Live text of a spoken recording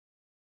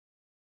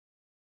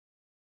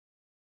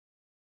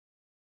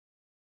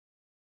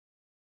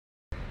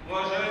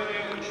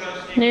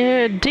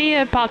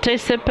Dear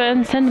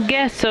participants and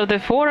guests of the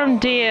forum,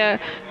 dear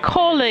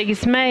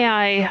colleagues, may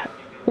I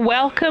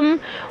welcome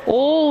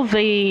all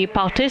the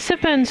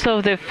participants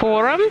of the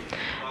forum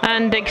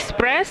and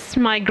express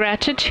my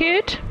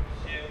gratitude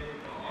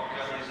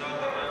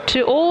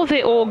to all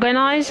the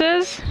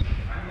organizers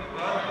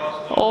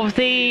of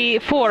the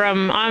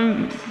forum.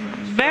 I'm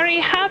very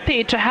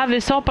happy to have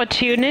this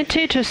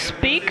opportunity to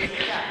speak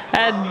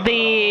at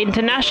the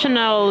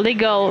International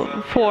Legal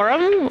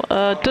Forum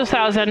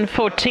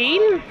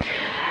 2014,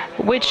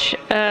 which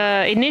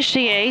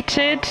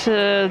initiated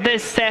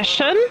this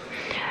session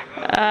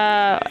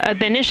at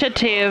the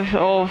initiative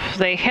of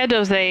the head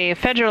of the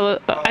Federal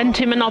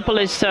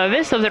Antimonopoly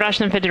Service of the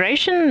Russian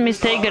Federation,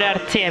 Mr. Igor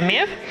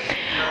Artemyev.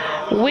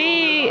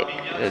 We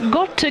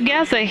got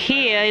together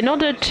here in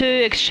order to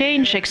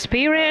exchange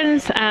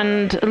experience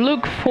and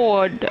look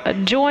for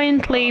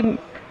joint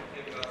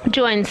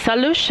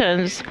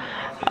solutions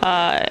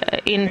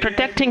in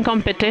protecting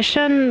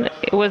competition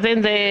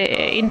within the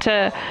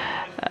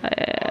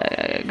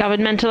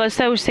intergovernmental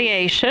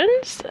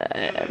associations.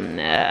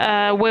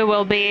 We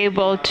will be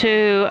able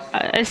to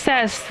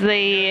assess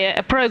the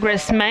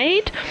progress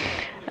made,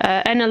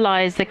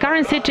 analyze the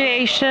current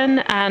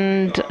situation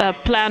and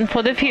plan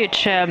for the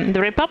future.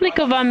 The Republic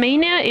of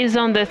Armenia is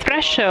on the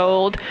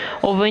threshold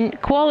of a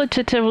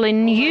qualitatively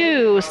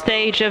new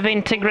stage of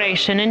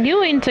integration. A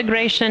new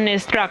integration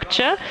is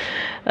structure,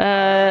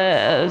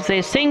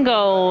 the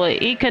single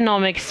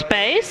economic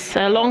space,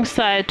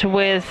 alongside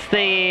with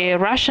the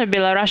Russia,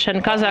 Belarus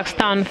and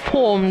Kazakhstan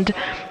formed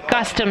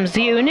customs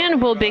union,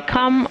 will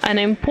become an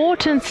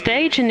important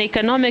stage in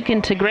economic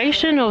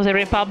integration of the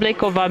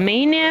Republic of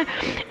Armenia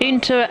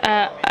into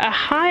a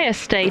higher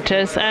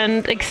status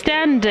and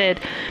extended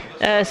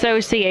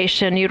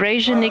association,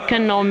 Eurasian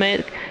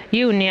Economic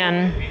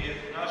Union.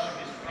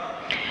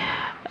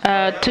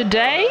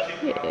 Today,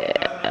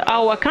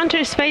 our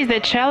countries face the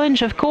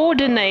challenge of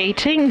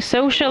coordinating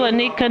social and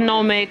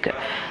economic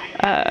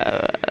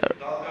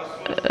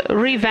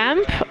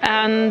revamp,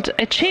 and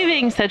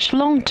achieving such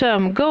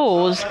long-term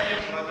goals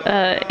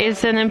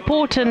is an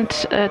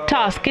important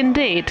task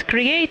indeed.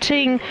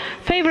 Creating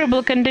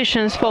favorable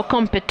conditions for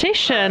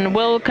competition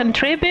will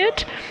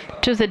contribute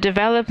to the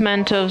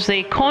development of the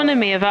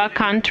economy of our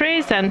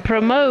countries and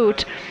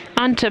promote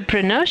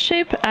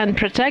entrepreneurship and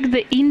protect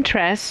the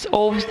interests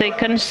of the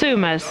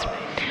consumers.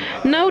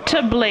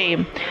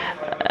 Notably,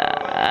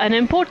 an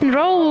important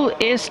role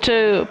is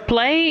to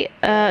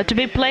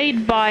be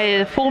played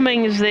by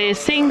forming the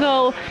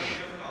single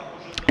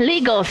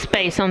legal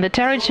space on the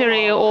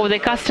territory of the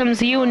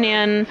customs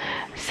union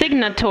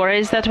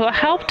signatories that will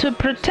help to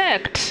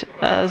protect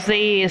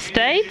the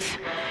states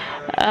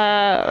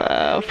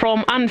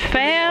from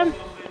unfair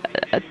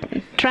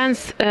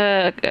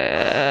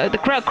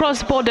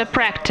cross-border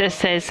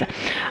practices.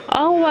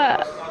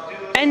 Our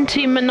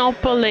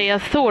anti-monopoly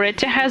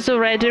authority has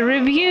already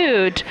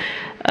reviewed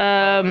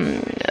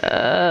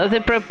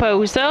the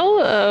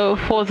proposal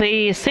for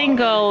the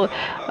single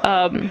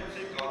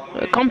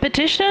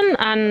competition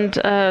and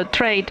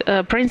trade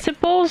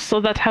principles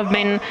that have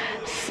been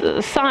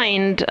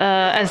signed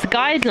as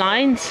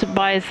guidelines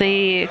by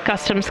the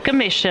Customs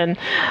Commission.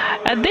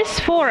 At this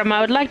forum,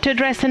 I would like to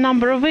address a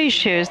number of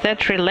issues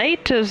that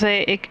relate to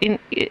the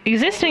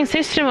existing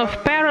system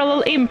of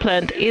parallel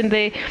import in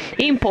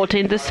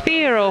the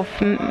sphere of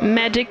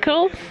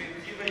medical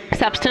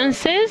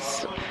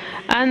substances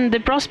and the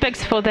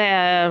prospects for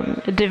their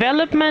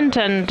development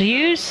and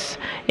use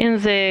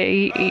in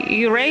the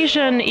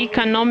Eurasian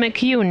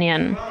Economic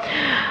Union.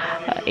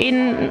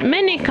 In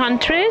many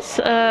countries,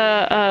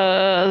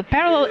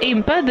 parallel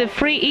import, the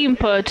free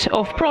import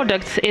of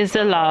products is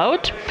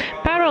allowed.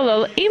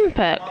 Parallel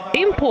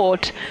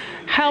import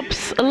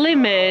helps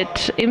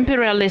limit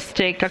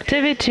imperialistic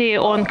activity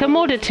on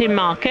commodity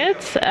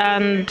markets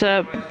and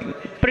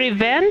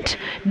prevent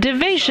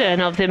division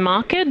of the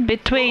market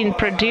between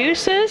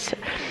producers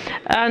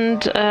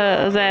and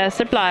their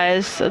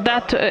suppliers.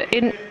 That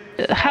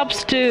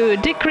helps to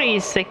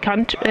decrease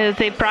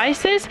the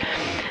prices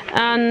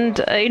and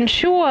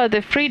ensure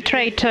the free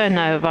trade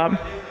turnover.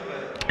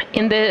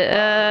 In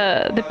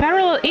the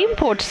parallel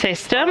import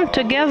system,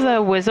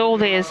 together with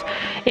all its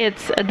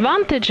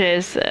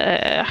advantages,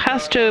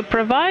 has to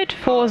provide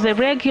for the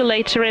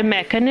regulatory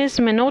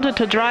mechanism in order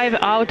to drive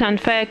out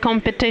unfair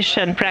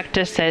competition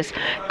practices.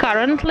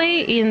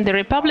 Currently, in the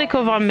Republic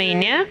of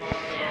Armenia,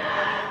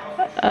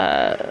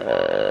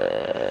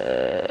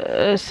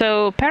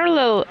 so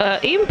parallel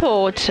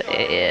import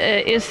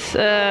is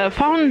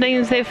found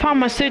in the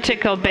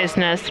pharmaceutical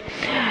business.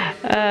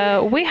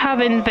 We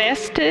have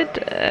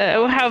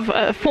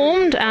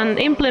formed and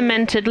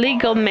implemented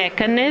legal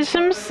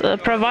mechanisms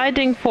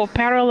providing for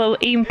parallel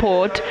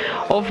import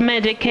of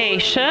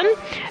medication.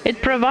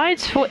 It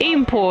provides for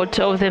import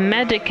of the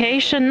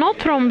medication not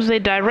from the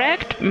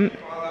direct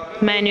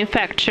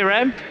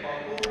manufacturer.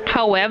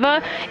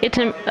 However,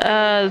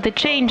 the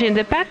change in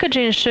the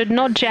packaging should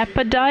not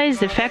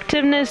jeopardize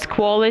effectiveness,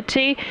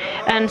 quality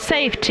and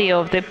safety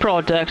of the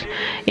product.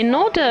 In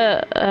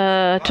order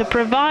to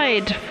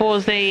provide for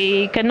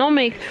the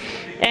economic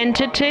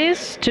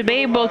entities to be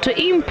able to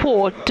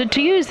import,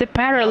 to use the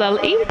parallel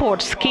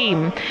import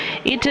scheme,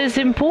 it is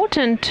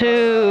important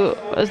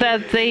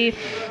that the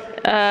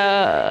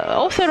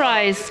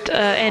authorized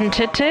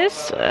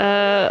entities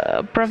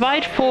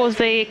provide for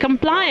the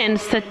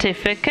compliance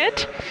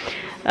certificate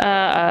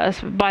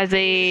by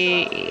the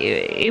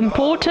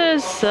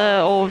importers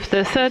of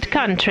the third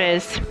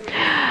countries.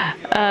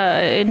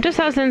 In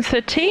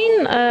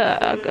 2013,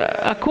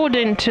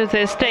 according to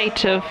the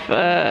state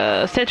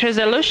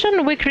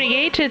resolution, we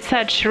created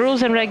such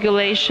rules and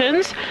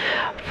regulations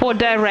for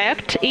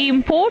direct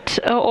import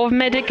of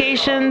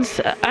medications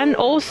and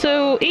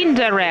also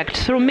indirect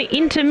through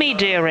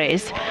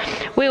intermediaries.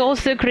 We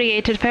also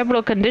created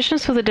favorable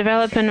conditions for the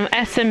development of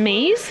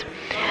SMEs.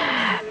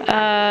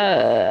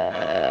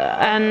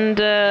 And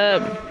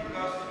the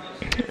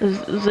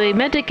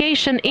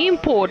medication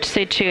import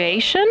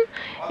situation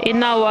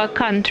in our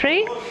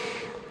country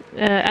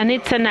and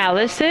its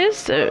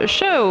analysis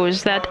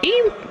shows that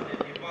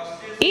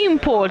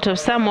import of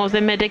some of the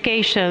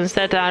medications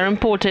that are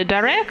imported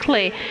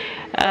directly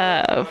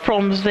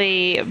from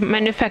the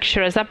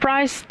manufacturers are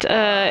priced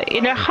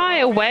in a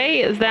higher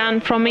way than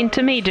from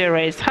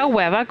intermediaries.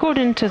 However,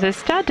 according to the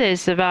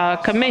studies of our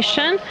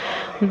Commission,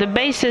 on the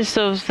basis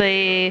of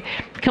the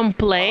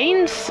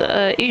complaints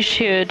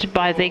issued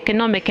by the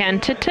economic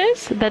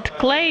entities that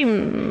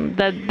claim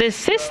that this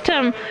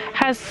system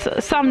has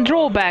some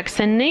drawbacks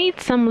and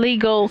needs some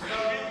legal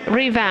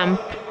revamp.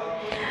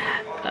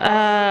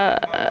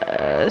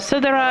 So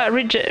there are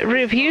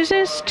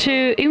refuses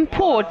to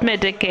import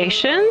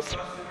medications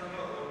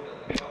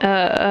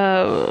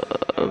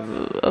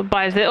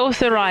by the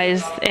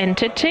authorized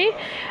entity,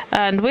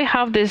 and we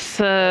have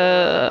this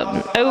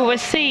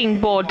overseeing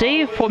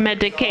body for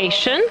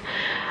medication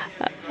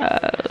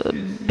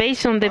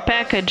based on the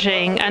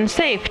packaging and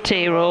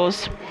safety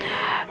rules.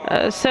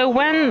 So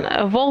when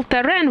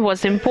Voltaren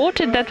was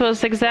imported, that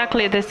was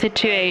exactly the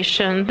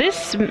situation.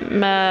 This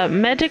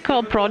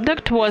medical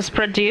product was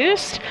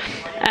produced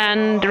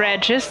and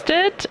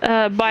registered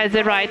by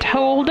the right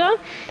holder,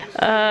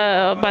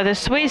 by the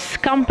Swiss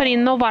company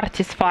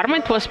Novartis Pharma.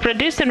 It was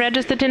produced and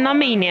registered in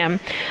Armenia.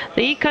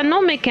 The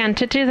economic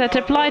entity that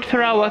applied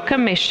for our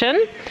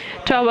commission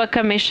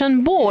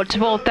bought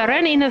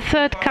Voltaren in a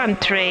third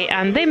country,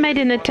 and they made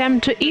an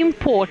attempt to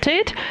import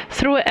it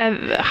through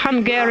a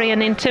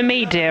Hungarian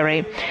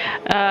intermediary.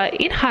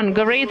 In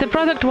Hungary, the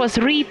product was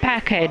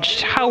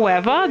repackaged.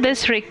 However,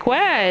 this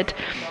required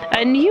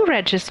a new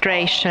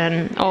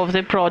registration of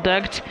the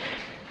product,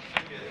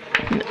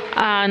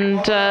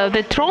 and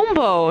the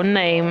Trombo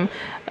name.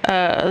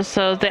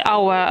 So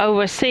our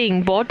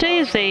overseeing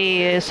body,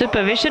 the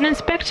supervision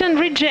inspection,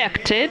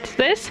 rejected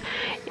this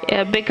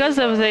because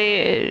of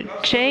the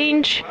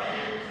change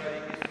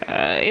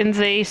in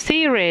the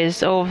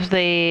series of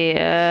the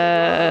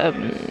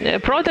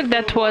product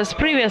that was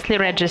previously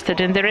registered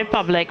in the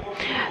Republic.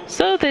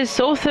 So this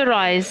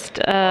authorized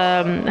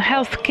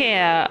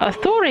healthcare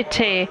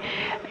authority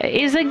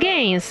is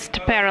against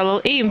parallel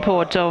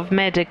import of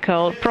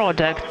medical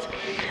products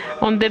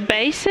on the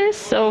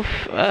basis of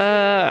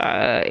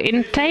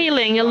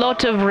entailing a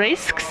lot of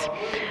risks,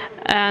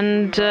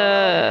 and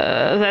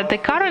that the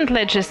current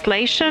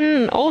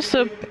legislation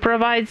also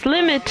provides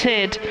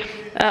limited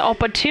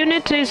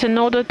opportunities in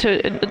order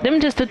to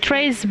just to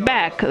trace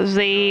back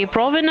the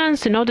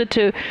provenance in order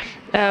to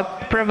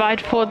provide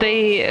for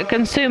the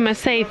consumer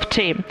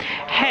safety.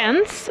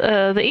 Hence,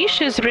 the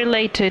issues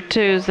related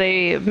to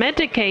the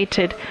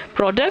medicated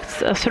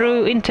products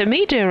through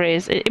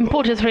intermediaries,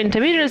 imported through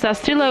intermediaries, are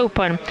still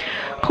open.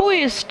 Who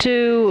is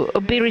to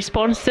be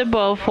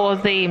responsible for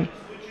the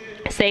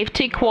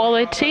safety,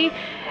 quality,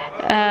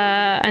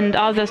 and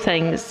other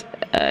things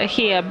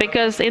here?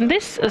 Because in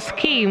this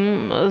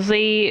scheme,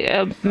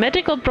 the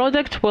medical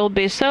product will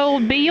be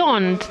sold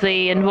beyond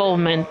the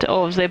involvement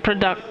of the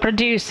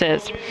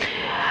producers.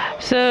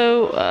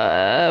 So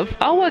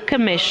our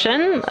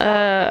commission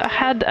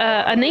had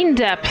an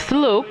in-depth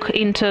look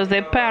into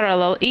the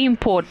parallel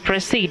import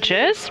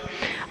procedures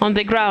on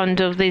the ground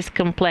of these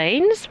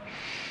complaints.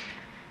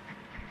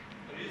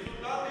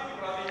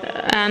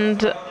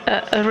 And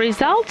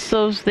results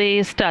of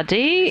the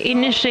study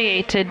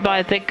initiated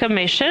by the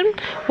Commission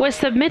were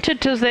submitted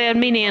to the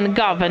Armenian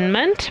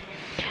government,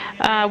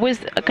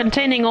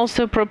 containing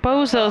also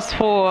proposals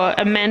for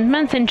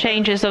amendments and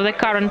changes of the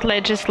current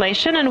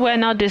legislation, and we're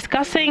now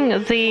discussing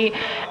the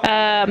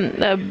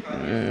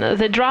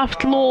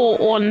draft law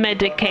on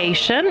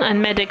medication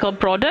and medical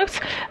products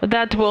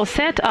that will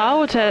set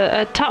out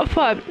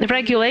tougher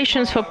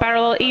regulations for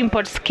parallel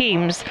import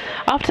schemes.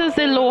 After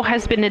the law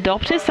has been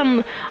adopted,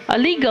 some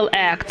legal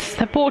acts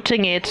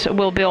supporting it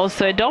will be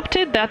also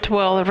adopted that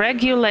will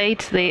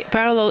regulate the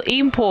parallel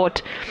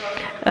import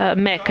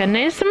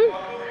mechanism.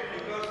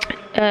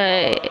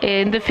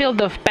 in the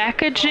field of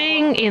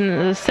packaging,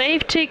 in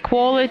safety,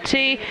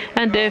 quality,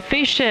 and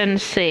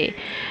efficiency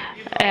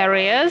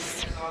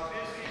areas,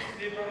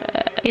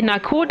 in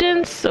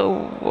accordance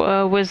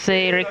with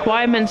the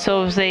requirements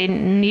of the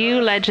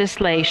new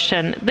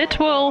legislation. That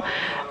will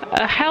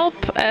help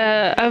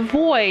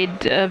avoid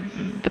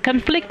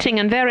conflicting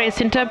and various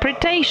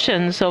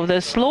interpretations of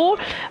this law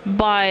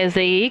by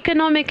the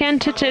economic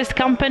entities,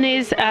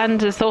 companies,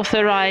 and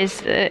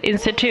authorized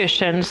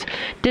institutions.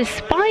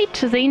 Despite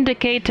the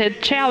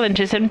indicated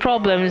challenges and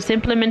problems,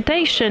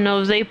 implementation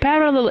of the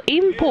parallel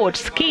import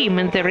scheme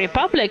in the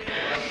Republic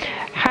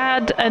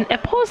had a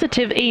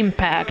positive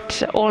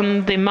impact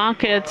on the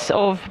markets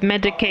of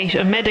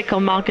medical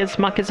markets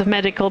of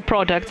medical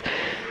products.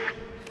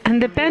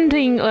 And the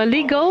pending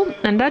legal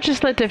and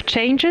legislative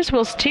changes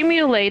will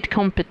stimulate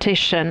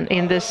competition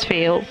in this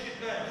field.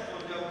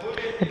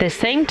 At the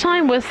same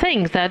time, we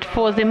think that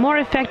for the more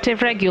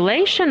effective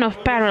regulation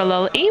of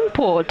parallel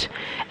import,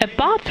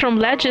 apart from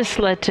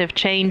legislative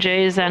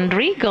changes and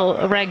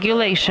legal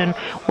regulation,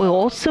 we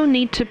also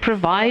need to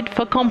provide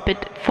for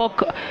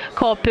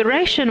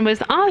cooperation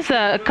with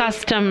other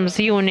customs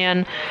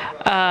union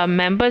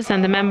members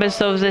and the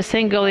members of the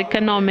single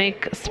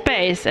economic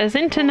space. As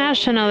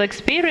international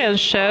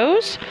experience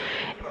shows,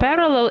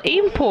 parallel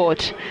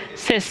import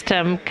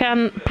system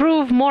can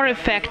prove more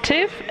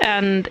effective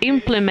and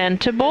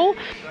implementable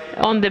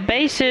on the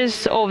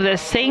basis of the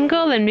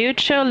single and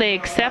mutually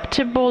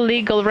acceptable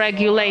legal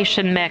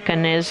regulation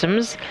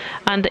mechanisms,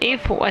 and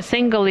if a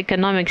single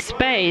economic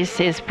space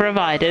is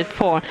provided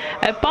for.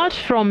 Apart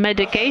from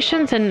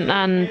medications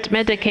and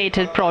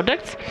medicated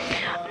products,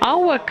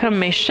 our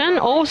Commission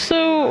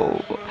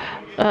also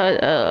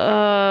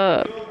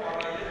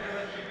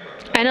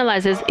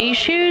analyzes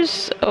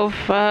issues of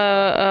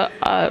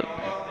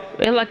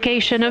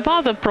allocation of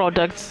other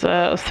products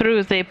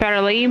through the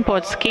parallel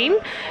import scheme,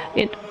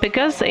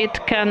 because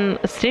it can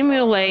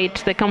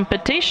stimulate the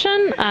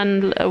competition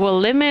and will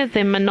limit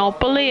the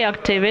monopoly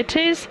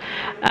activities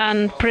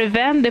and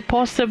prevent the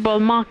possible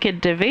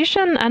market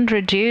division and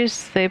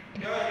reduce the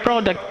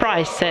product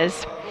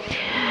prices.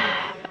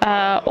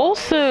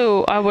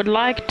 Also, I would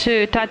like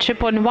to touch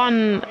upon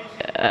one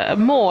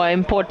more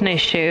important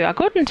issue.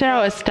 According to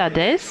our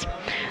studies,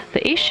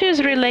 the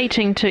issues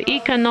relating to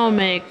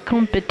economic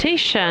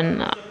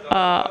competition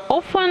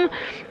often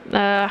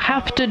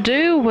have to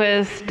do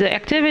with the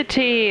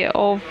activity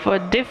of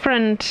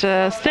different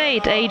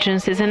state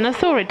agencies and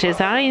authorities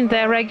in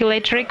their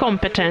regulatory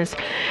competence.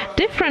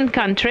 Different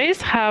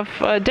countries have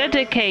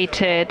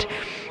dedicated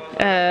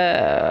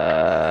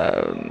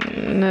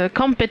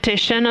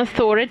competition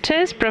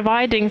authorities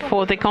providing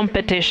for the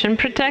competition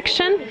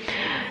protection.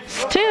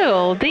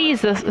 Still,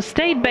 these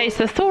state-based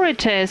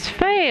authorities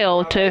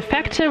fail to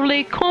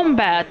effectively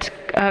combat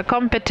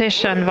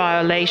competition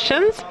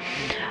violations.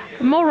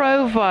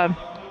 Moreover,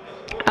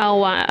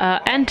 our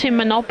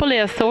anti-monopoly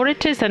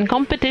authorities and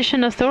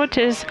competition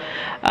authorities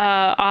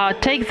have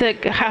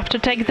to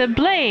take the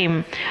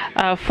blame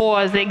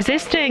for the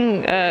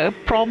existing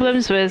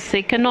problems with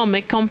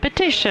economic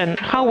competition.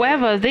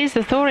 However, these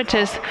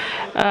authorities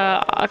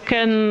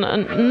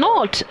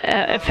cannot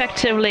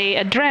effectively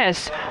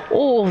address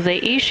all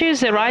the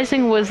issues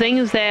arising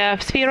within their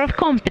sphere of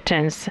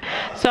competence.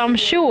 So I'm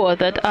sure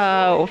that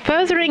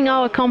furthering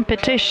our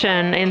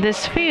competition in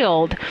this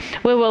field,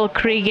 we will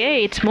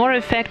create more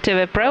effective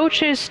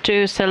approaches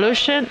to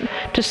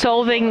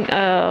solving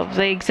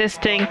the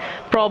existing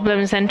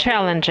problems and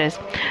challenges.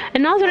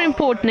 Another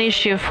important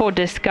issue for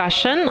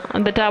discussion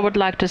that I would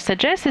like to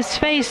suggest is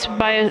faced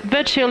by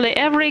virtually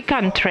every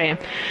country.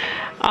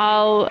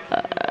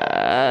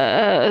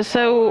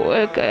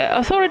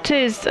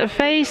 Authorities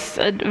face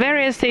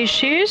various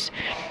issues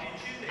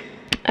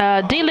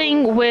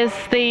dealing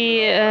with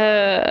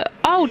the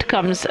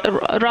outcomes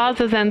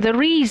rather than the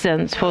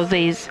reasons for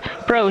these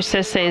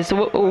processes,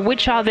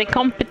 which are the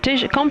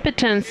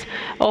competence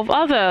of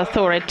other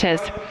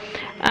authorities.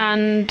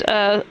 And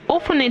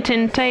often it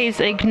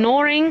entails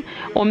ignoring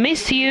or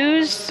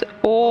misuse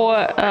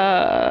or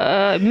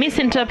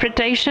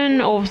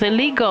misinterpretation of the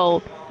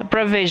legal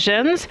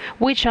provisions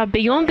which are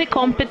beyond the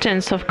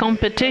competence of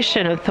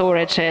competition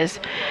authorities.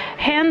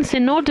 Hence,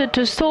 in order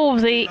to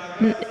solve the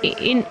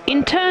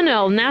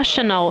internal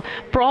national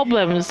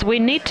problems, we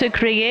need to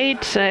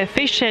create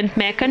efficient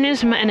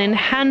mechanism and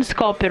enhance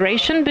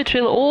cooperation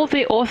between all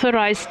the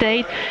authorized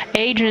state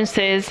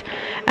agencies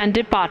and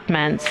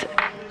departments.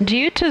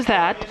 Due to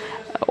that,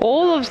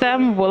 all of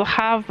them will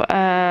have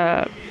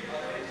an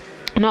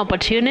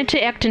opportunity,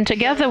 acting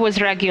together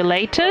with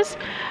regulators,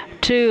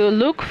 to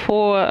look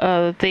for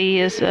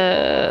the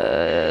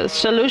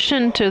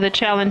solution to the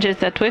challenges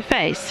that we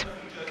face.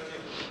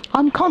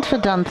 I'm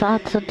confident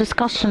that the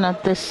discussion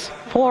at this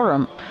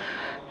forum,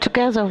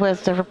 together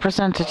with the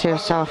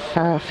representatives of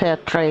fair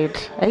trade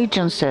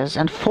agencies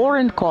and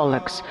foreign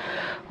colleagues,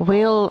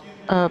 will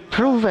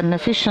prove an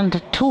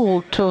efficient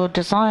tool to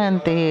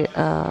design the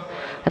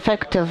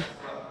effective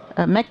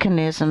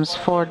mechanisms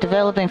for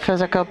developing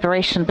further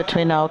cooperation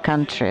between our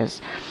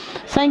countries.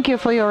 Thank you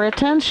for your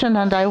attention,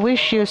 and I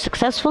wish you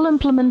successful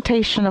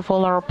implementation of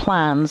all our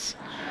plans.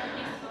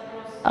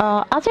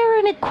 Are there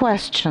any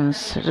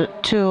questions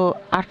to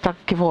Artak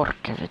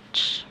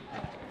Gevorkevich?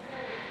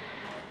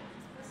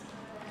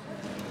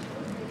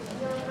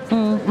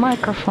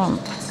 Microphone.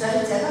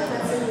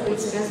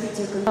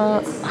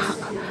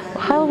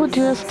 How would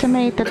you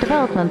estimate the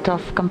development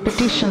of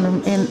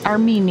competition in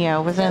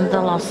Armenia within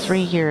the last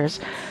 3 years?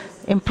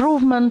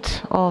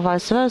 Improvement or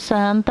vice versa,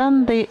 and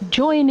then the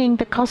joining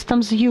the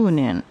customs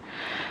union.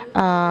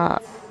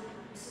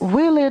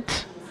 Will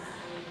it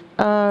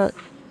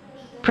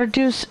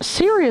produce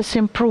serious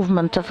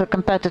improvement of the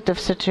competitive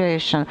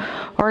situation,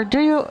 or do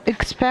you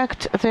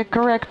expect the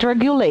correct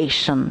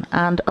regulation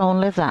and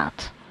only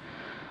that?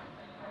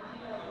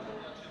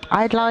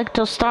 I'd like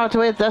to start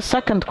with the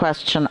second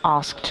question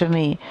asked to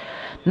me.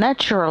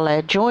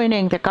 Naturally,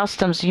 joining the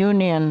customs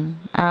union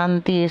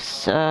and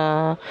this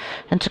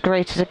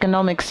integrated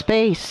economic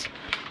space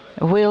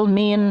will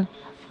mean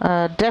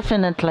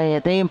definitely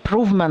the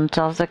improvement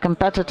of the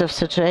competitive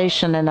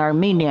situation in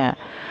Armenia.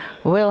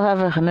 We'll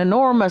have an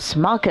enormous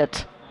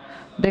market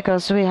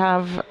because we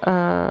have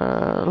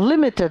a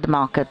limited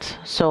market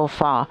so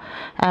far,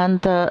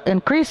 and the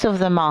increase of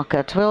the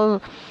market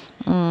will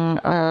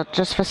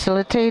just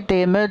facilitate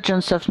the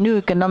emergence of new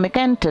economic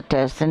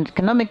entities, and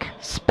economic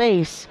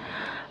space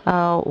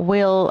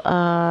will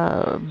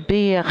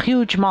be a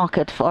huge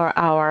market for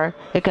our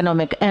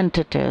economic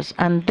entities,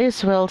 and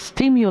this will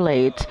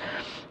stimulate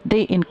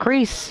the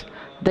increase,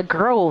 the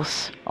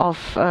growth of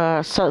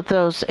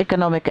those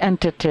economic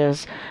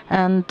entities,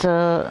 and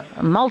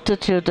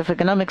multitude of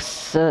economic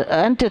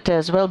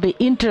entities will be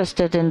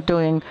interested in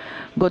doing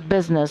good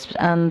business.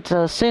 And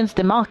since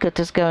the market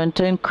is going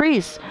to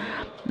increase,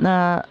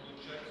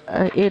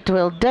 it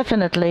will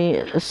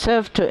definitely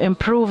serve to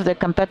improve the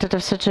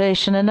competitive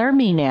situation in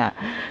Armenia.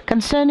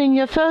 Concerning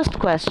your first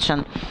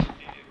question,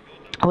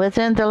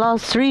 within the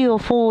last 3 or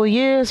 4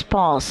 years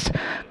past,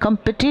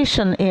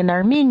 competition in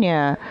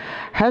Armenia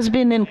has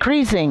been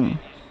increasing,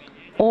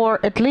 or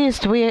at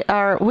least we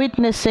are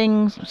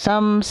witnessing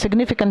some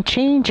significant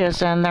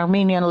changes in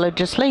Armenian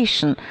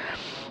legislation.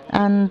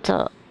 And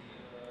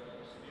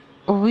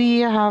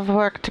we have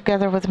worked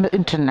together with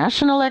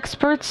international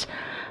experts,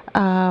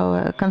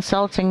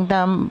 consulting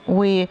them.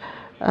 We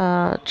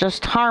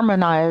just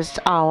harmonized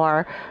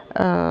our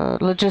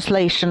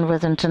legislation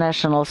with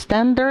international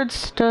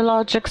standards to a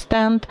large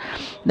extent.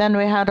 Then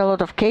we had a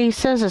lot of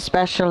cases,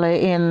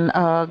 especially in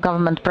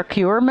government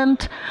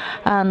procurement,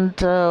 and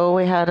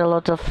we had a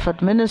lot of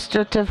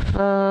administrative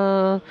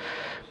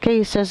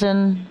cases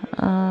in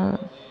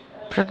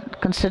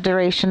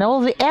consideration.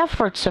 All the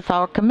efforts of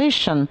our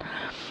commission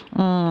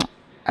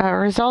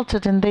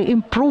resulted in the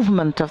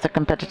improvement of the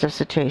competitive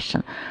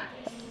situation.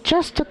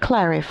 Just to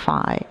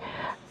clarify,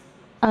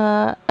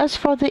 as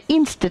for the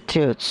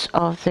institutes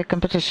of the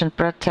competition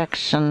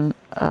protection,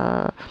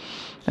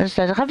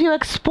 have you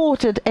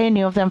exported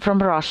any of them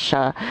from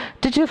Russia?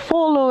 Did you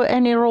follow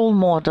any role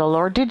model,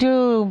 or did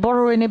you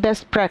borrow any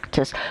best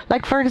practice?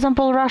 Like, for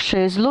example, Russia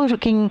is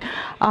looking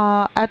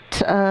at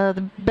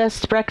the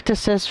best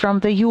practices from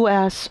the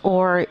US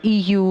or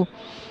EU.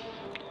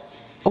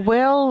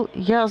 Well,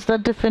 yes, the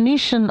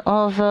definition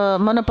of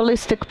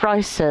monopolistic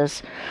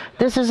prices.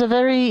 This is a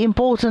very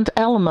important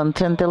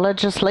element in the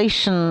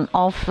legislation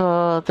of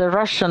the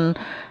Russian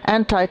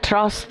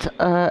antitrust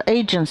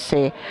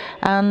agency.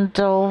 And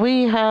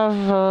we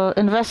have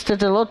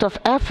invested a lot of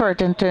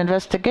effort into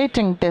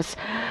investigating this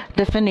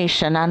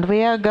definition. And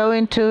we are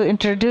going to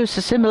introduce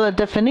a similar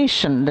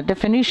definition, the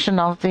definition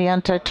of the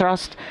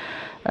antitrust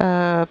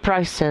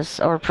prices,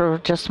 or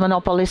just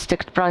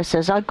monopolistic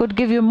prices. I could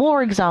give you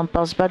more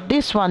examples, but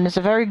this one is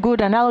a very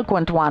good and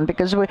eloquent one,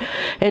 because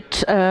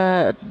it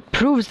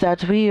proves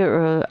that we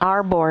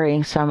are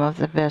borrowing some of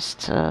the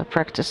best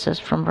practices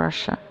from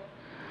Russia.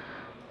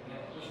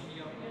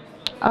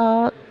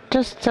 Artak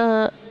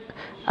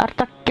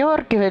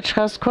Georgievich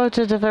has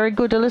quoted a very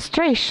good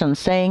illustration,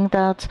 saying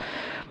that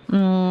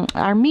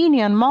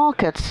Armenian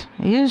market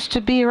used to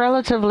be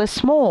relatively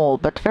small,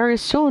 but very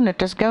soon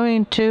it is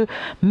going to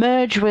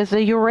merge with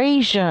the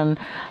Eurasian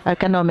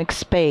economic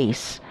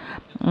space.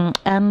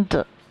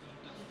 And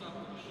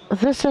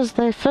this is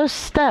the first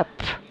step,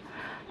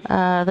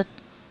 the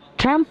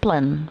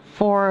trampoline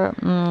for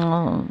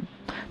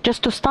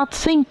just to start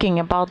thinking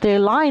about the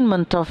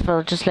alignment of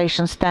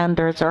legislation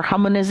standards or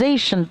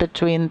harmonization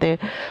between the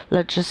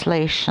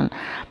legislation.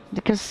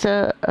 Because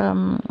then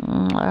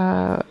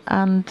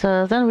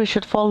we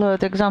should follow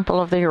the example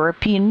of the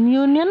European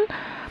Union,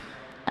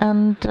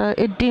 and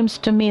it seems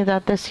to me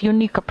that this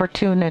unique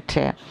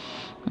opportunity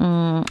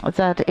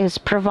that is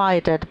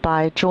provided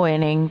by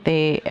joining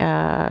the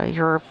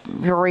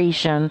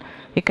Eurasian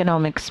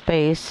economic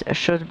space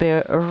should be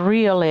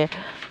really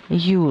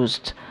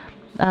used.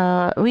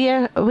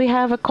 we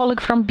have a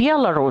colleague from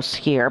Belarus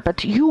here,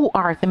 but you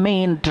are the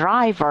main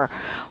driver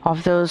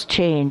of those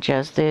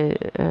changes.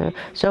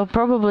 So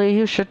probably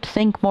you should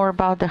think more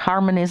about the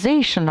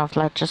harmonization of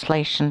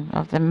legislation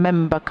of the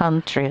member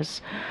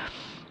countries.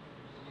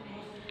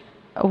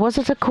 Was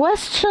it a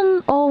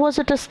question or was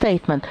it a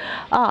statement?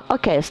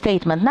 Okay, a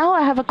statement. Now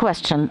I have a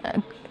question.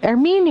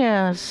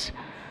 Armenia's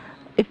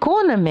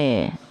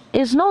economy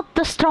is not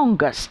the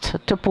strongest,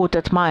 to put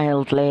it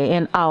mildly,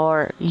 in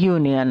our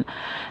union.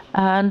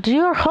 And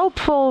you're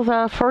hopeful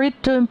for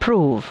it to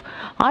improve.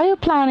 Are you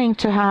planning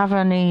to have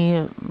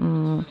any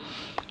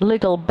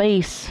legal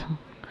base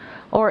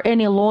or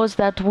any laws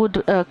that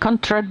would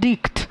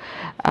contradict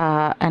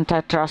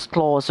antitrust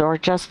laws, or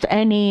just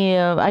any,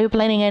 are you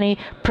planning any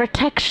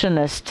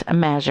protectionist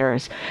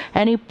measures,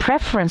 any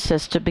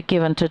preferences to be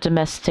given to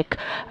domestic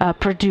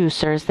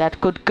producers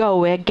that could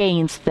go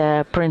against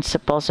the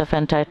principles of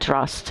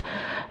antitrust?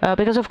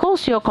 Because of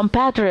course your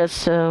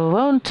compatriots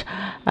won't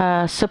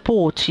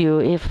support you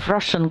if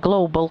Russian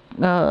global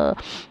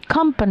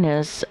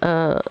companies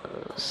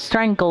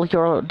strangle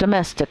your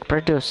domestic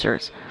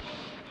producers.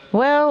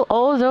 Well,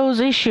 all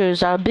those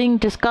issues are being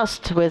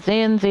discussed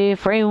within the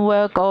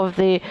framework of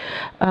the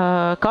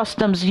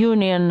customs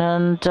union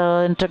and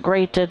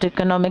integrated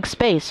economic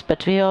space,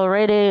 but we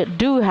already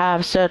do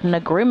have certain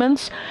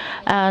agreements,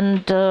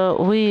 and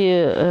we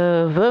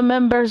were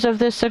members of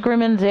this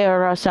agreement.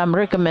 There are some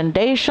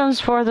recommendations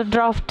for the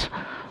draft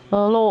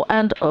law,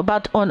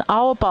 but on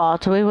our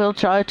part we will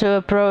try to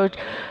approach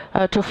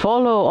to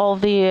follow all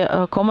the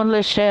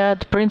commonly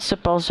shared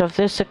principles of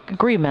this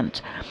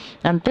agreement.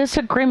 And this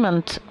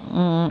agreement,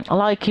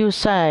 like you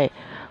say,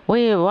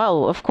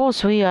 well, of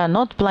course, we are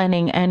not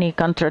planning any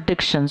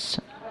contradictions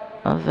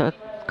of the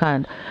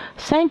kind.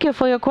 Thank you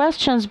for your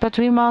questions, but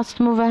we must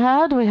move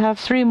ahead. We have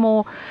 3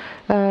 more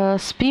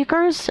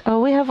speakers.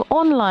 We have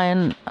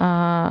online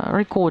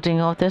recording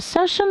of this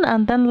session,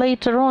 and then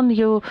later on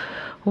you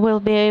will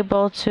be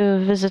able to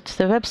visit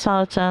the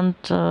website and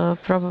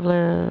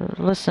probably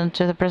listen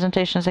to the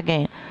presentations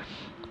again.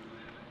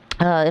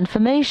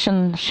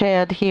 Information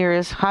shared here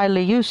is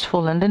highly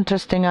useful and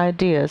interesting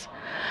ideas.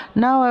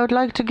 Now I would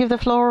like to give the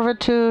floor over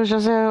to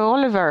José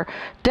Oliver,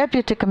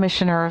 Deputy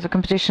Commissioner of the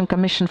Competition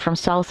Commission from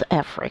South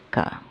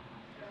Africa.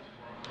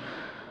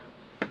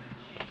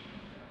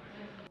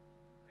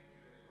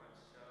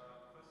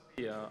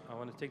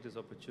 I want to take this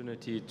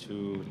opportunity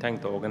to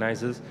thank the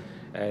organizers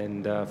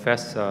and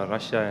first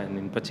Russia, and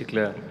in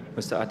particular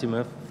Mr.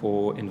 Artemiev,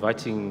 for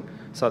inviting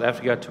South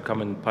Africa to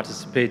come and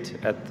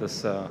participate at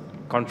this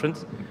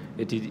conference.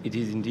 It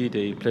is indeed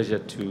a pleasure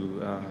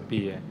to be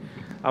here.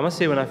 I must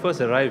say, when I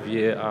first arrived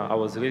here, I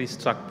was really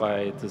struck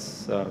by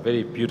this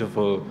very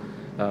beautiful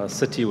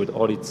city with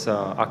all its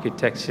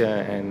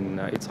architecture and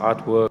its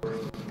artwork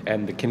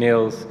and the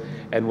canals.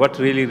 And what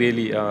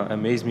really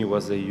amazed me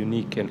was the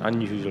unique and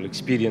unusual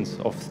experience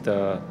of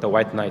the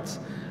White Nights.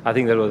 I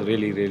think that was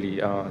really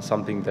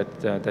something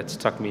that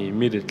struck me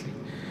immediately.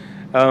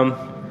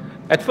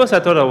 At first I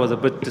thought I was a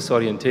bit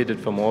disorientated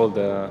from all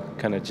the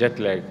kind of jet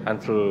lag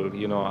until,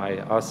 you know, I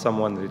asked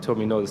someone, they told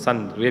me, no, the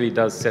sun really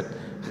does set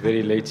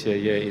very late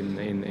here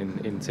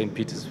in St.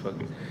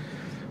 Petersburg.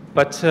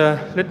 But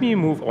let me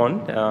move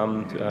on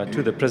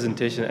to the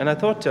presentation. And I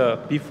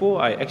thought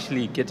before I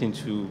actually get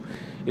into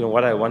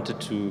what I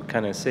wanted to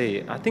kind of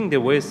say, I think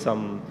there were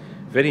some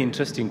very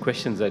interesting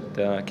questions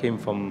that came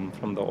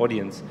from the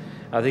audience.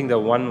 I think the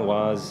one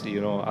was,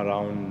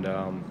 around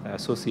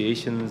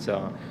associations.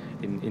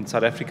 In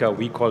South Africa,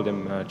 we call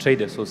them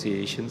trade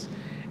associations.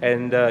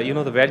 And,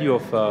 the value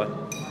of,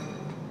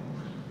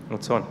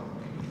 what's on?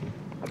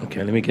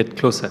 Okay, let me get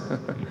closer.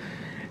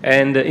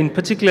 And in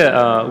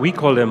particular, we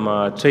call them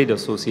trade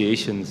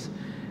associations.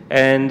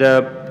 And,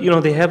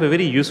 they have a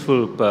very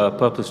useful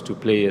purpose to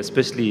play,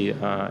 especially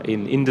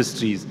in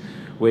industries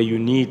where you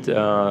need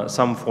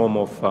some form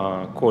of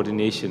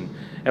coordination.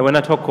 And when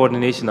I talk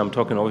coordination, I'm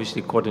talking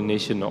obviously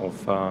coordination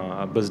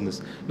of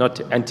business,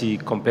 not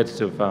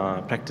anti-competitive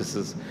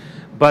practices.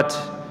 But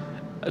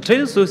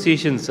trade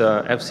associations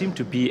have seemed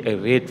to be a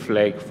red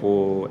flag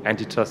for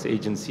antitrust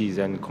agencies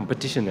and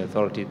competition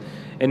authorities.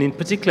 And in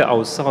particular,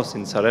 ourselves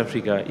in South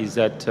Africa is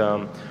that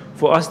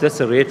for us, that's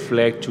a red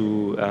flag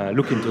to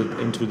look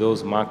into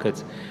those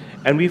markets.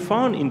 And we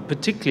found in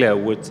particular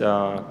with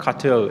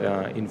cartel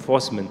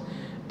enforcement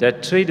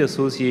that trade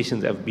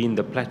associations have been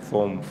the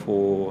platform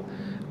for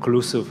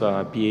collusive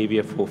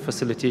behavior, for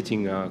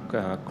facilitating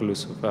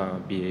collusive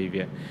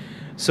behavior.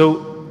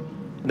 So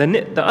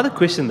the other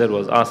question that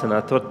was asked, and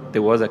I thought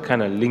there was a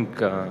kind of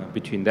link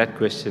between that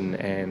question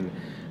and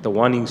the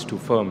warnings to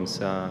firms.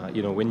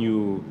 When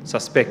you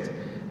suspect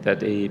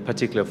that a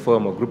particular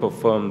firm or group of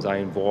firms are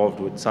involved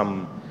with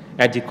some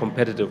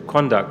anti-competitive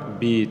conduct,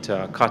 be it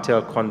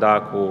cartel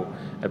conduct or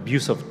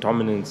abuse of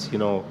dominance,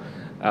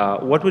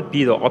 what would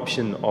be the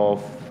option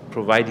of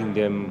providing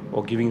them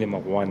or giving them a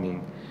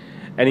warning?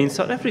 And in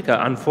South Africa,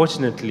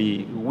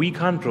 unfortunately, we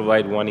can't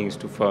provide warnings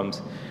to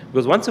firms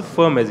because once a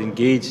firm has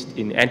engaged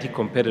in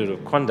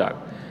anti-competitive conduct,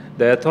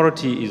 the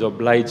authority is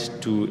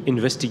obliged to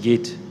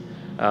investigate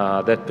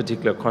that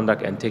particular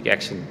conduct and take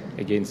action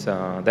against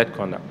that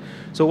conduct.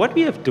 So what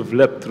we have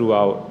developed through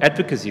our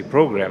advocacy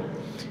program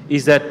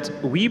is that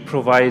we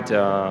provide,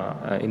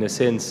 in a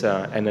sense,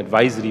 an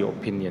advisory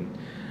opinion.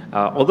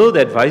 Although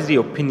the advisory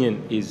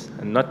opinion is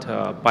not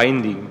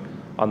binding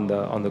on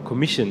the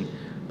Commission,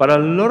 but a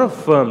lot of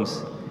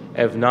firms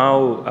have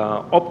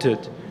now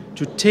opted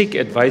to take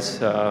advice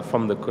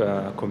from the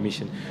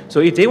Commission.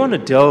 So if they want to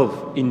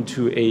delve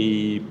into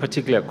a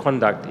particular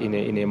conduct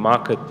in a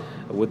market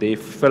with their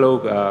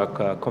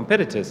fellow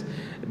competitors,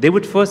 they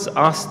would first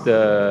ask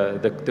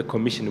the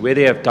Commission where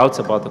they have doubts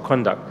about the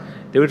conduct.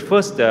 They would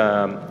first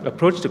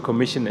approach the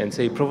Commission and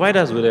say, provide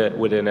us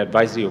with an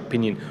advisory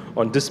opinion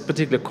on this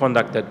particular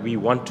conduct that we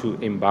want to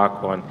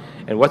embark on,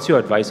 and what's your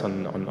advice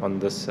on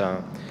this?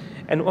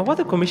 And what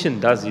the Commission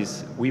does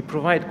is we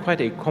provide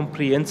quite a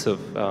comprehensive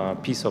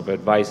piece of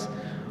advice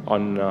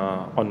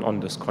on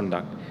this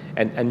conduct.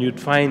 And you'd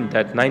find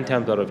that 9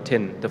 times out of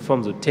 10, the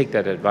firms would take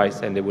that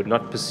advice and they would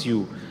not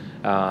pursue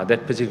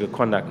that particular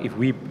conduct if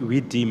we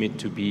deem it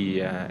to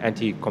be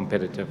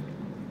anti-competitive.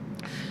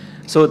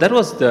 So that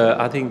was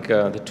I think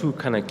the two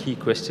kind of key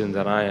questions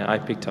that I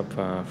picked up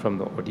from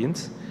the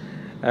audience.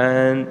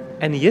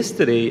 And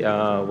yesterday,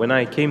 when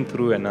I came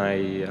through and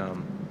I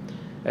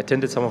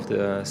attended some of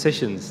the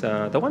sessions,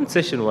 the one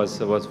session was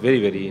very,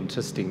 very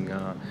interesting.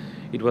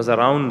 It was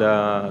around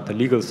the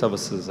legal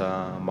services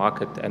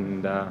market,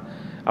 and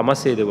I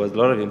must say there was a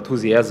lot of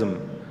enthusiasm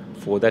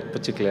for that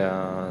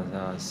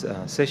particular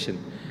session.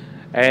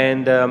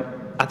 And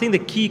I think the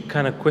key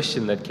kind of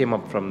question that came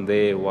up from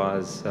there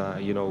was,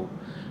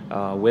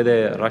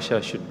 whether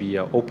Russia should be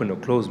an open or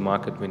closed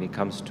market when it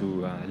comes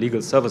to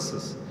legal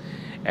services.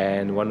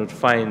 And one would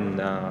find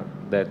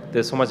that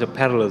there's so much of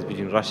parallels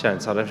between Russia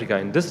and South Africa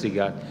in this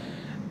regard,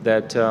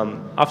 that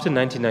after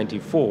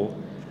 1994,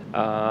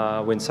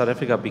 when South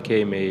Africa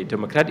became a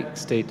democratic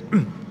state,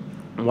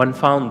 one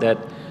found that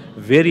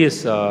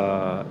various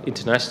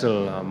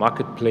international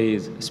market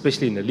players,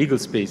 especially in the legal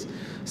space,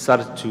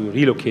 started to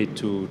relocate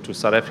to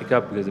South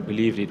Africa because they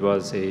believed it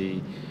was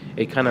a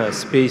kind of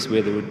space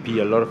where there would be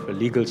a lot of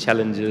legal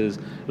challenges,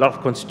 a lot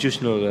of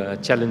constitutional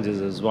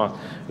challenges as well.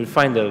 You'll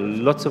find that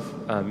lots of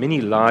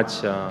many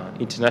large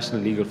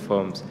international legal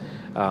firms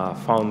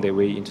found their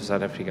way into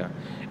South Africa.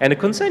 And the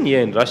concern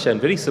here in Russia,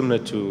 and very similar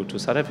to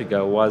South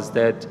Africa, was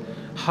that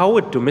how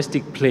would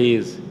domestic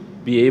players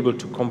be able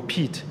to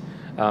compete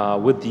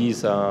with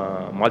these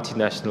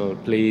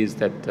multinational players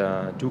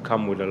that do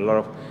come with a lot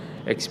of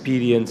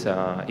experience.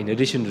 In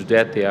addition to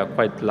that, they are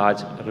quite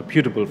large,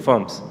 reputable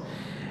firms.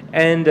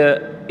 And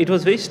it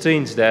was very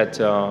strange that,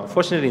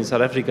 fortunately in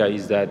South Africa,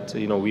 is that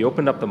we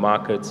opened up the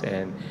markets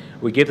and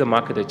we gave the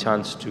market a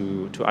chance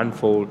to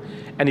unfold.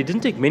 And it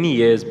didn't take many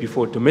years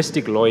before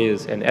domestic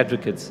lawyers and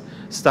advocates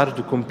started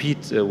to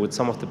compete with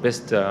some of the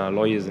best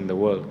lawyers in the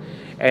world.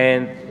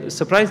 And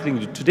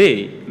surprisingly,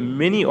 today,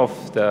 many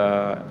of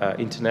the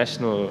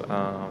international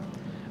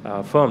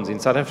firms in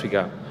South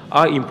Africa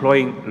are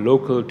employing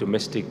local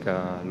domestic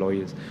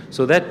lawyers.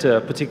 So that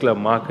particular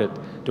market,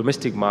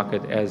 domestic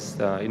market, has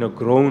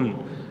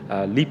grown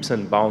leaps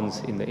and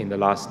bounds in the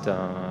last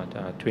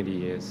 20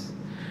 years.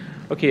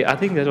 Okay, I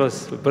think that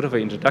was a bit of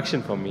an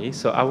introduction for me.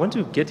 So I want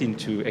to get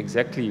into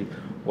exactly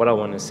what I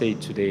want to say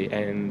today.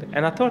 And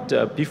I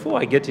thought before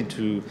I get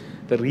into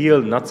the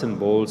real nuts and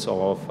bolts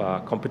of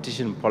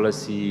competition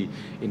policy,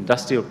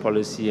 industrial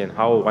policy, and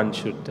how one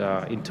should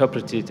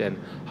interpret it and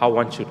how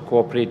one should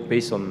cooperate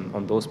based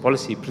on those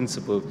policy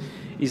principles,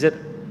 is that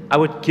I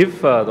would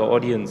give the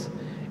audience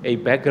a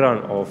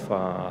background of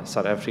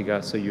South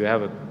Africa so you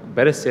have a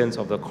better sense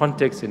of the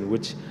context in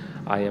which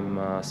I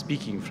am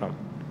speaking from.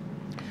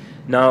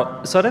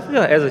 Now, South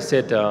Africa, as I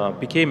said,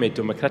 became a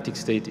democratic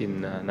state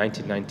in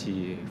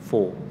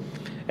 1994.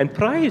 And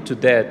prior to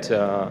that,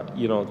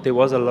 there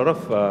was a lot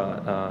of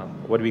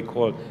what we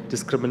call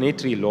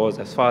discriminatory laws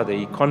as far as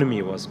the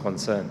economy was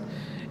concerned,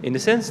 in the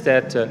sense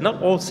that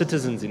not all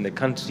citizens in the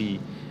country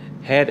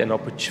had an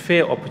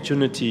fair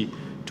opportunity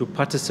to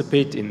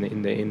participate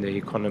in the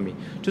economy.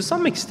 To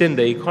some extent,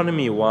 the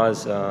economy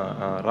was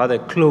rather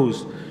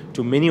closed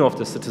to many of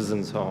the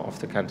citizens of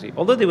the country.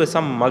 Although there were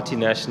some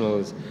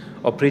multinationals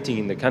operating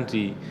in the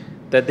country,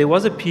 that there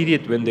was a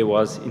period when there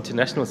was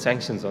international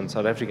sanctions on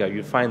South Africa.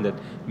 You find that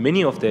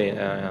many of the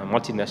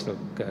multinational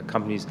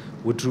companies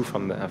withdrew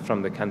from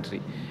the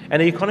country. And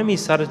the economy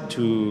started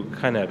to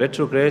kind of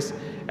retrogress,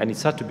 and it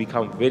started to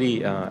become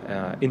very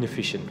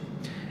inefficient.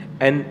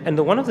 And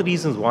one of the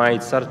reasons why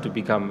it started to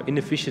become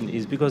inefficient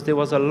is because there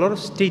was a lot of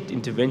state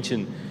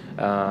intervention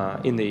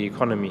in the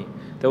economy.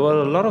 There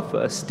were a lot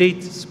of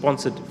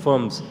state-sponsored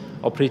firms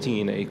operating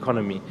in the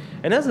economy.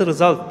 And as a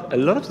result, a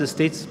lot of the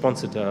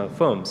state-sponsored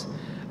firms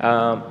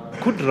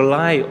could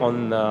rely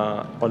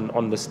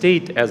on the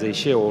state as a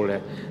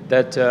shareholder,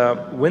 that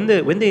when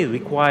they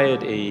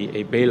required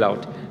a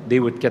bailout, they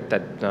would get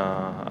that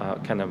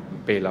kind of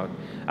bailout.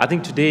 I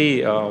think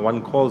today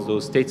one calls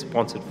those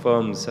state-sponsored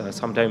firms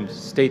sometimes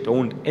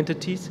state-owned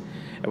entities,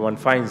 and one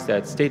finds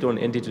that state-owned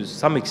entities to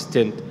some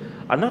extent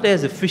are not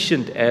as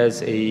efficient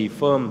as a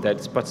firm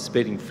that's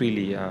participating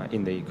freely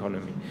in the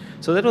economy.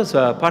 So that was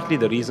partly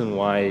the reason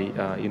why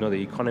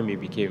the economy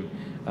became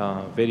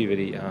very,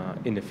 very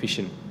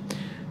inefficient.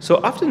 So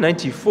after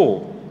 '94,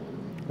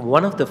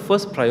 one of the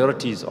first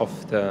priorities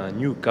of the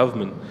new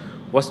government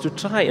was to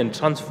try and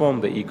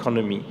transform the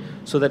economy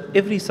so that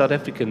every South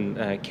African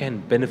can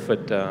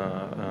benefit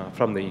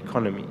from the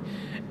economy.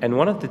 And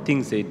one of the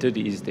things they did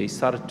is they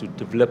started to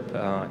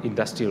develop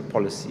industrial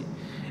policy.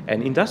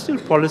 And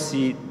industrial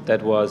policy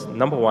that was,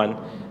 number one,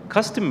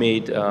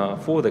 custom-made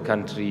for the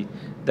country,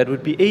 that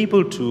would be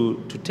able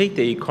to take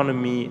the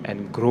economy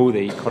and grow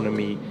the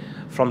economy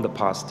from the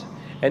past.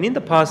 And in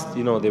the past,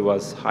 there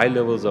was high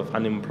levels of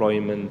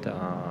unemployment.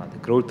 The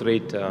growth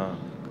rate,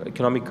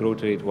 economic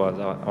growth rate was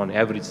on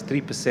average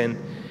 3%,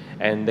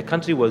 and the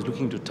country was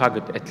looking to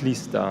target at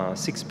least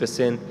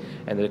 6%,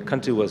 and the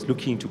country was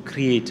looking to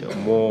create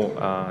more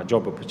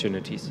job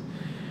opportunities.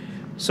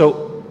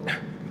 So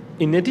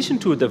in addition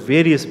to the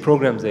various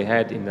programs they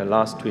had in the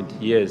last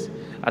 20 years,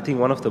 I think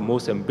one of the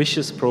most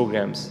ambitious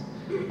programs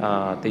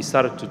they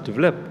started to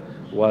develop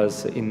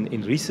was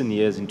in recent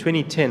years. In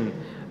 2010,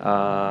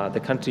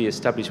 the country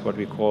established what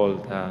we call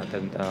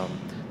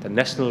the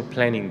National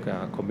Planning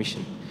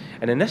Commission.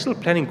 And the National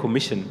Planning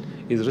Commission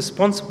is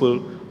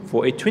responsible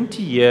for a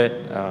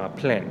 20-year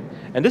plan.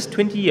 And this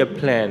 20-year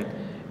plan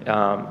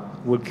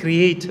will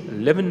create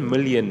 11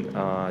 million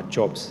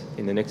jobs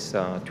in the next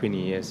 20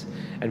 years.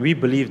 And we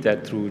believe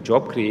that through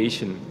job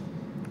creation,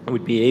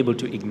 we'd be able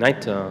to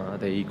ignite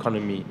the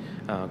economy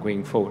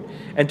going forward.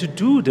 And to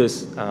do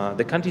this,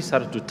 the country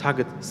started to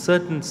target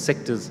certain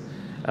sectors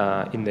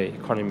in the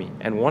economy.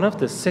 And one of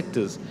the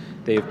sectors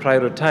they've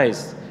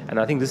prioritized, and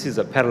I think this is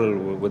a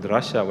parallel with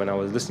Russia when I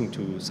was listening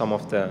to some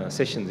of the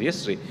sessions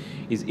yesterday,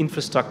 is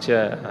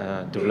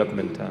infrastructure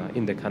development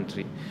in the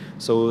country.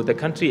 So the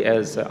country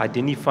has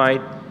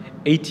identified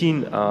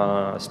 18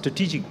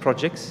 strategic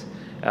projects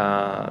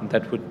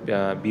that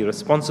would be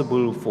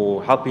responsible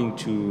for helping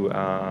to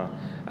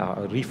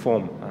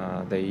reform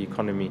the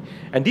economy.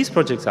 And these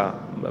projects are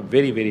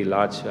very, very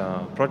large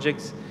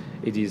projects.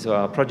 It is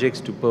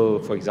projects to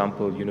build, for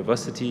example,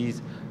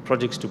 universities,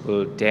 projects to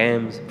build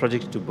dams,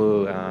 projects to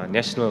build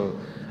national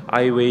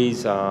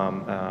highways,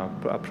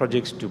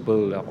 projects to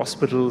build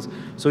hospitals.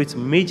 So it's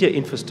major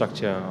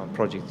infrastructure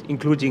projects,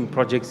 including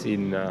projects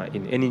in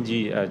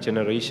energy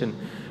generation.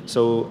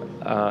 So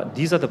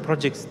these are the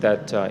projects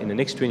that in the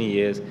next 20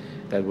 years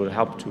that will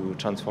help to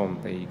transform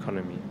the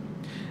economy.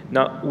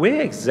 Now,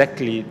 where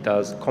exactly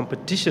does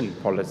competition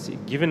policy,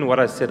 given what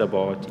I said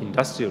about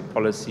industrial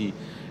policy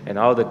and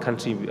how the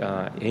country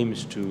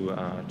aims to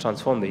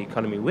transform the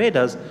economy, where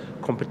does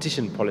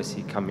competition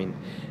policy come in?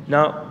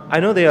 Now, I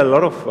know there are a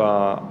lot of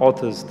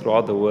authors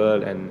throughout the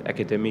world, and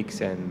academics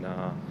and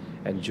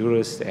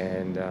jurists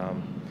and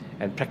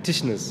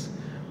practitioners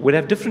would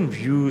have different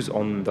views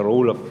on the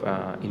role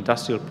of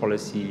industrial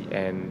policy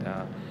and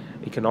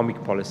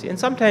economic policy. And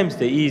sometimes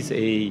there is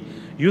a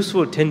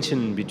useful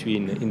tension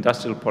between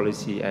industrial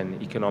policy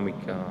and economic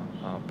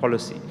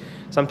policy.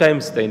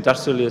 Sometimes the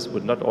industrialists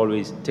would not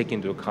always take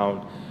into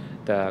account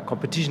the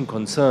competition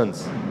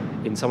concerns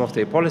in some of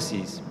their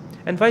policies.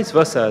 And vice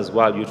versa as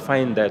well. You'd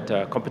find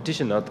that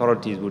competition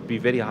authorities would be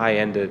very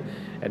high-handed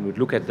and would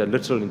look at the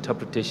literal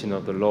interpretation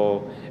of the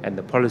law and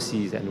the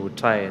policies and would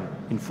try and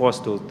enforce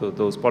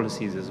those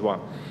policies as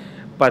well.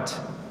 But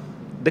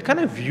the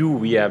kind of view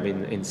we have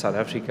in South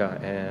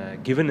Africa,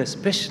 given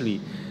especially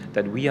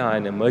that we are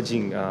an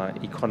emerging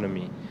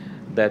economy,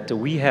 that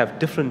we have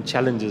different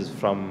challenges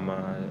from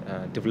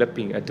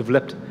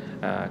developed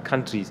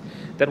countries,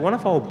 that one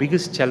of our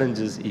biggest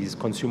challenges is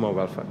consumer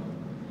welfare.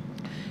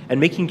 And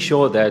making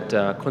sure that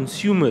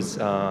consumers,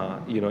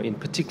 in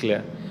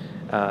particular,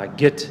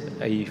 get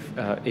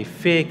a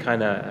fair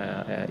kind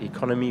of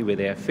economy where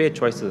there are fair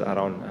choices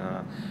around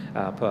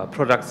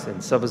products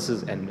and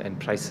services and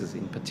prices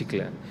in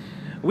particular.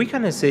 We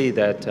kind of say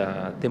that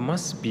there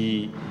must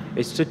be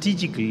a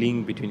strategic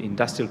link between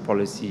industrial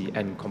policy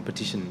and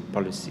competition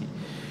policy.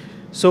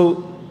 So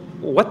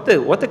what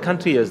the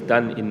country has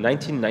done in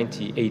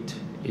 1998,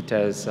 it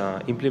has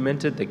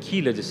implemented the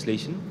key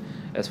legislation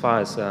as far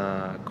as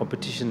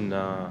competition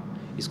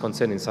is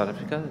concerned in South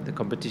Africa, the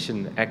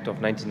Competition Act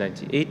of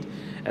 1998,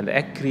 and the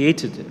Act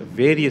created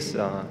various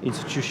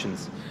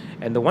institutions.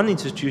 And the one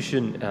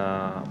institution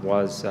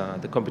was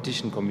the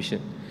Competition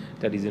Commission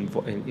that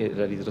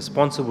is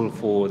responsible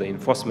for the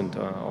enforcement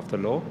of the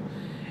law.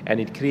 And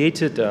it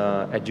created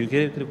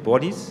adjudicative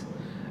bodies,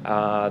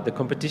 the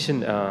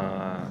Competition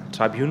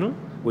Tribunal,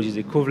 which is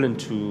equivalent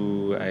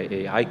to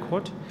a high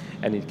court,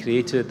 and it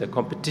created the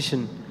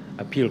Competition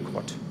Appeal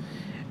Court.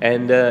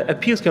 And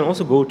appeals can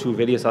also go to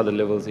various other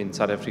levels in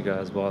South Africa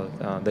as well.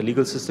 The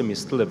legal system is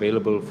still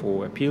available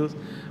for appeals.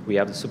 We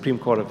have the Supreme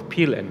Court of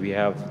Appeal, and we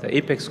have the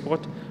Apex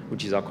Court,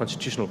 which is our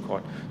constitutional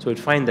court. So we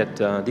find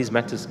that these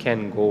matters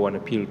can go on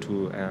appeal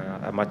to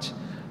a much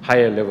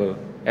higher level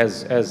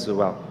as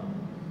well.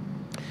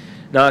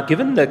 Now,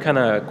 given the kind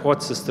of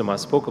court system I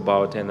spoke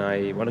about, and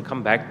I want to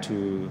come back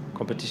to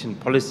competition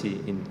policy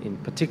in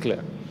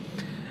particular,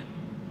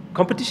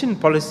 competition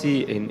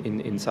policy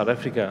in South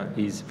Africa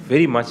is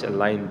very much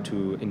aligned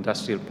to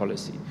industrial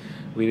policy.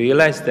 We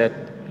realize that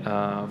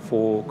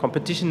for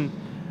competition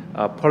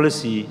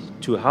policy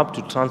to help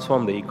to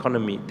transform the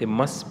economy, there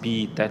must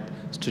be that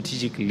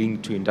strategic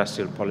link to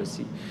industrial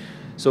policy.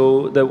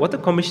 So what the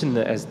Commission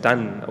has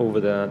done over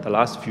the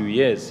last few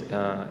years,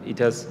 it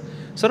has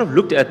sort of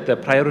looked at the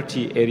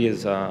priority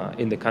areas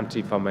in the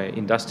country from an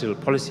industrial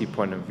policy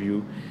point of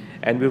view,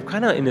 and we've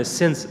kind of, in a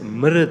sense,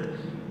 mirrored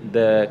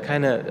the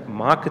kind of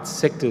market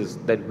sectors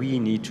that we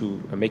need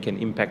to make an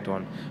impact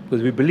on.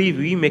 Because we believe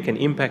we make an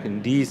impact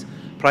in these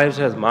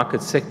prioritized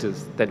market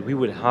sectors that we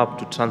would help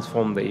to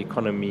transform the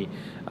economy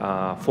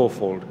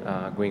fourfold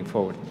going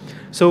forward.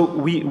 So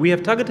we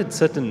have targeted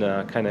certain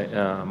kind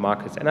of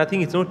markets, and I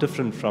think it's no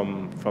different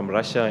from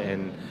Russia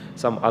and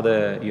some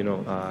other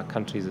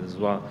countries as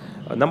well.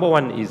 Number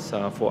one is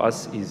for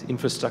us is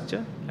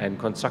infrastructure, and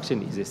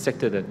construction is a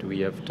sector that we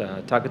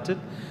have targeted.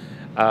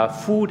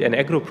 Food and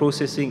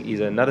agro-processing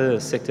is another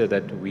sector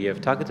that we have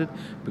targeted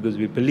because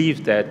we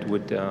believe that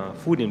with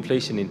food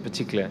inflation in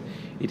particular,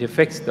 it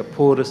affects the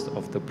poorest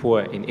of the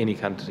poor in any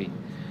country.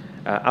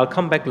 I'll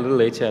come back a little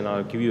later and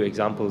I'll give you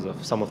examples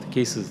of some of the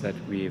cases that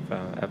we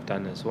have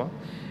done as well.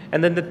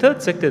 And then the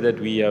third sector that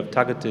we have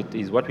targeted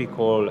is what we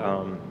call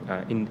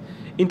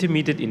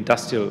intermediate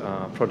industrial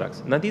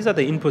products. Now these are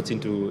the inputs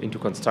into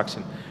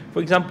construction.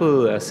 For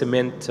example,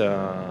 cement,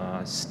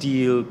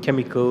 steel,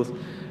 chemicals,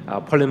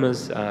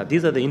 polymers,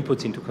 these are the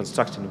inputs into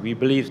construction. We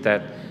believe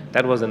that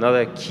that was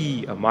another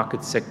key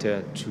market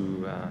sector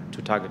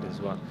to target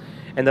as well.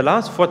 And the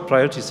last fourth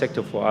priority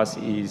sector for us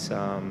is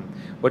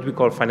what we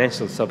call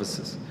financial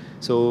services.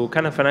 So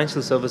kind of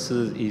financial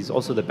services is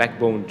also the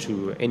backbone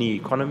to any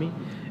economy,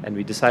 and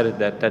we decided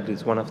that that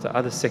is one of the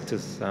other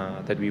sectors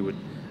that we would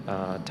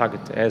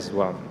target as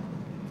well.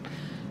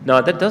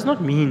 Now that does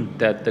not mean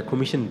that the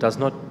Commission does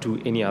not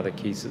do any other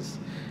cases.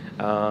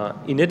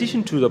 In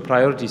addition to the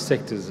priority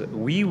sectors,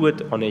 we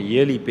would, on a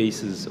yearly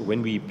basis,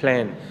 when we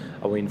plan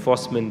our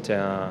enforcement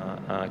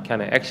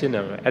kind of action,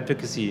 our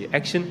advocacy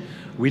action,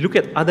 we look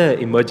at other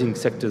emerging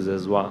sectors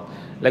as well.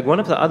 Like one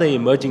of the other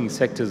emerging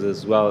sectors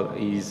as well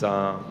is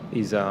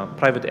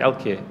private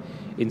healthcare.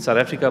 In South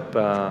Africa,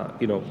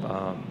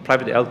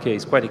 private healthcare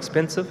is quite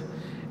expensive,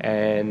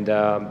 and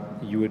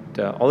you would,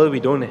 although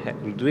we don't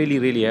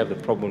really have the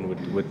problem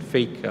with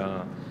fake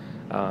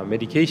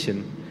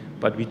medication,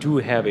 but we do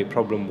have a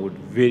problem with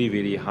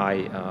very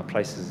high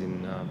prices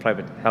in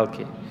private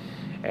healthcare.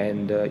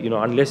 And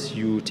unless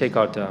you take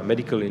out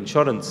medical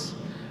insurance,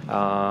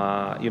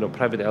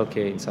 private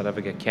healthcare in South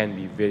Africa can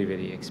be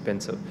very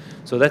expensive.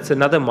 So that's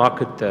another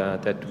market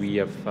that we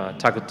have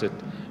targeted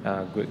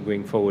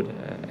going forward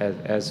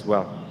as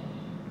well.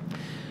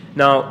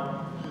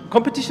 Now,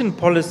 competition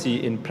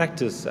policy in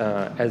practice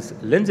has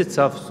lends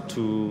itself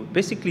to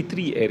basically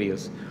three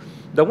areas.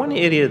 The one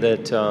area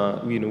that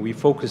we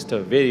focused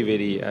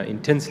very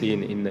intensely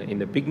in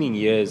the beginning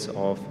years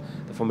of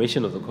the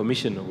formation of the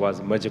Commission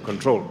was merger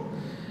control.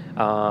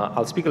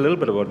 I'll speak a little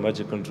bit about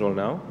merger control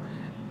now.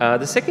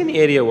 The second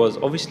area was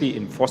obviously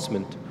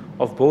enforcement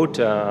of both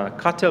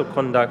cartel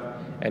conduct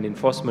and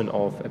enforcement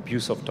of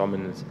abuse of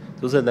dominance.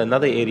 Those are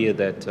another area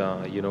that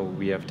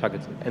we have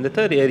targeted. And the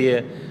third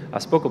area, I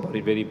spoke about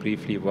it very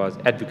briefly, was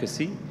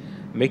advocacy.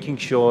 Making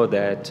sure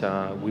that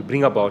we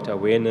bring about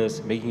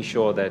awareness, making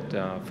sure that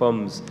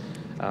firms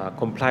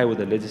comply with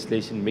the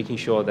legislation, making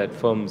sure that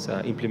firms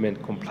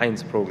implement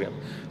compliance programs.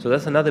 So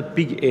that's another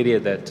big area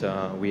that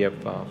we have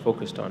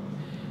focused on.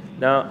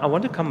 Now, I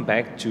want to come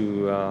back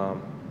to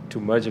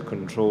merger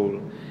control.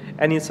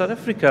 And in South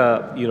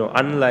Africa,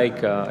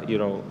 unlike,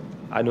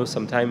 I know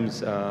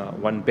sometimes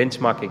one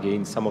benchmark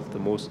against some of the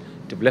most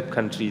developed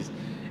countries,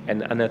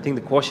 and I think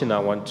the caution I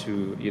want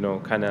to,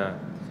 kind of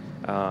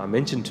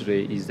mentioned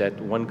today is that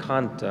one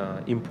can't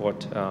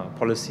import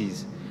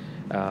policies,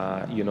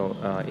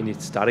 in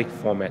its direct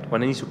format.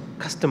 One needs to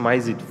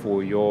customize it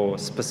for your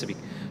specific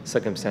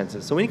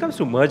circumstances. So when it comes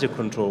to merger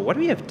control, what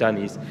we have done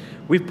is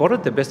we've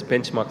borrowed the best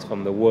benchmarks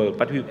from the world,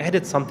 but we've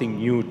added something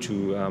new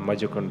to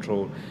merger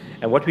control,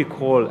 and what we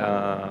call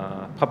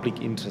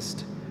public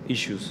interest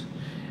issues.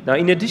 Now,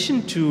 in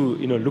addition to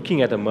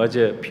looking at a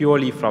merger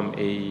purely from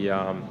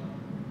an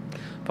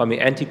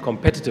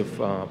anti-competitive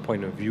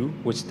point of view,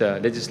 which the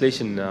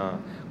legislation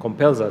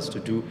compels us to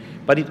do,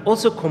 but it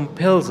also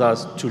compels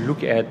us to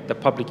look at the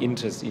public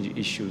interest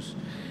issues.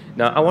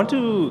 Now, I want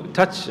to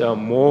touch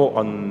more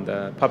on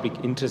the public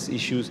interest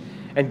issues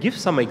and give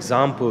some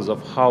examples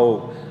of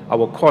how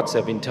our courts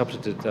have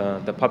interpreted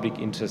the public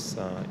interest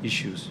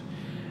issues.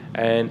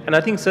 And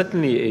I think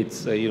certainly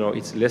it's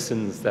it's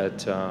lessons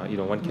that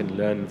one can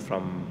learn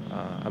from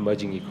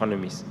emerging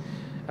economies.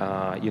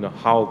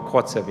 How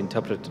courts have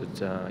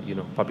interpreted,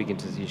 public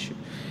interest issue.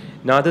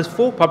 Now, there's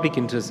 4 public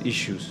interest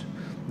issues.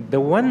 The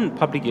one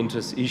public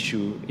interest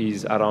issue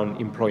is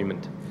around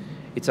employment.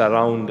 It's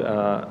around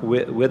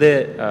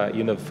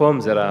whether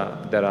firms that are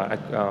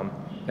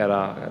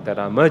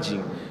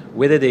emerging,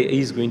 whether there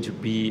is going to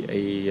be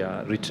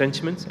a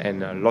retrenchment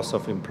and a loss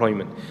of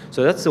employment.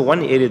 So that's the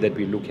one area that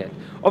we look at.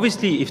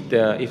 Obviously, if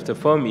the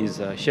firm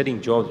is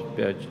shedding jobs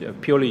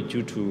purely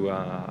due to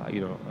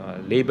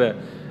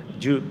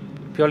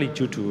purely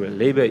due to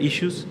labor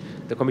issues,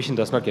 the Commission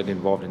does not get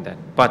involved in that.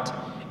 But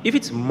if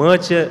it's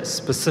merger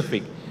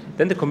specific,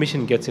 then the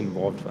Commission gets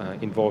involved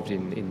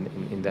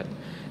in that.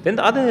 Then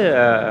the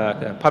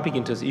other public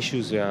interest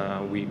issues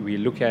we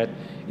look at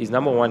is,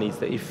 number one, is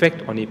the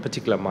effect on a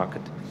particular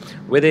market,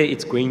 whether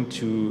it's going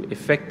to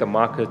affect the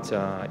market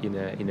in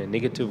a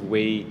negative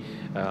way,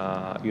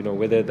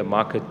 whether the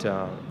market,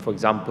 for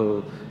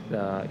example,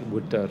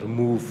 would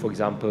remove, for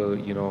example,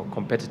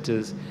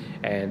 competitors,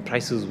 and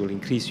prices will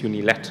increase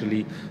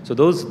unilaterally. So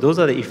those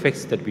are the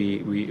effects that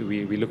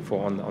we look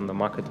for on the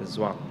market as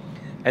well.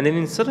 And then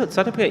in South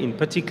Africa in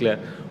particular,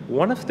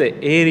 one of the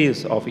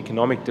areas of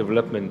economic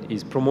development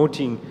is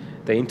promoting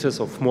the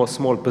interests of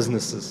small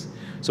businesses.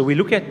 So we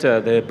look at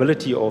the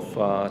ability of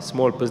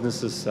small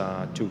businesses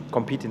to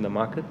compete in the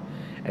market,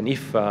 and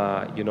if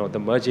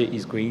the merger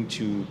is going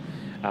to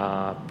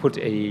put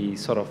a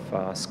sort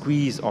of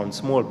squeeze on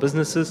small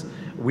businesses,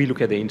 we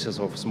look at the interests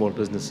of small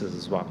businesses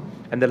as well.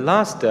 And the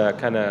last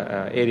kind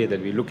of area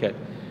that we look at,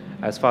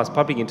 as far as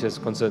public interest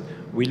is concerned,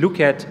 we look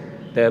at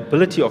the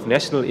ability of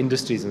national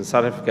industries in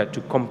South Africa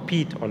to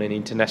compete on an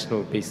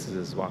international basis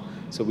as well.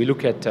 So we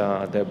look at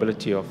the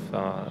ability of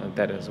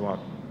that as well.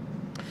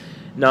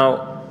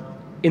 Now,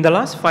 in the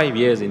last 5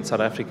 years in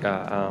South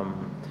Africa,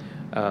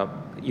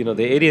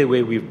 the area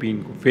where we've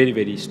been very,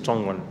 very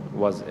strong on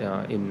was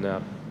in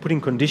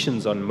putting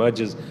conditions on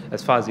mergers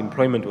as far as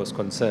employment was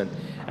concerned.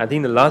 I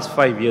think the last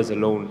 5 years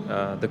alone,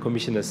 the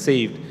Commission has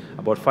saved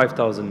about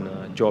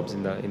 5,000 jobs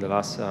in the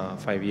last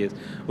 5 years,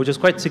 which is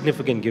quite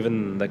significant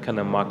given the kind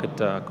of market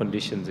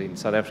conditions in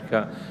South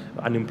Africa.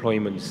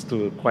 Unemployment is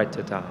still quite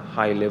at a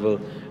high level.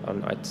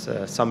 At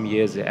some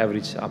years, the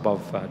average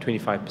above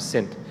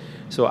 25%.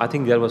 So I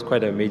think that was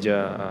quite a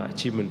major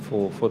achievement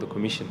for the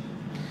Commission.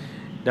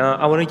 Now,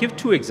 I want to give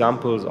two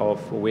examples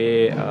of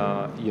where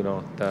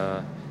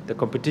the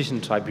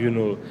Competition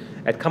Tribunal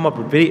had come up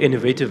with very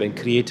innovative and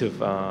creative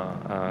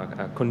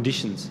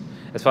conditions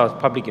as far as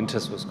public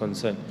interest was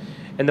concerned.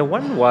 And the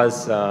one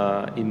was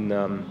in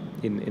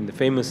the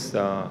famous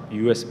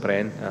US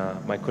brand.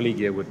 My colleague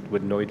here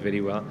would know it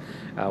very well.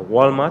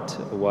 Walmart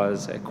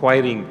was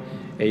acquiring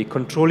a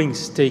controlling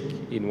stake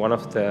in one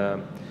of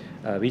the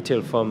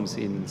retail firms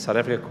in South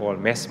Africa called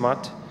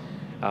Massmart.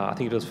 I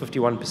think it was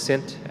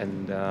 51%,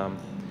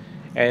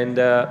 and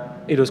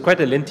it was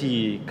quite a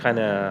lengthy kind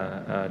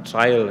of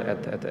trial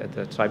at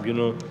the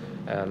tribunal,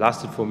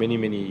 lasted for many,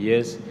 many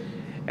years.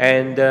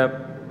 And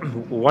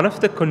one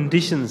of the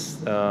conditions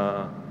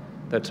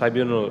the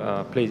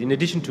tribunal placed, in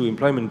addition to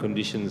employment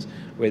conditions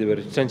where there were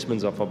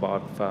retrenchments of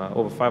about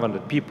over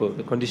 500 people,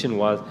 the condition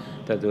was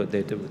that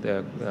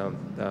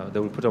they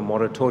would put a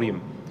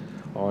moratorium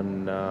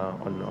on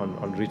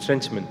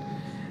retrenchment.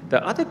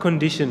 The other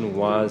condition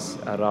was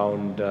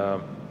around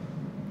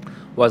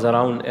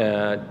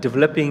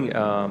developing.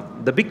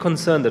 The big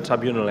concern the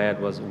tribunal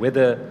had was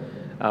whether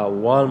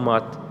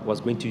Walmart was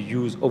going to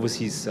use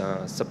overseas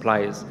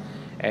suppliers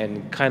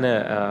and kind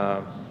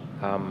of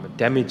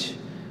damage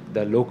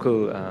the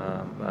local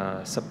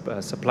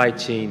supply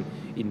chain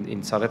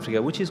in South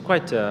Africa, which is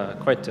quite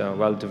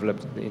well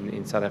developed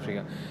in South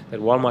Africa, that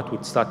Walmart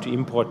would start to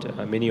import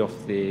many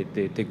of the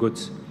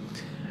goods.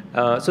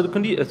 So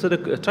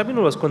the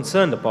tribunal was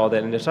concerned about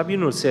that, and the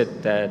tribunal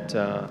said that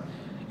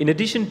in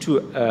addition to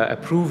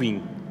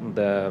approving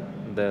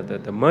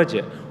the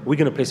merger, we're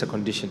going to place a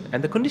condition,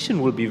 and the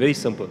condition will be very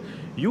simple.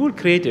 You will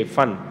create a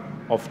fund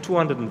of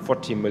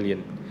 240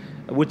 million,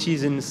 which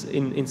is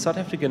in South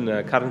African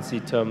currency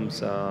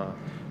terms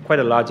quite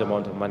a large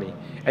amount of money,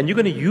 and you're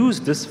going to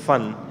use this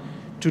fund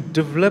to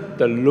develop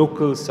the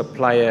local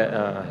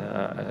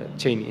supplier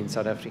chain in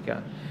South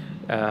Africa,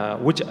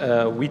 which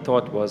we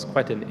thought was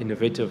quite an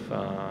innovative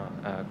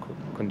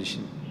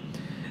condition.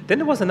 Then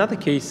there was another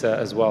case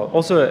as well,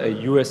 also a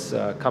US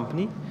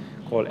company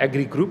called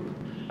Agri Group.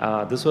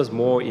 This was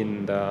more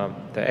in the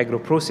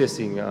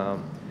agro-processing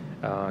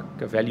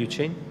value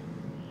chain.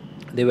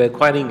 They were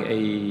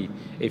acquiring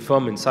a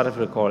firm in South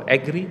Africa called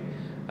Agri,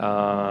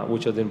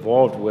 which was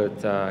involved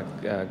with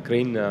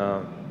grain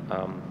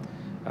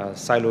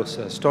silos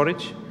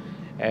storage.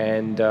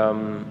 And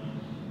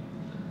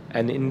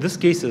in this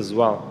case as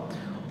well,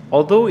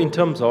 although in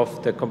terms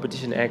of the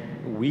Competition Act,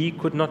 we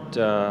could not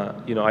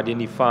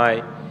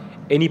identify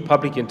any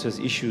public interest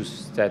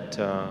issues that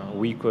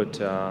we could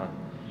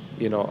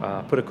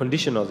put a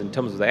condition on in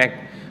terms of the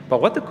Act.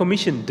 But what the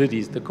Commission did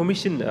is the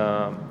Commission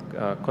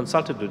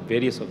consulted with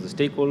various of the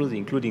stakeholders,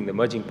 including the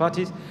merging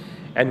parties,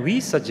 and we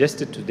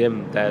suggested to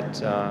them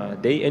that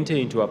they enter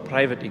into a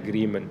private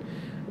agreement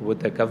with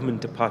the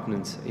government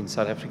departments in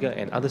South Africa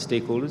and other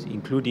stakeholders,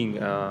 including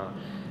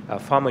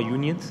farmer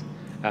unions,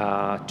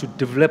 to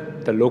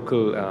develop the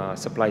local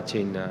supply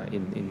chain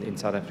in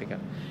South Africa.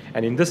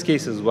 And in this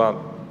case as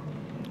well,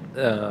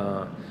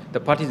 the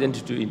parties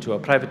entered into a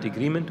private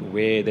agreement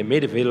where they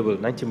made available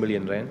 90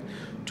 million rand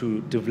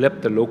to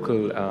develop the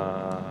local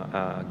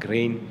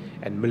grain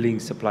and milling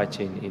supply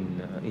chain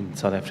in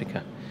South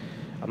Africa.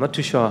 I'm not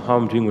too sure how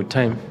I'm doing with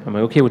time. Am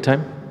I okay with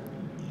time?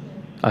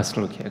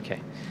 Still okay, okay.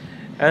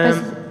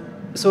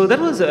 So that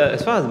was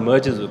as far as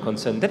mergers were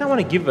concerned. Then I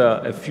want to give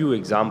a few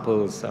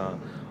examples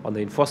on the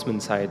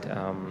enforcement side.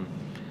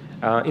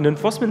 In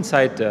enforcement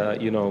side,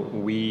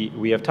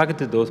 we have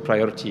targeted those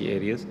priority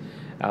areas.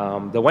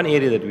 The one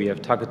area that we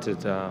have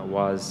targeted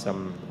was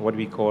what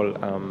we call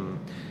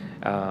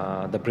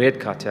the bread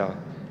cartel.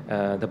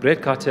 The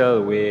bread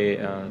cartel,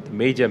 where the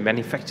major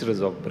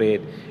manufacturers of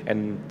bread,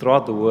 and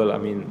throughout the world, I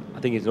mean,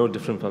 I think it's no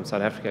different from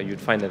South Africa. You'd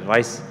find that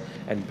rice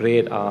and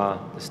bread are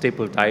the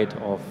staple diet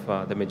of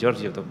the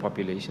majority of the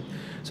population.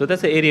 So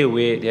that's the area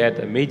where they had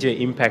a major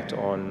impact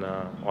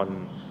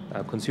on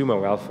consumer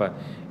welfare.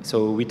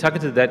 So we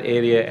targeted that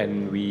area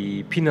and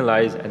we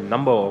penalized a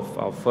number of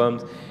our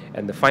firms,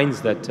 and the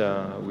fines that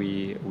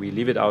we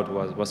levied out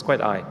was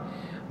quite high.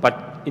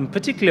 But in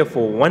particular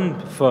for one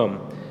firm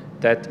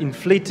that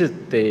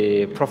inflated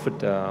the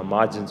profit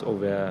margins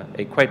over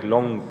a quite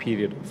long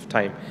period of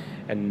time,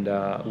 and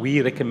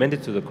we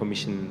recommended to the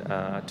Commission,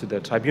 to the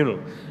tribunal,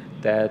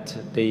 that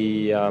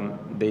they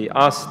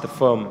asked the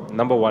firm,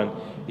 number one,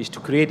 is to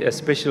create a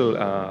special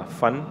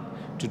fund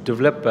to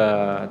develop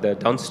the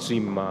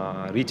downstream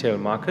retail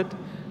market,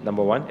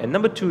 number one. And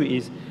number two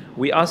is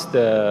we asked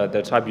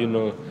the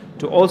tribunal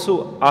to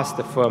also ask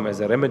the firm as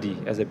a remedy,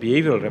 as a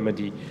behavioral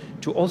remedy,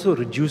 to also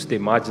reduce their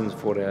margins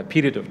for a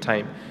period of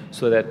time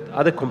so that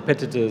other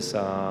competitors,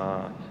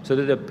 so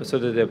that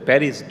the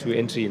barriers to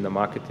entry in the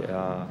market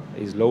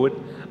is lowered,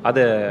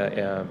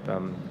 other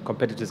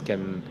competitors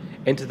can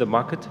enter the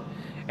market,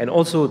 and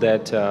also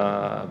that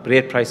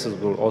bread prices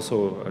will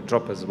also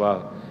drop as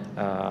well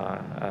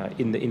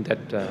in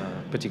that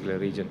particular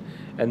region.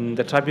 And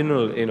the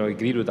tribunal,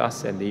 agreed with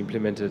us, and they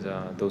implemented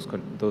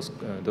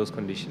those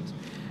conditions.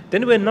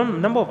 Then there were a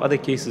number of other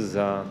cases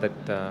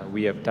that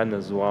we have done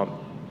as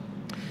well.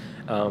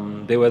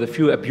 There were a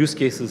few abuse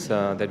cases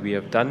that we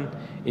have done.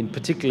 In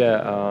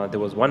particular, there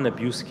was one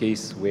abuse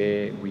case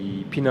where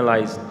we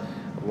penalized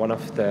one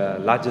of the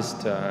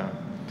largest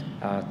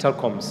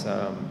telecoms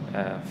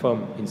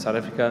firm in South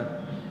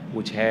Africa,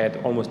 which had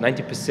almost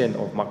 90%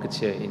 of market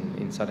share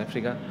in South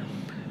Africa.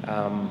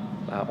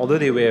 Although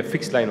they were a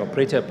fixed line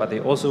operator, but they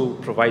also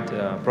provide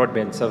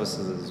broadband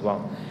services as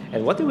well.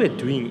 And what they were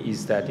doing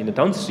is that in the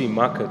downstream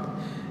market,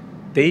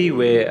 they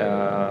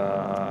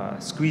were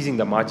squeezing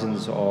the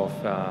margins of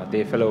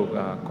their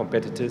fellow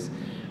competitors.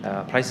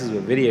 Prices were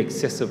very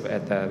excessive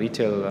at the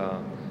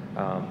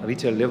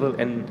retail level,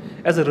 and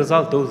as a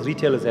result, those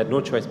retailers had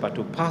no choice but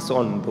to pass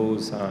on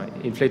those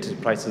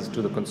inflated prices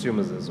to the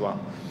consumers as well.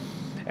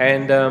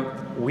 And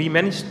we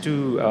managed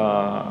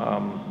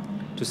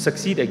to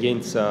succeed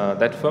against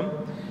that firm,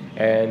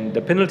 and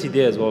the penalty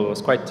there as well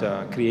was quite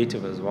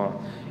creative as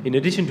well. In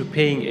addition to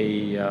paying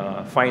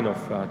a fine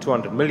of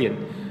 200 million,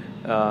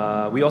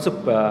 we also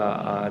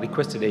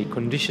requested a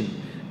condition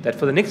that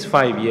for the next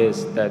 5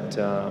 years that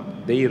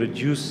they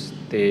reduce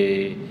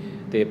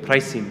their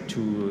pricing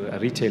to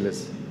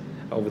retailers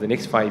over the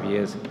next 5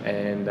 years,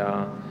 and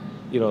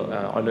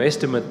on an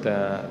estimate,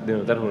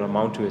 that will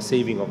amount to a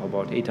saving of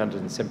about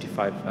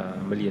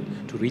 875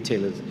 million to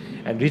retailers.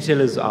 And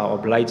retailers are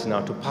obliged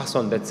now to pass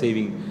on that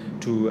saving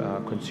to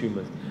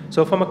consumers.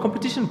 So from a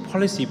competition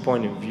policy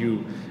point of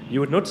view,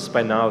 you would notice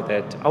by now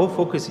that our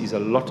focus is a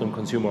lot on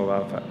consumer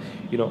welfare.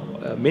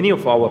 Many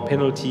of our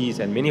penalties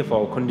and many of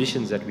our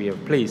conditions that we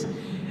have placed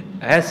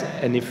has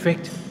an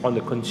effect on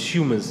the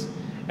consumers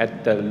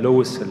at the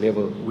lowest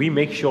level. We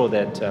make sure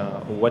that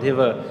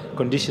whatever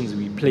conditions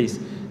we place,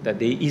 that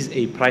there is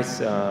a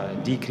price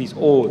decrease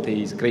or there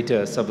is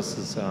greater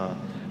services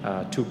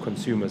to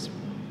consumers.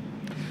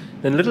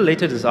 Then a little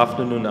later this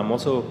afternoon, I'm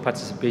also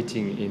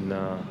participating in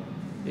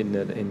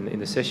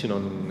the session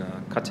on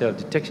cartel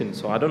detection.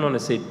 So I don't want to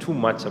say too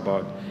much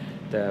about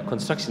the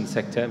construction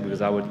sector,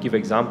 because I would give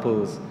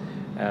examples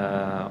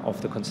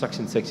of the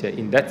construction sector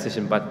in that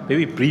session. But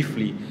very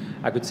briefly,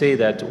 I could say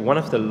that one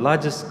of the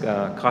largest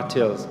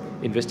cartels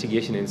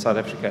investigation in South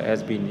Africa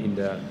has been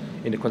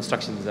in the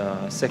construction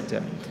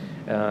sector.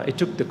 It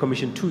took the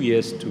Commission 2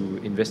 years to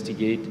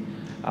investigate.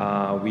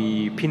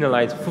 We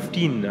penalized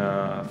 15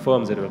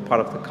 firms that were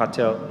part of the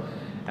cartel.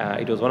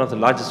 It was one of the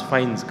largest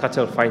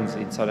cartel fines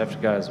in South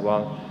Africa as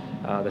well.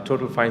 The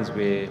total fines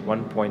were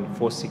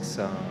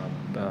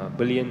 1.46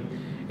 billion.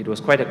 It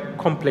was quite a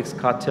complex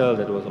cartel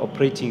that was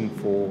operating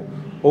for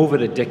over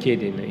a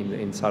decade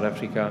in South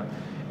Africa.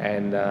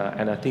 And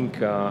I think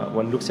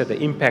one looks at the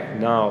impact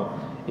now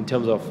in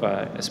terms of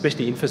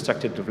especially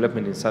infrastructure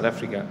development in South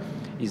Africa,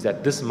 is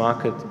that this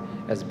market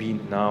has been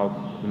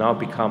now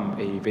become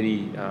a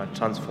very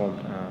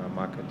transformed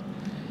market.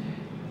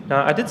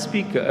 Now, I did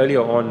speak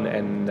earlier on,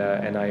 and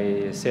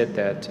I said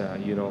that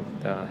the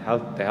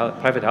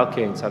private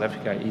healthcare in South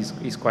Africa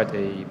is quite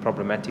a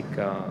problematic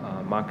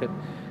market.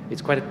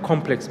 It's quite a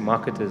complex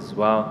market as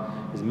well.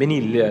 There's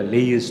many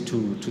layers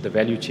to the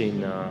value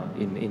chain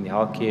in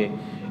healthcare.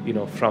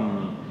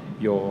 From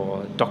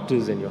your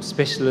doctors and your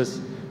specialists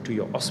to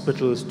your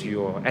hospitals, to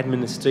your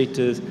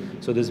administrators.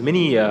 So there's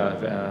many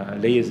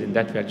layers in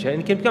that value chain.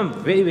 And it can become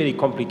very, very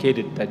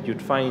complicated that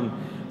you'd find,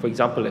 for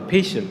example, a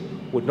patient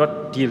would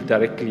not deal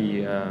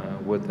directly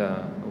with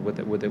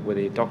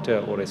a doctor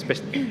or a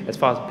specialist as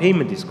far as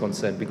payment is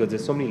concerned, because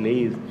there's so many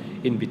layers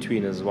in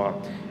between as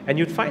well. And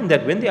you'd find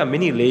that when there are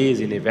many layers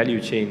in a value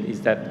chain,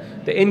 is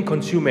that the end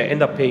consumer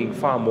end up paying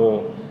far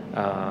more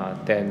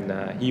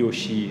than he or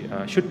she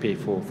should pay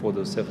for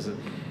those services.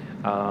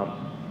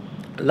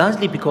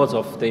 Largely because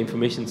of the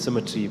information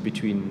symmetry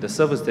between the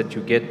service that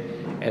you get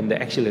and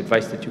the actual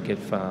advice that you get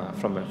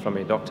from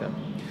a doctor.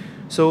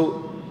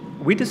 So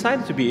we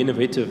decided to be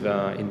innovative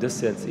in this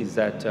sense, is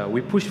that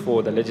we pushed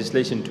for the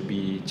legislation to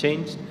be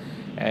changed.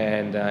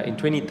 And in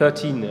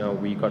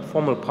 2013, we got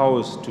formal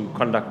powers to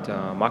conduct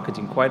market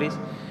inquiries.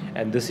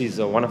 And this is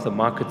one of the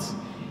markets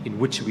in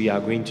which we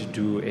are going to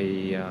do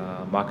a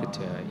market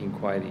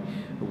inquiry.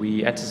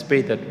 We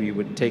anticipate that we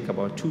would take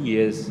about 2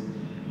 years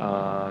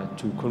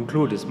to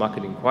conclude this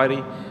market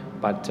inquiry,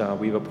 but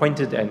we've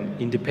appointed an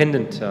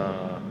independent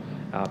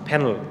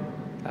panel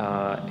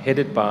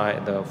headed by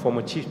the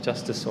former Chief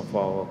Justice of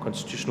our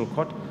Constitutional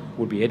Court,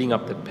 who will be heading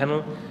up that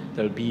panel.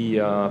 They'll be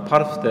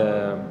part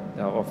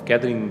of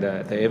gathering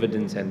the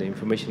evidence and the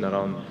information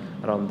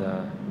around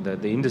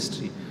the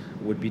industry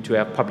would be to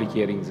have public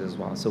hearings as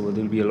well. So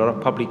there will be a lot of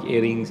public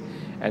hearings,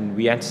 and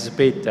we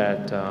anticipate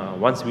that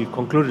once we've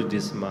concluded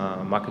this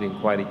market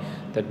inquiry,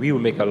 that we will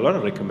make a lot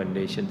of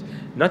recommendations,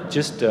 not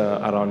just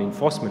around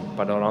enforcement,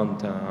 but around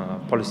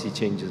policy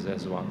changes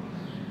as well.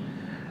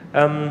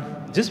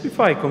 Just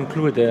before I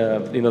conclude,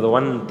 the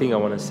one thing I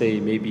want to say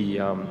maybe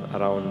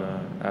around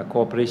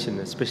cooperation,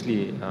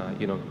 especially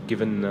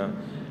given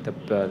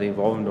the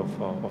involvement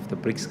of the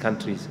BRICS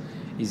countries,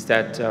 is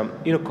that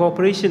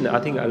cooperation. I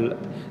think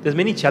there's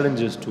many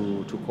challenges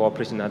to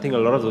cooperation. I think a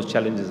lot of those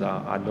challenges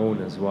are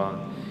known as well,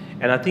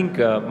 and I think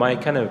my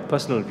kind of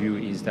personal view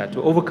is that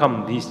to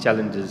overcome these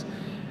challenges,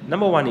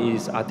 number one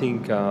is, I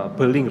think,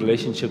 building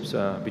relationships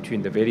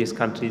between the various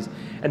countries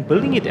and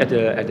building it at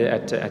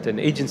an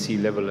agency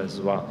level as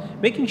well.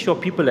 Making sure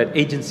people at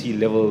agency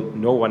level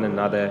know one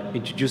another,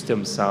 introduce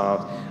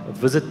themselves,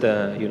 visit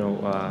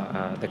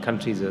the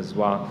countries as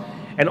well,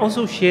 and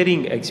also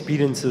sharing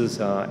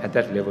experiences at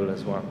that level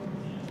as well.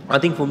 I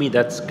think for me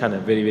that's kind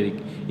of very,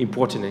 very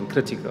important and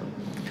critical.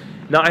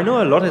 Now, I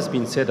know a lot has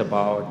been said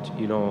about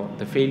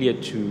the failure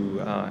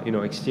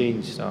to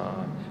exchange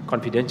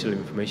confidential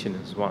information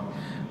as well.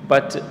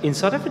 But in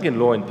South African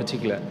law in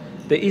particular,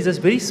 there is a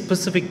very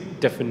specific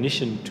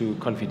definition to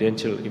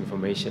confidential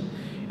information.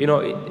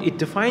 It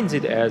defines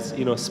it as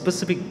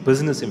specific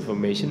business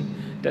information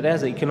that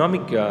has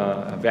economic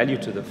value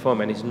to the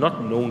firm and is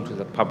not known to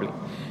the public.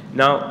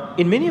 Now,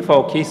 in many of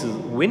our cases,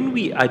 when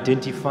we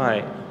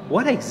identify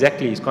what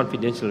exactly is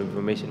confidential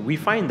information, we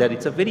find that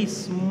it's a very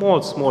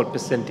small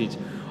percentage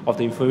of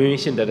the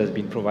information that has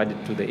been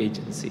provided to the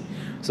agency.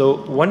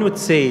 So one would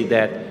say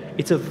that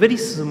it's a very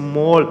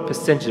small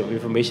percentage of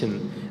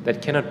information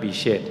that cannot be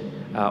shared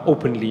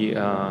openly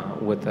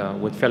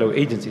with fellow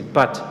agencies.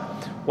 But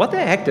what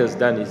the Act has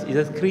done is it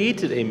has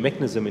created a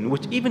mechanism in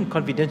which even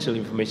confidential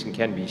information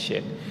can be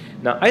shared.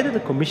 Now, either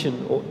the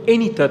Commission or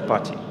any third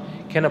party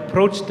can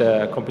approach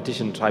the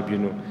Competition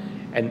Tribunal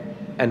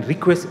and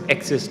request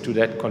access to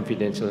that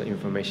confidential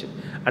information,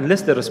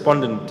 unless the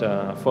respondent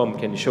firm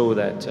can show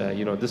that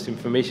this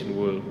information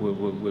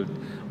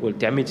will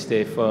damage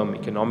their firm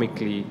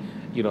economically.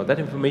 That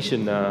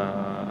information,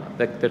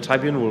 the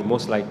tribunal will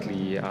most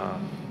likely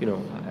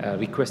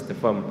request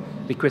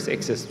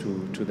access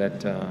to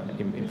that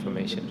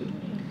information.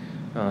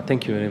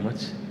 Thank you very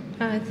much.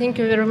 Thank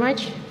you very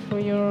much for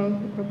your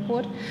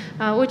report.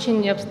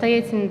 Очень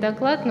обстоятельный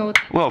доклад.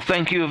 Well,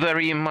 thank you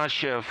very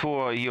much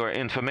for your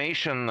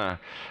information.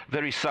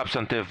 Very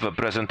substantive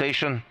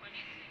presentation.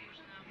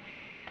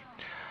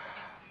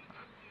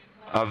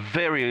 A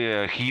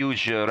very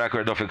huge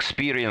record of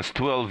experience,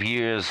 12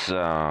 years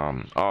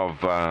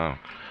of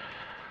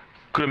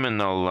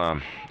criminal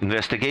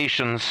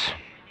investigations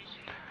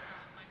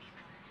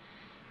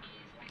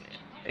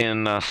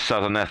in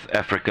Southern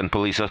African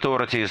police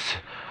authorities.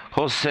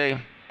 Jose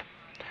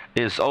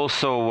is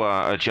also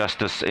a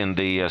justice in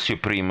the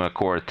Supreme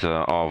Court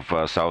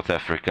of South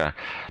Africa.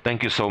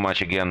 Thank you so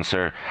much again,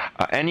 sir.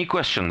 Any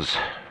questions?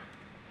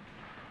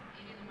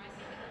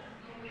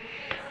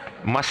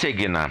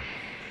 Masegina.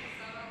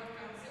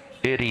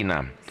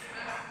 Irina.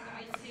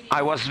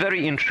 I was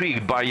very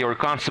intrigued by your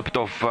concept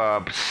of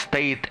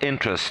state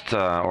interest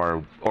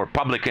or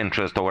public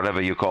interest or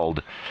whatever you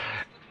called.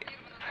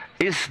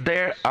 Is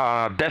there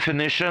a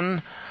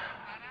definition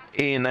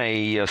in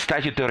a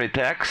statutory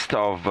text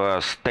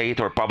of state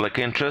or public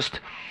interest,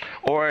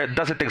 or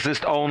does it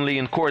exist only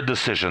in court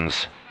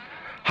decisions?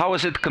 How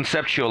is it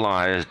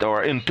conceptualized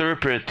or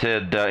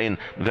interpreted in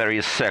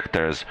various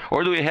sectors,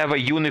 or do we have a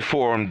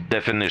uniform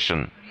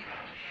definition?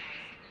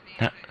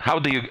 How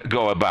do you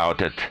go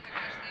about it?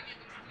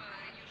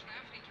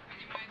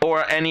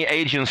 Or any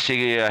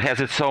agency has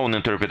its own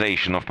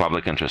interpretation of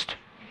public interest?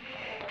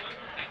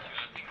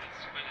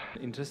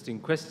 Interesting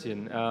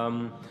question.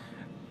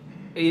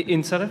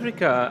 In South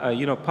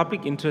Africa,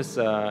 public interest,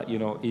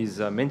 is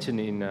mentioned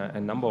in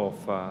a number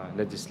of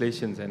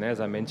legislations, and as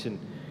I mentioned,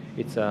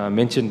 it's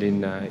mentioned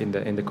in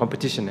the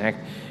Competition Act.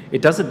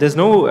 There's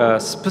no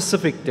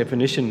specific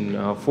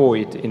definition for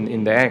it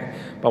in the Act,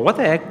 but what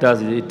the Act does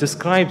is it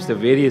describes the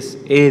various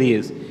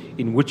areas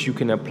in which you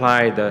can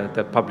apply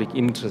the public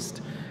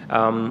interest.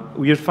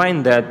 You'll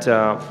find that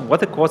what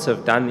the courts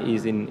have done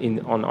is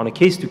on a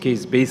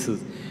case-to-case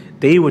basis,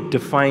 they would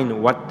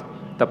define what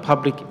the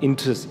public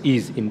interest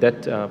is in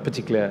that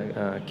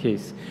particular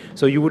case.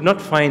 So you would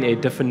not find a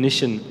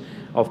definition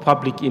of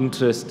public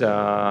interest,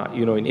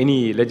 in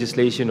any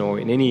legislation or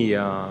in any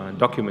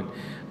document.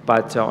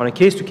 But on a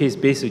case-to-case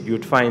basis,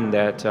 you'd find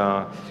that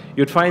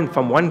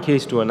from one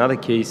case to another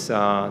case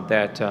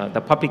that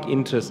the public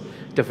interest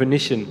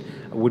definition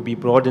would be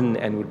broadened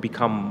and would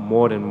become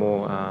more and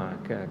more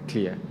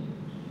clear.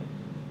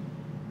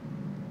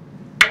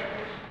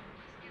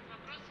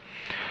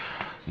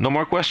 No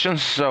more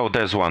questions? So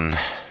there's one.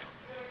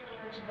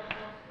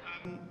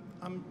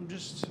 I'm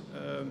just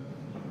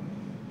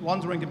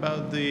wondering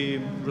about the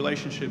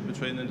relationship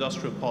between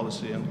industrial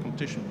policy and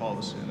competition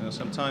policy.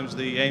 Sometimes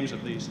the aims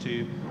of these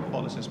two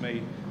policies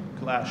may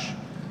clash.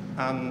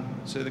 And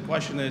so the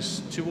question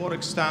is, to what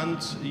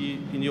extent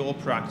in your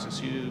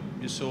practice you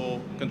saw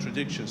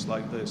contradictions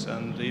like this,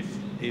 and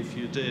if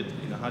you did,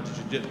 how did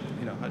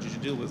you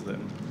deal with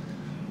them?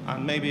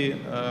 And maybe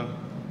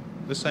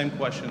the same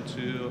question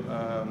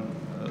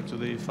to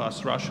the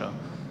Fast Russia.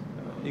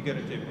 Игорь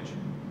Артемьевич,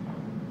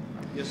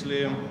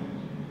 Игорь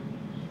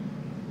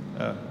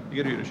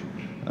Юрьевич,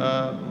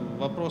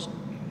 вопрос.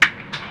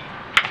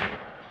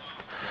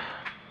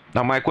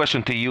 Now my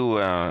question to you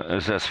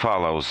is as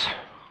follows.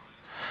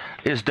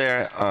 Is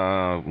there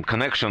a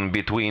connection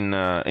between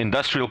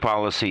industrial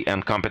policy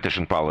and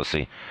competition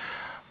policy?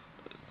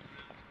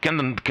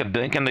 Can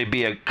there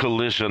be a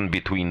collision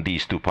between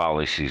these two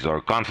policies or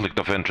conflict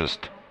of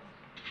interest?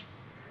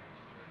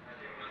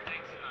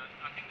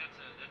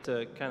 That's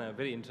a kind of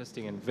very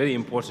interesting and very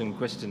important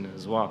question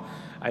as well.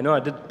 I know I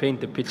did paint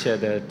the picture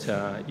that,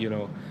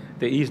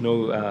 there is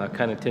no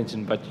kind of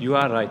tension, but you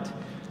are right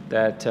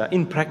that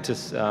in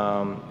practice,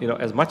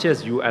 as much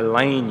as you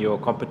align your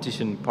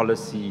competition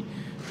policy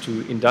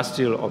to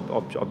industrial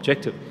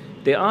objective,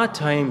 there are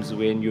times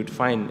when you'd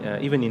find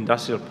even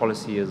industrial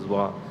policy as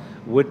well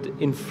would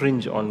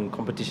infringe on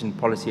competition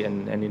policy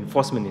and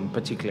enforcement in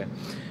particular.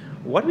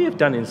 What we have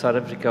done in South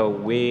Africa,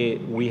 where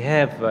we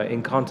have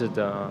encountered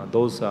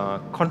those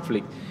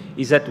conflicts,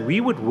 is that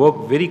we would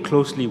work very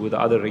closely with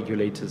other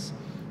regulators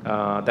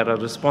that are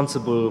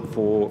responsible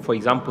for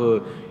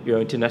example, your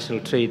International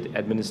Trade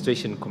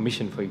Administration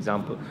Commission, for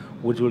example,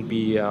 which will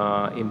be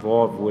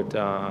involved with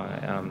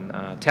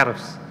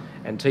tariffs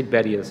and trade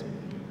barriers.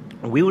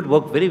 We would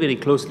work very, very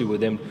closely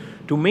with them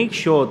to make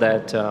sure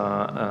that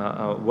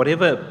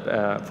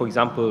whatever, for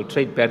example,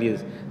 trade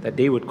barriers that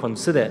they would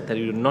consider, that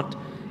it would not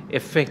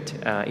affect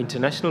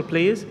international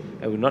players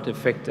and will not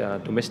affect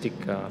domestic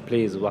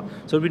players as well.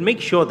 So we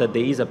make sure that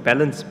there is a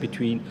balance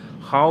between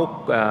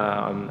how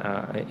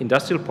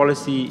industrial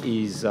policy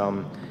is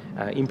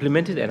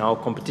implemented and how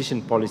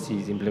competition policy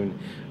is implemented.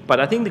 But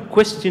I think the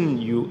question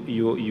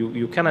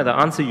the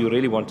answer you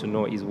really want to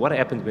know is what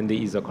happens when there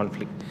is a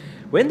conflict.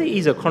 When there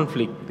is a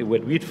conflict,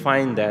 what we'd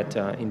find that,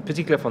 in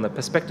particular from the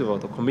perspective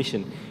of the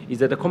Commission, is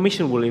that the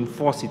Commission will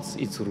enforce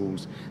its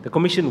rules. The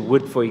Commission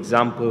would, for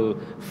example,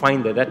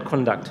 find that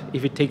conduct,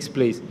 if it takes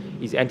place,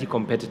 is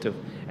anti-competitive,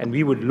 and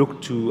we would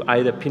look to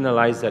either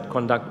penalize that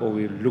conduct or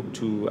we would look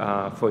to,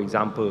 for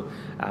example,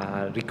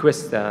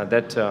 request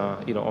that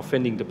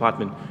offending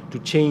department to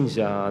change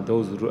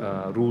those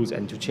rules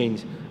and to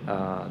change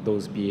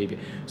those behavior.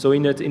 So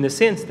in a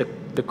sense,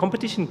 the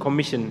Competition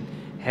Commission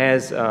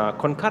has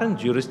concurrent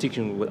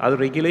jurisdiction with other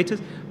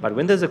regulators, but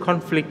when there's a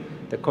conflict,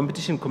 the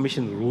Competition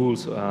Commission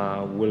rules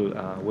will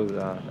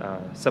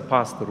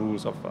surpass the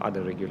rules of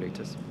other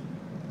regulators.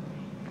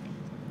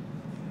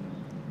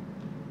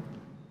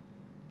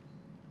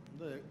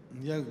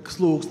 Я, к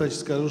слову, кстати,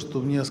 скажу, что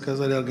мне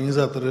сказали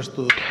организаторы,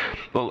 что...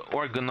 Well,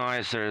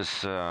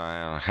 organizers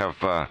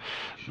have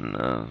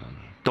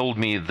told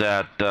me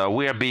that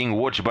we are being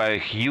watched by a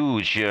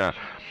huge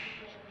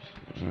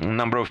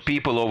number of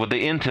people over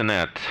the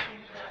internet.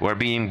 We're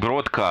being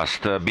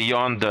broadcast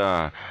beyond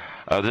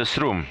this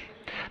room.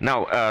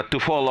 Now, to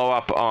follow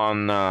up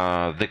on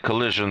the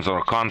collisions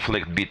or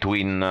conflict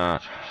between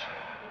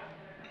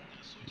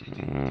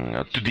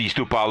these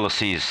two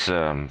policies,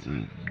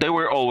 they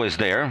were always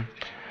there.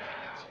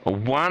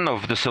 One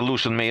of the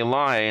solutions may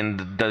lie in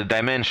the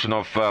dimension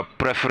of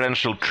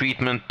preferential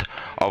treatment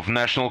of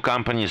national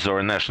companies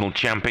or national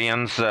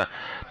champions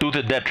to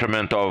the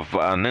detriment of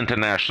an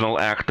international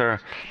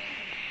actor.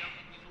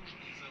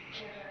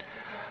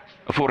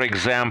 For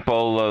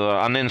example,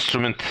 an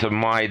instrument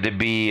might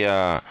be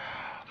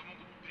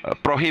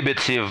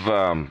prohibitive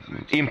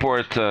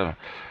import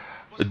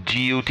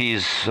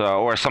duties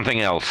or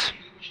something else.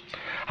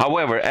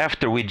 However,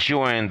 after we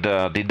joined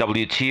the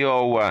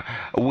WTO,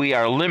 we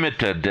are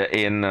limited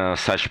in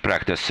such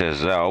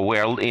practices. We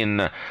are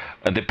in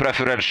the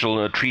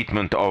preferential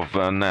treatment of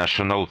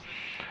national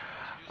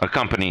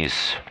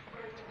companies.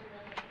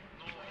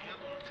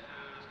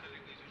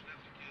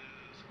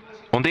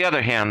 On the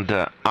other hand,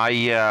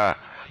 I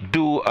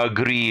do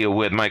agree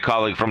with my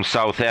colleague from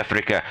South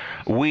Africa.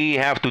 We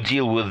have to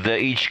deal with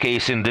each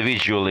case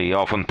individually,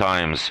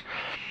 oftentimes.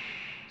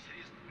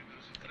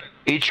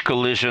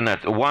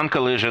 One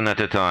collision at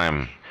a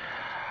time.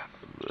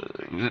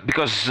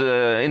 Because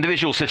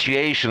individual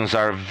situations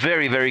are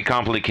very, very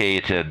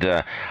complicated.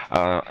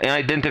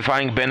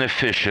 Identifying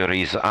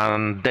beneficiaries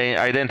and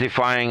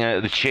identifying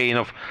the chain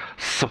of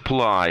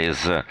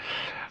supplies.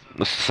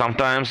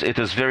 Sometimes it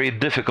is very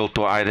difficult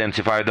to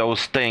identify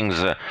those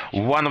things.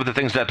 One of the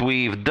things that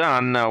we've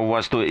done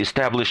was to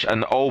establish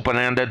an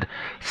open-ended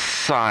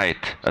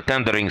site, a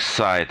tendering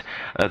site,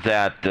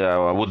 that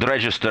would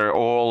register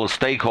all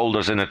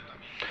stakeholders in a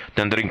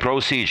tendering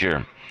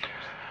procedure.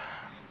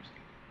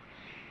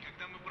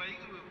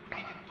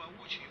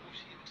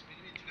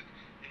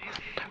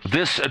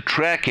 This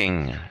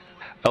tracking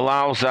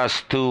allows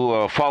us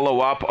to follow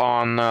up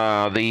on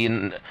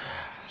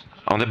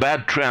the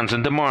bad trends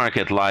in the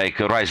market, like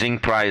rising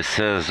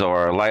prices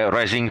or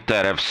rising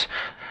tariffs.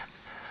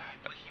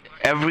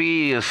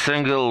 Every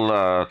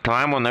single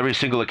time, on every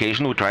single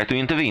occasion, we try to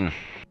intervene.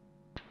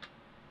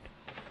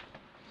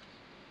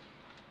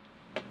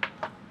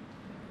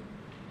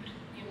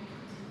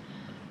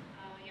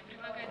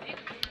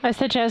 I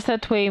suggest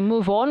that we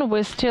move on.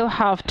 We still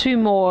have two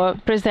more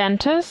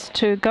presenters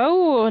to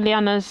go.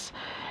 Lianas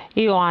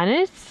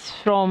Ioannis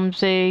from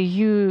the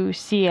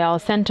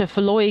UCL Center for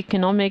Law,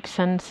 Economics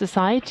and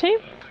Society.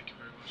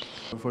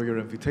 For your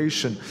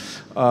invitation.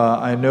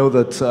 I know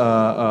that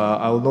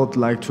I will not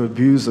like to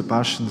abuse the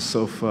passions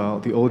of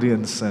the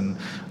audience and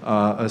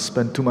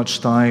spend too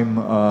much time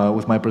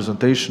with my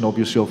presentation,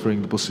 obviously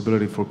offering the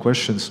possibility for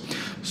questions.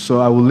 So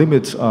I will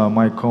limit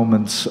my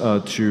comments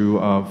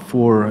to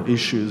 4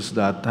 issues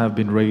that have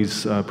been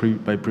raised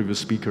by previous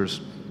speakers.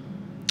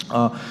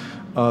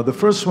 The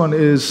first one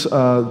is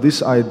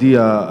this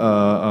idea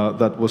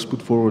that was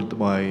put forward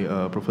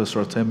by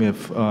Professor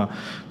Artemiev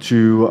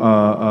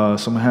to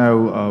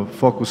somehow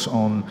focus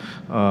on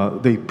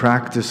the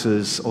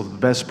practices or the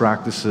best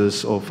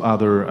practices of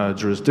other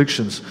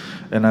jurisdictions.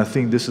 And I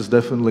think this is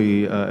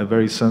definitely a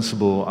very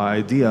sensible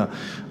idea.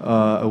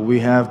 We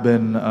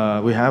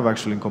have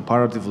actually in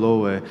comparative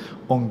law an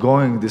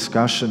ongoing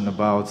discussion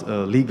about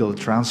legal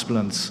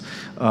transplants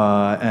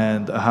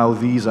and how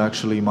these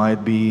actually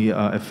might be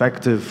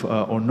effective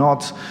or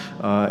not.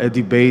 A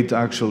debate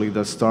actually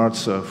that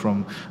starts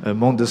from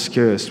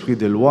Montesquieu, Esprit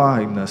de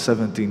Loi in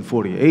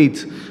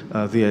 1748,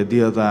 the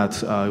idea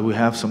that we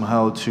have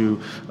somehow to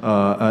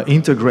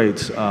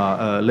integrate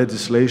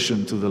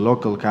legislation to the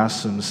local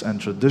customs and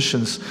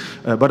traditions,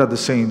 but at the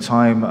same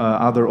time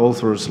other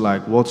authors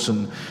like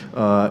Watson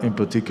in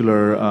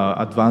particular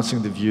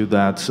advancing the view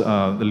that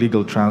the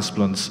legal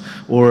transplants,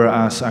 or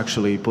as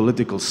actually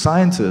political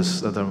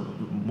scientists that are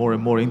more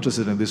and more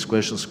interested in these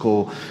questions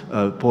call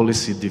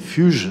policy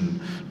diffusion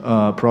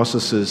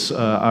processes,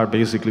 are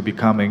basically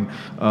becoming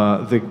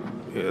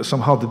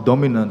somehow the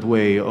dominant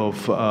way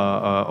of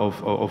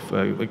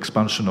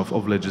expansion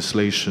of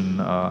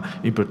legislation,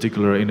 in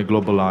particular in a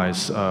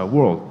globalized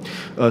world.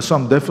 So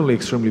I'm definitely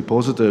extremely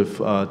positive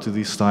to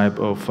this type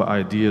of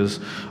ideas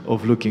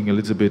of looking a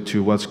little bit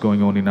to what's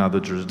going on in other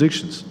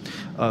jurisdictions.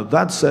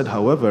 That said,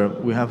 however,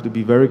 we have to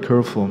be very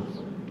careful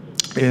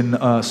in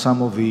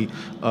some of the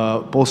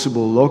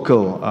possible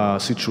local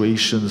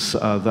situations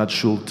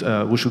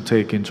that we should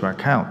take into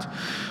account.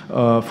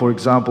 For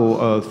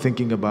example,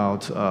 thinking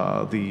about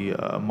the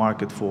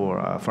market for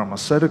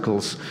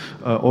pharmaceuticals,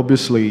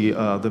 obviously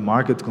the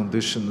market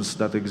conditions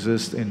that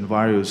exist in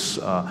various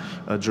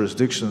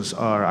jurisdictions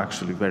are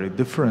actually very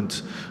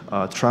different.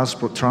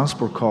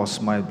 Transport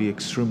costs might be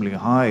extremely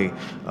high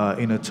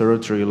in a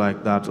territory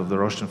like that of the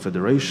Russian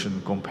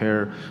Federation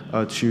compared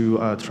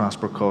to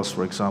transport costs,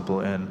 for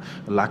example, in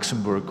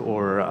Luxembourg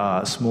or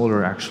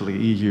smaller actually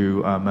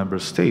EU member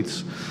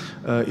states.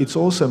 It's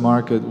also a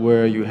market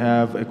where you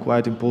have a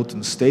quite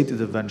important state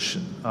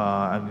intervention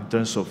in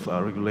terms of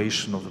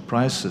regulation of the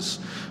prices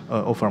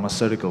of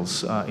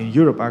pharmaceuticals. In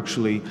Europe,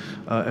 actually,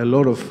 a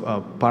lot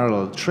of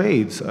parallel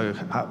trades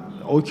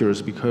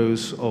occurs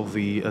because of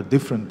the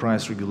different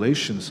price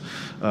regulations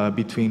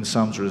between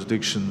some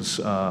jurisdictions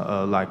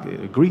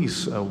like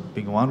Greece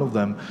being one of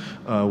them,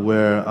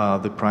 where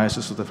the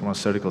prices of the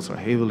pharmaceuticals are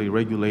heavily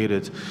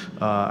regulated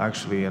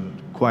actually and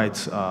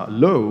quite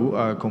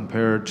low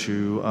compared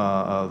to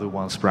the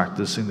ones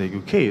practiced in the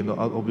UK. It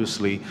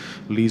obviously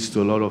leads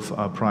to a lot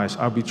of price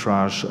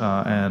arbitrage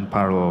and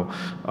parallel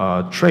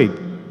trade.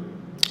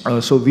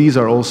 So these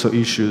are also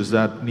issues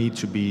that need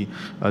to be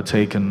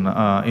taken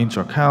into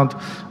account,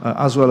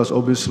 as well as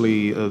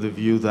obviously the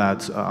view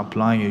that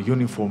applying a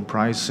uniform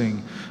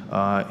pricing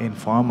in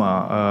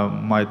pharma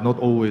might not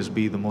always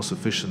be the most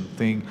efficient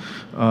thing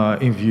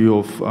in view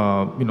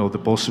of the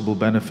possible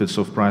benefits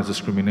of price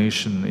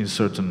discrimination in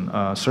certain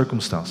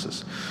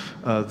circumstances.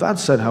 That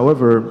said,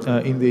 however,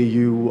 in the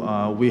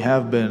EU, we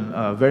have been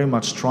very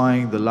much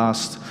trying the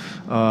last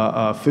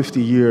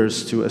 50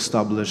 years to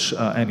establish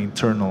an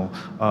internal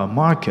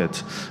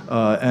market,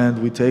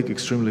 and we take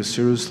extremely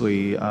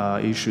seriously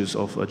issues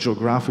of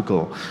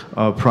geographical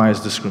price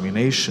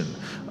discrimination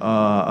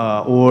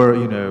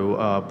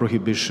or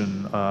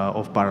prohibition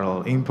of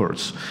parallel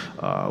imports.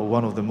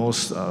 One of the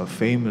most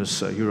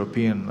famous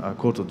European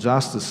Court of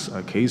Justice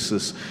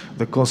cases,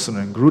 the Kosten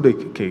and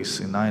Grudik case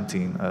in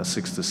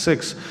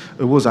 1966,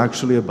 it was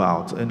actually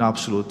about an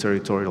absolute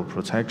territorial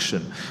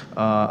protection,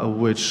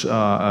 which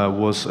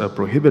was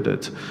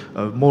prohibited.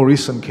 More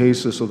recent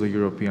cases of the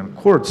European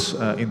courts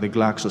in the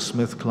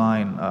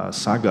GlaxoSmithKline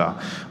saga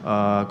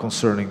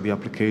concerning the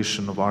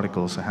application of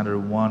Articles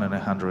 101 and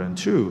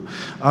 102,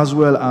 as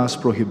well as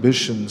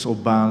prohibitions or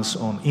bans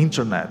on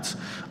internet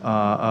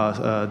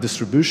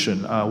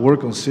distribution, were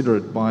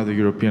considered by the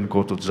European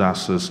Court of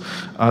Justice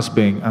as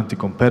being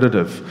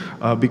anti-competitive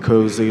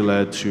because they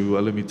led to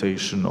a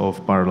limitation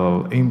of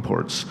parallel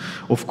imports.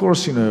 Of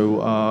course, we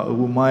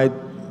might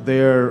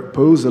there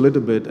pose a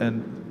little bit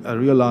and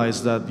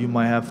realize that you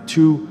might have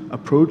two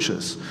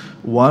approaches.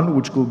 One,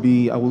 which could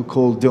be, I will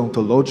call,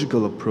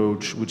 deontological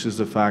approach, which is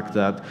the fact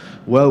that,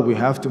 well, we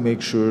have to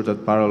make sure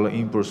that parallel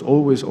imports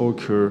always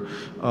occur,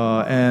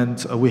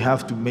 and we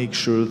have to make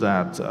sure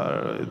that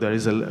there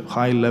is a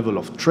high level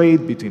of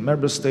trade between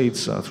member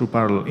states through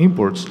parallel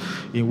imports,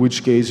 in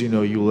which case,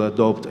 you'll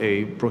adopt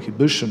a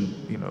prohibition,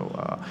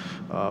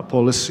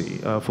 policy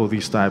for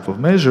these type of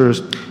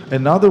measures.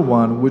 Another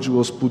one, which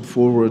was put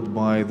forward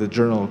by the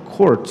General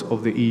Court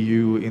of the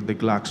EU in the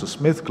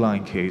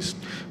GlaxoSmithKline case,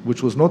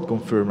 which was not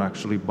confirmed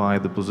actually by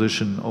the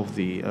position of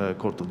the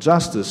Court of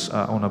Justice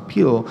on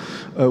appeal,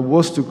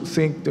 was to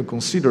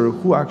consider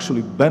who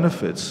actually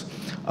benefits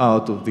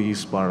out of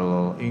these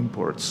parallel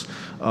imports.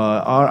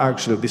 Are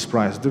actually these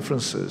price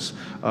differences,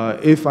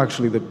 if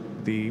actually the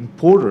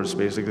importers,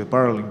 basically the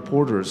parallel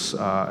importers,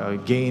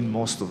 gain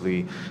most of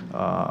the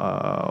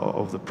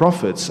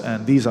profits,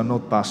 and these are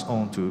not passed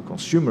on to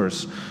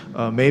consumers.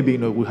 Maybe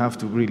we have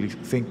to really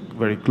think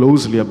very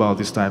closely about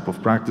this type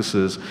of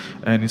practices,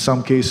 and in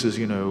some cases,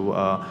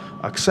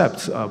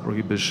 accept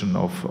prohibition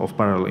of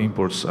parallel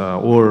imports,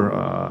 or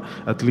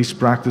at least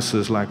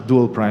practices like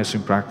dual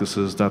pricing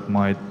practices that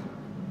might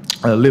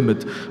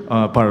limit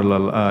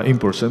parallel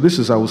imports. And this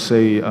is, I would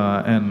say,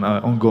 an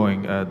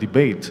ongoing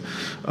debate.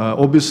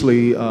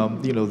 Obviously,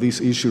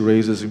 this issue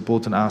raises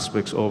important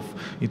aspects of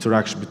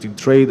interaction between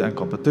trade and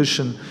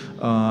competition.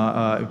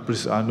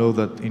 I know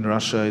that in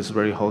Russia it's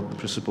very hot, the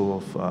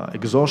principle of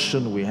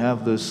exhaustion. We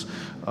have this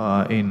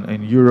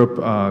in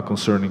Europe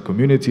concerning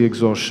community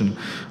exhaustion.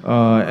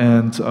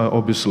 And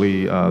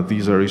obviously,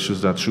 these are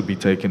issues that should be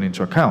taken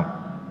into account.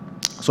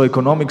 So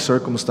economic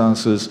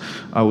circumstances,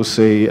 I would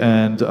say,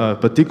 and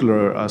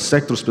particular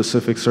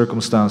sector-specific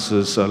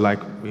circumstances like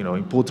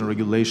important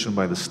regulation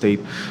by the state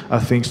are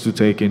things to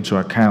take into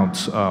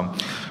account.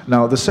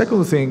 Now, the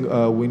second thing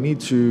we need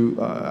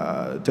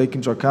to take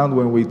into account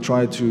when we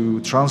try to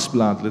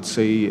transplant, let's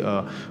say,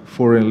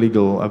 foreign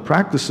legal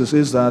practices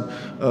is that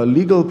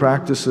legal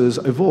practices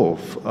evolve.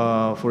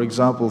 For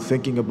example,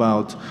 thinking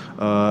about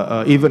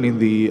even in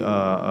the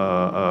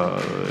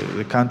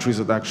countries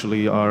that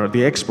actually are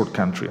the export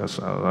country, as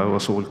I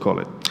also would call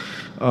it.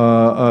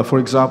 For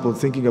example,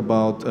 thinking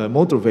about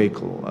motor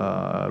vehicle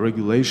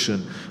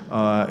regulation,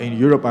 in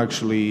Europe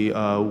actually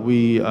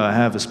we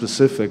have a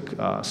specific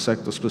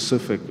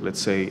sector-specific, let's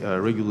say,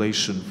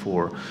 regulation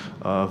for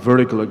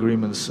vertical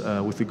agreements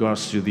with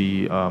regards to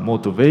the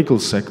motor vehicle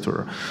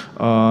sector.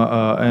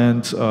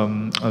 And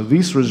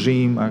this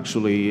regime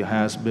actually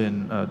has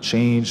been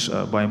changed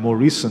by a more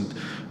recent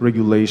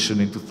regulation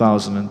in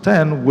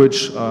 2010,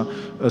 which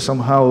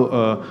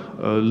somehow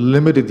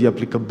limited the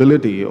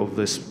applicability of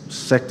this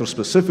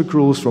sector-specific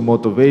rules for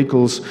motor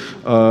vehicles,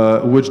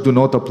 which do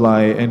not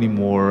apply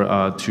anymore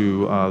to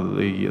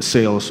the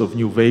sales of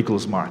new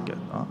vehicles market.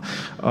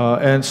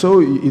 And so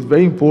it's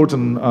very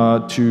important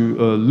to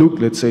look,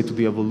 let's say, to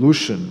the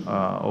evolution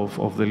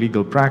of the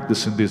legal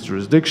practice in these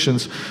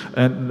jurisdictions,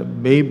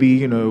 and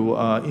maybe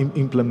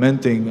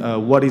implementing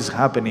what is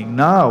happening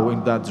now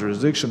in that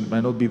jurisdiction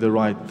might not be the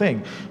right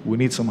thing. We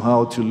need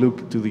somehow to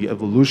look to the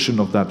evolution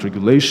of that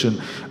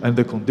regulation and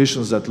the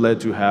conditions that led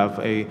to have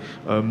a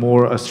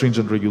more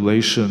stringent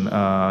regulation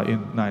in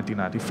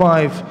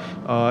 1995.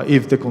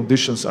 If the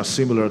conditions are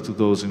similar to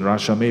those in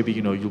Russia, maybe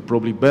you'll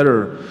probably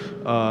better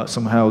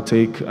somehow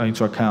take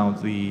into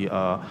account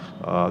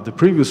the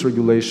previous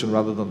regulation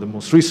rather than the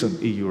most recent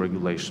EU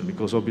regulation,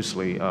 because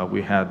obviously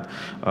we had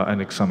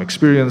some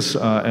experience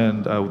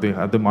and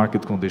the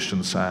market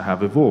conditions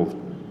have evolved.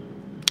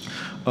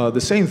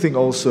 The same thing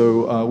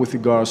also with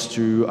regards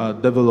to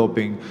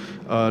developing,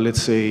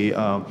 let's say,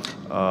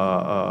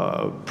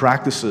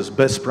 practices,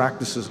 best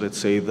practices, let's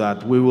say,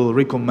 that we will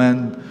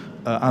recommend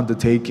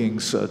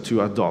undertakings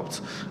to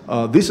adopt.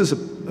 This is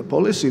a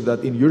policy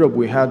that in Europe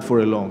we had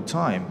for a long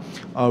time.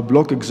 Our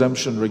block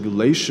exemption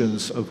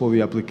regulations for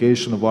the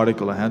application of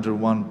Article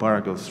 101,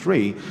 Paragraph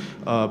 3,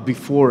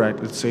 before,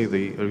 let's say,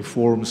 the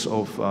reforms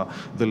of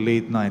the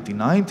late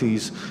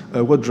 1990s,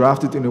 were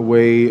drafted in a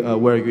way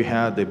where you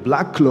had the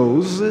black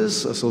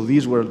clauses, so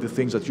these were the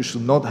things that you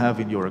should not have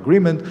in your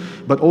agreement,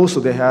 but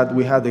also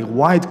we had the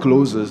white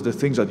clauses, the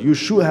things that you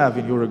should have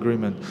in your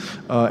agreement,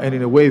 and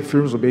in a way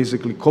firms were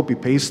basically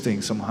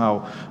copy-pasting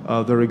somehow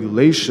the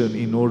regulation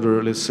in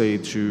order, let's say,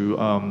 to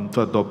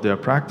adopt their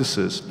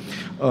practices.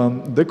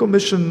 The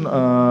Commission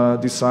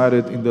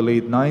decided in the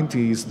late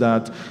 90s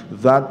that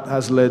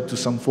has led to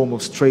some form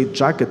of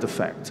straitjacket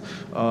effect,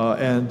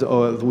 and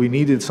we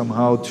needed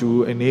somehow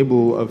to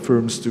enable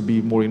firms to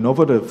be more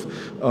innovative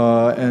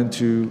and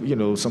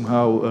to,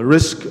 somehow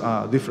risk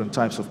different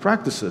types of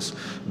practices.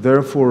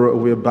 Therefore,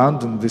 we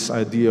abandoned this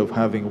idea of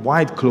having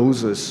white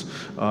clauses,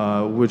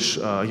 which,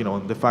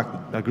 the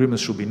fact that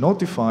agreements should be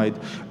notified,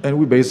 and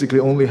we basically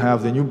only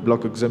have the new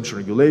block exemption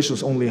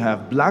regulations only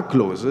have black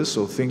clauses,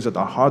 so things that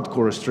are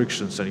hardcore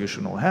restrictions that you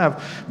should not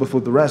have, but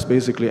for the rest,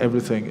 basically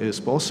everything is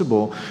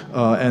possible,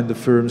 and the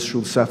firms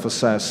should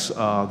self-assess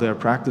their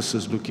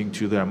practices looking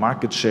to their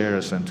market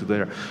shares and to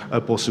their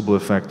possible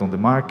effect on the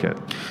market.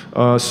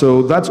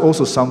 So that's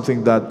also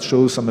something that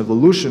shows some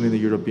evolution in the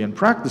European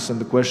practice, and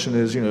the question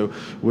is,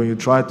 when you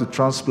try to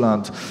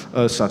transplant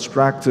such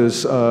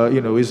practice,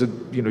 is it,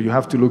 you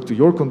have to look to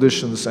your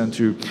conditions and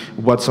to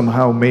what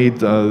somehow made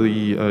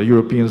the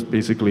Europeans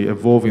basically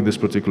evolve in this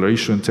particular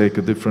issue and take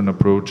a different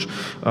approach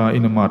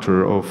in a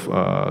matter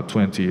of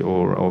 20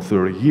 or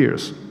 30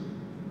 years.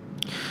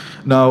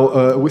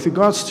 Now, with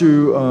regards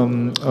to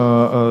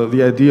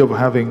the idea of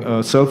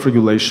having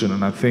self-regulation,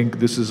 and I think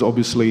this is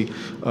obviously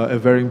a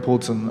very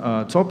important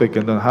topic,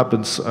 and that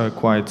happens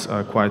quite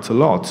a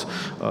lot.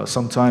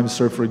 Sometimes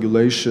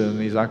self-regulation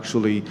is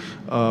actually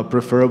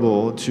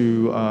preferable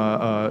to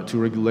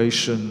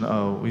regulation,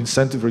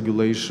 incentive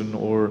regulation,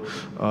 or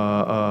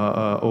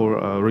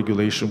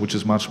regulation which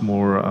is much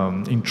more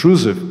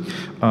intrusive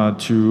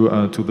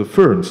to the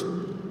firms.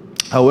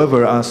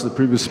 However, as the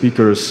previous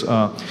speakers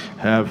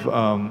have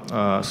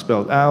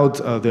spelled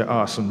out, there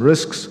are some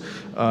risks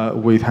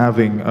with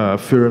having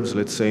firms,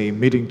 let's say,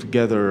 meeting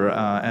together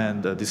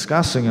and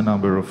discussing a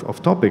number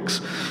of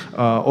topics.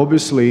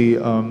 Obviously,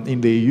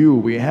 in the EU,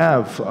 we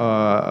have,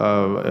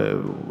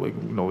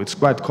 it's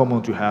quite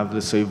common to have,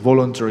 let's say,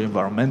 voluntary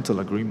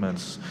environmental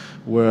agreements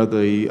where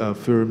the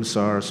firms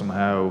are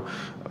somehow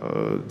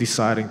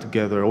deciding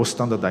together, or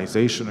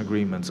standardization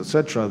agreements,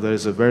 etc. There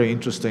is a very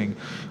interesting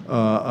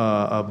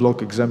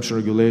block exemption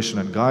regulation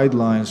and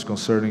guidelines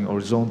concerning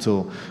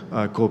horizontal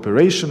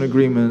cooperation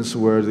agreements,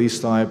 where these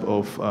type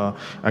of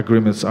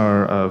agreements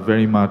are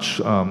very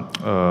much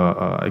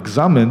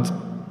examined.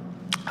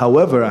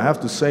 However, I have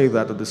to say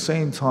that at the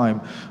same time,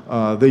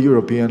 the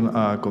European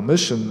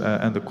Commission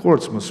and the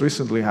courts most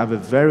recently have a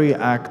very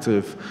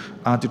active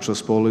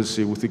antitrust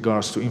policy with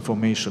regards to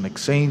information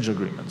exchange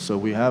agreements. So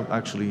we have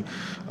actually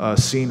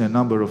seen a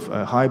number of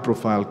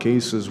high-profile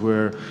cases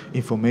where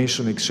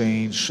information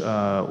exchange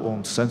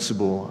on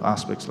sensible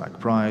aspects like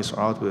price or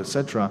output,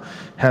 etc.,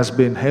 has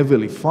been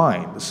heavily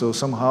fined. So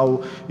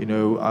somehow,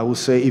 I would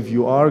say if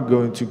you are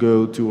going to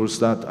go towards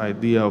that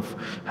idea of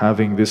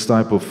having this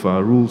type of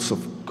rules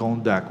of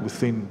conduct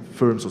within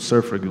firms of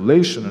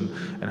self-regulation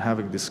and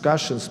having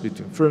discussions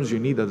between firms, you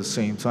need at the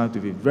same time to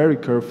be very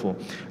careful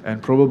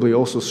and probably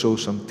also show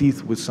some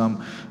teeth with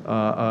some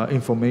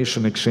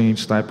information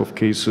exchange type of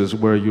cases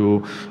where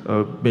you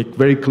make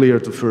very clear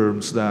to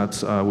firms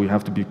that we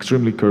have to be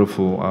extremely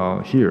careful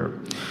here.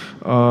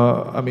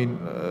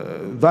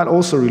 That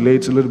also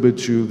relates a little bit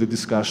to the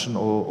discussion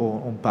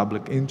on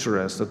public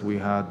interest that we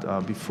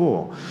had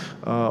before.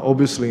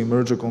 Obviously, in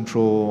merger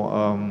control,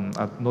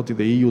 not at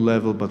the EU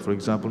level, but for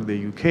example in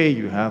the UK,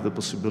 you have the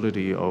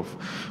possibility of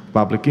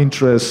public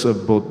interest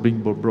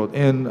being brought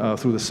in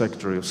through the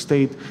Secretary of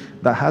State.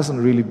 That hasn't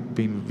really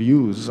been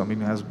used.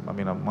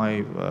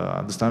 My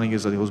understanding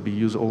is that it was being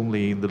used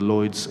only in the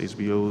Lloyd's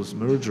HBO's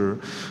merger,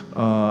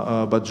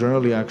 but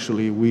generally,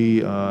 actually,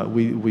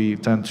 we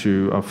tend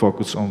to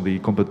focus on the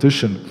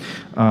competition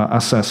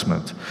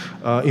assessment.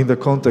 In the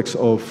context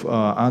of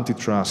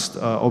antitrust,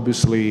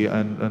 obviously,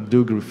 and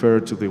Doug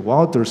referred to the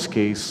Walters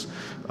case,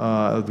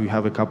 we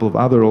have a couple of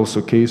other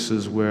also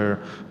cases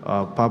where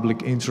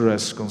public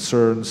interest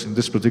concerns. In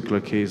this particular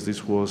case,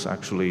 this was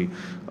actually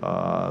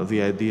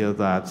the idea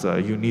that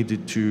you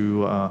needed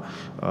to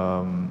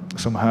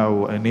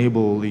somehow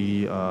enable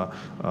the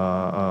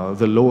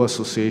law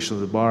association,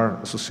 the bar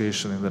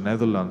association in the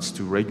Netherlands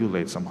to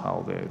regulate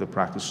somehow the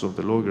practice of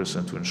the lawyers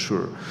and to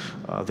ensure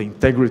the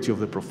integrity of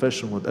the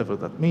profession, whatever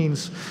that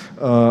means.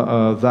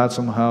 That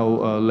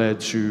somehow led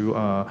to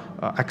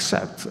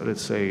accept,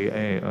 let's say,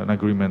 an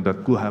agreement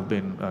that could have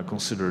been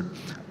considered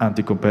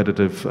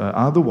anti-competitive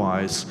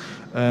otherwise.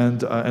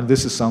 And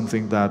this is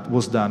something that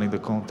was done in the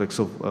context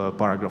of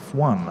paragraph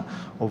 1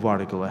 of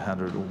Article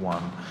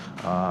 101.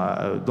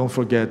 Don't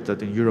forget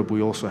that in Europe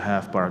we also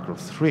have paragraph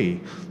 3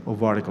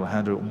 of Article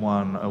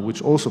 101,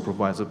 which also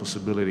provides a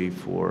possibility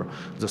for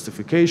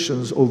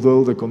justifications,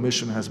 although the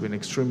Commission has been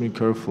extremely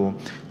careful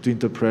to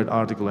interpret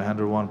Article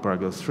 101,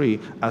 paragraph 3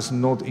 as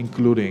not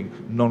including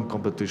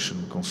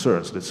non-competition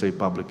concerns, let's say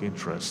public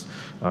interest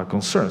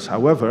concerns.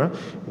 However,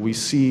 we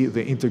see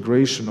the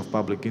integration of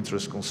public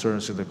interest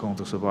concerns in the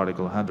context of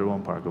Article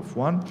 101, paragraph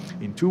 1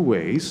 in two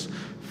ways.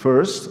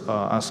 First,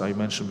 as I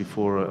mentioned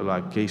before,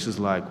 like cases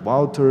like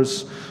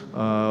Wouters,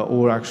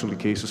 or actually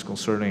cases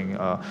concerning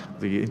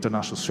the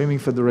International Swimming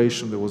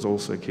Federation. There was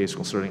also a case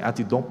concerning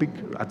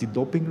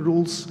anti-doping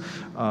rules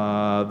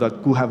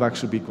that could have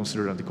actually been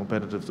considered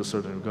anti-competitive to a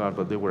certain regard,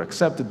 but they were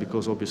accepted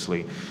because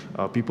obviously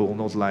people will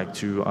not like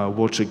to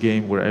watch a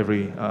game where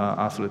every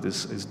athlete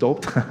is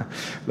doped.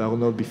 That will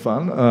not be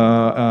fun.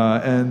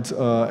 And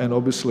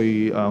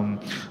obviously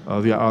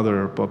there are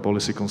other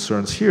policy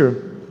concerns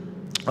here.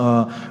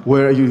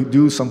 Where you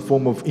do some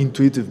form of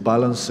intuitive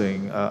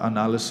balancing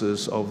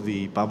analysis of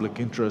the public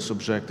interest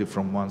objective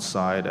from one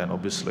side and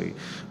obviously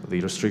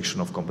the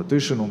restriction of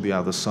competition on the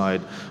other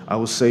side. I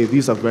would say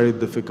these are very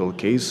difficult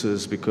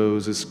cases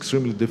because it's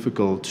extremely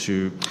difficult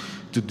to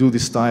do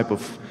this type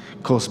of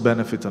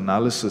cost-benefit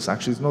analysis.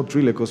 Actually, it's not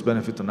really a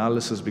cost-benefit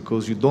analysis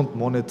because you don't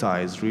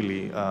monetize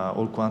really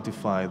or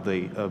quantify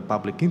the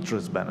public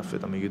interest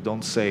benefit. I mean, you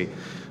don't say,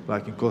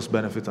 like in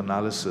cost-benefit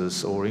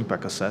analysis or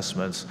impact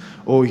assessments,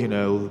 oh, you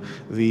know,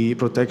 the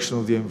protection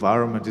of the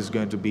environment is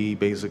going to be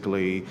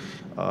basically,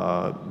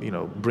 you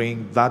know,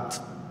 bring that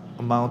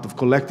amount of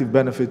collective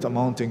benefit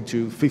amounting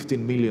to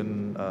 15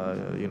 million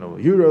you know,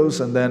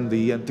 euros, and then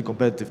the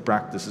anti-competitive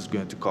practice is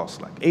going to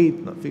cost like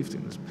 8, not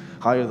 15, it's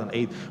higher than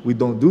 8. We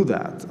don't do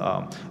that.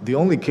 The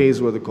only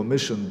case where the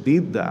Commission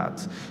did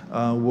that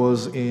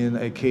was in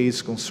a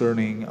case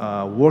concerning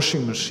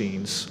washing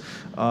machines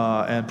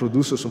and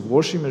producers of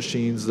washing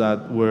machines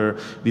that were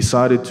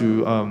decided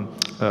to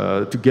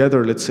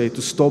together, let's say,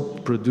 to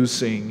stop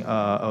producing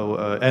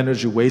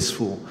energy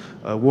wasteful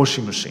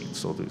washing machines.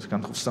 So there's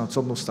kind of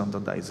some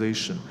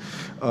standardization.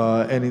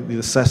 And in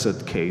the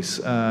Sesset case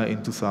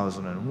in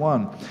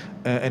 2001.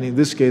 And in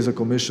this case, the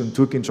Commission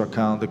took into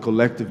account the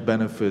collective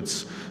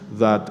benefits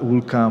that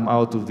will come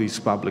out of these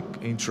public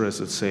interests,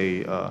 let's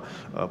say,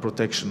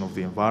 protection of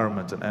the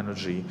environment and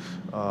energy,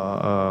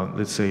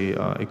 let's say,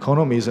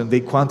 economies, and they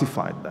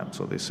quantified them.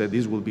 So they said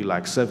these will be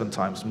like 7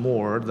 times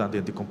more than the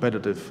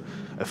anti-competitive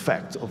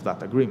effect of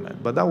that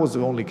agreement. But that was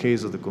the only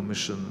case that the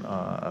Commission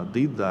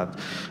did that.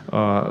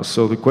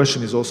 So the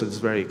question is also, it's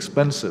very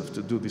expensive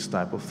to do this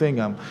type of thing.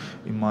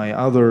 In my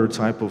other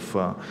type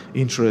of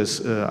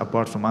interest,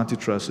 apart from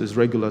antitrust, is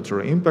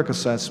regulatory impact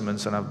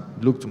assessments, and I've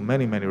looked at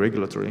many, many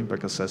regulatory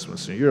impact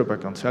assessments in Europe. I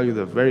can tell you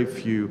there are very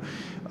few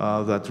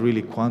that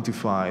really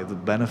quantify the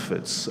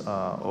benefits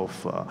of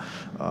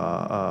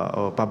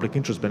public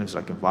interest benefits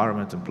like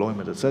environment,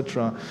 employment,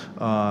 etc.,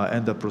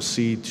 and that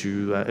proceed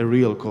to a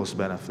real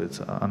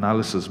cost-benefit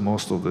analysis.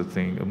 Most of the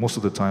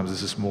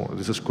times,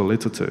 this is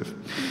qualitative.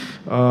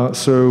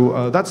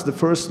 So that's the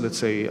first, let's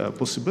say,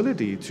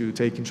 possibility to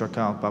take into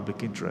account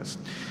public interest.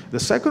 The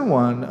second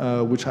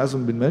one, which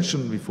hasn't been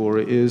mentioned before,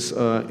 is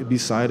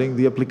deciding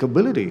the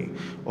applicability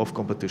of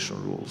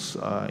competition rules.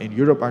 In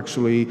Europe,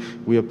 actually,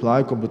 we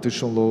apply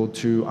competition law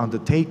to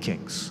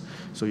undertakings.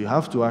 So you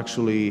have to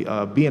actually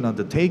be an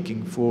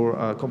undertaking for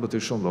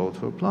competition law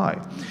to apply.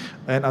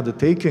 And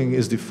undertaking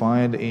is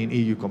defined in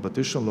EU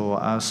competition law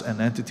as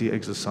an entity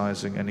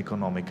exercising an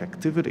economic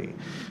activity.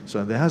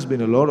 So there has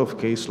been a lot of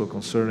case law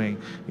concerning,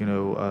 you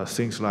know,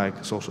 things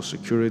like social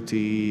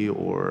security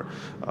or,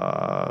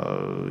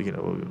 you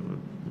know,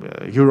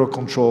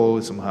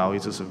 Eurocontrol, somehow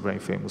it is a very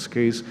famous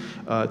case,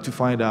 to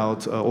find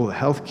out, or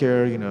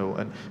healthcare, you know,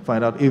 and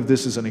find out if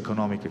this is an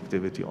economic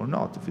activity or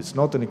not. If it's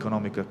not an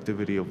economic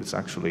activity, if it's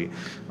actually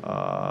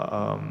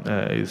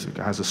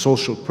has a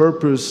social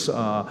purpose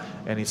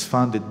and it's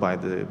funded by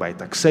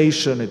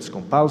taxation, it's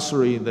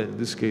compulsory. In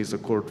this case, the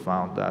court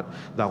found that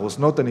that was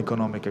not an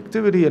economic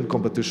activity, and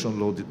competition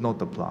law did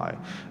not apply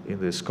in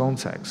this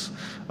context.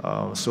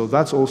 So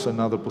that's also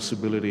another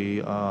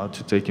possibility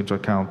to take into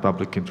account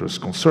public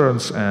interest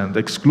concerns and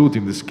exclude,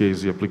 in this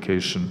case, the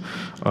application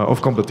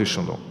of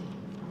competition law.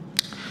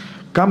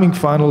 Coming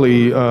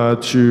finally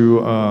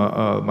to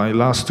my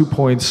last 2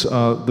 points,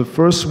 the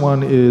first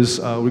one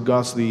is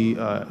regards the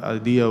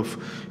idea of,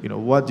 you know,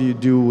 what do you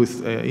do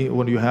with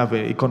when you have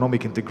an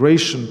economic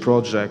integration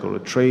project or a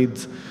trade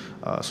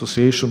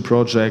association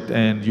project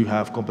and you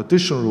have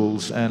competition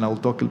rules, and I'll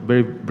talk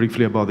very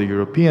briefly about the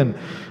European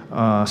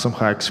some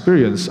high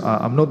experience.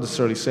 I'm not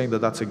necessarily saying that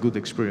that's a good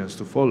experience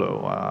to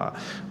follow,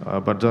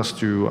 but just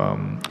to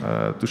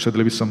shed a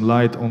little bit some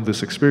light on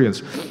this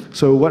experience.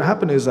 So what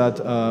happened is that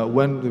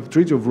when the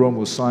Treaty of Rome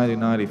was signed in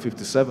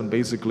 1957,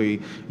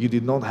 basically you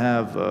did not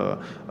have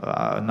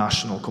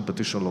national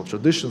competition law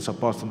traditions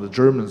apart from the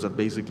Germans that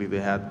basically they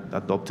had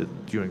adopted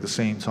during the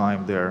same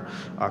time their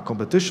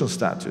competition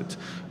statute.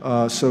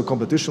 So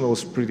competition law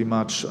was pretty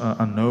much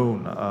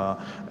unknown,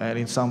 and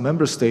in some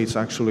member states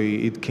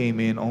actually it came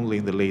in only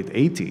in the late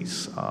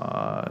 80s,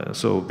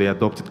 so they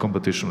adopted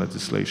competition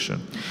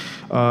legislation.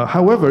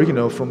 However, you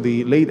know, from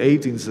the late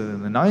 80s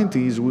and the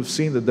 90s, we've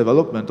seen the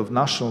development of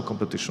national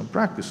competition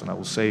practice, and I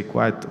would say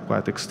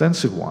quite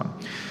extensive one.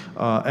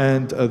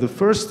 And the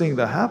first thing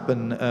that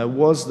happened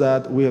was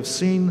that we have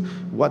seen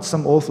what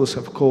some authors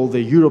have called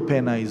the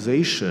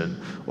Europeanization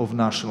of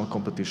national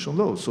competition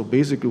laws. So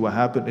basically what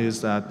happened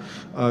is that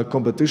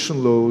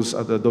competition laws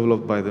that are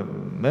developed by the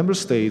member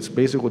states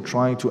basically were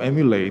trying to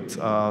emulate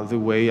the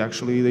way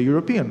actually the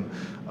European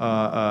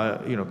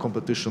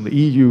competition, the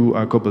EU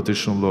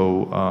competition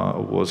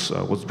law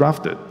was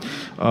drafted.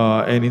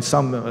 And in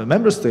some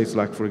member states,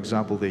 like for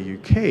example the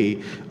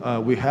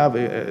UK, we have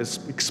an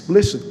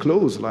explicit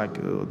clause like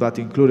that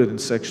included in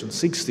Section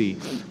 60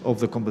 of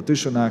the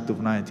Competition Act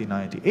of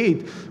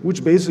 1998,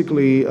 which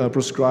basically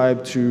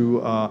prescribed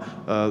to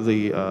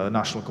the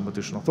national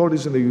competition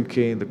authorities in the UK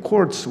and the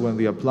courts when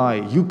they apply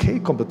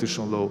UK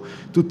competition law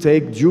to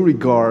take due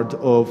regard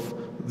of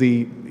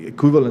the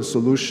equivalent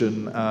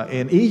solution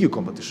in EU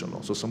competition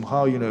law. So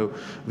somehow, you know,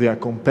 they are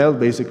compelled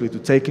basically to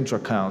take into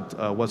account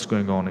what's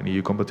going on in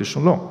EU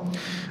competition law.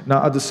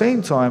 Now, at the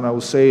same time, I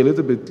would say a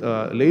little bit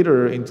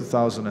later in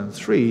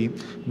 2003,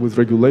 with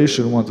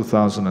Regulation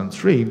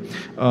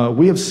 1/2003,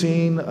 we have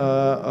seen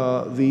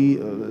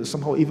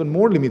somehow even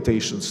more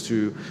limitations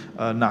to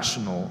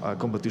national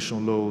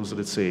competition laws,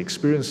 let's say,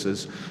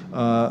 experiences.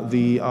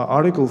 The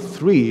Article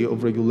 3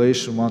 of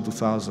Regulation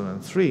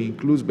 1/2003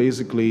 includes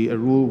basically a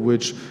rule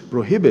which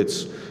prohibits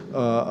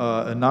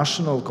a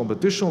national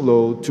competition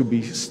law to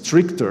be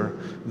stricter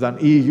than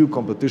EU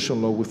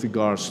competition law with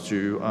regards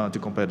to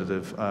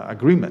competitive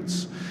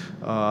agreements.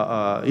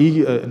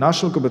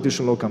 National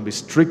competition law can be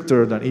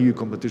stricter than EU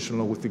competition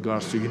law with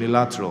regards to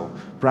unilateral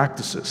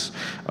practices.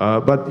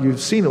 But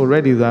you've seen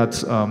already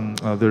that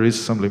there is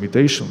some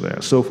limitation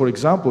there. So for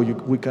example,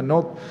 we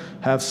cannot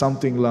have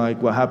something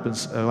like what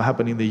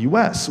happened in the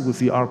US with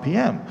the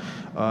RPM.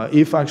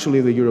 If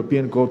actually the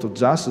European Court of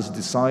Justice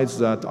decides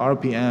that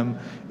RPM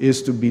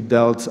is to be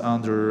dealt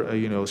under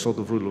sort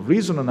of rule of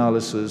reason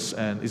analysis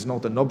and is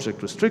not an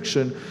object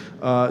restriction,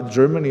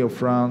 Germany or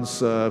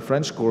France,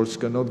 French courts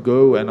cannot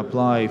go and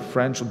apply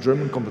French or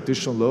German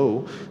competition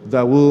law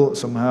that will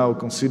somehow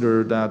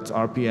consider that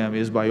RPM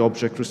is by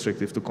object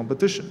restrictive to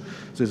competition.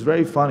 So it's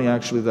very funny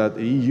actually that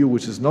the EU,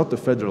 which is not a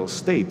federal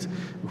state,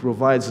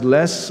 provides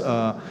less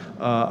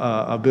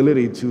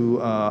ability to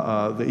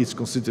its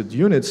constituted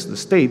units, the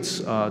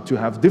states, to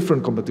have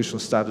different competition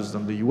status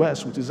than the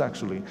US, which is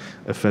actually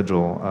a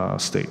federal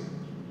state.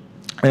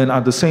 And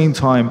at the same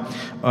time,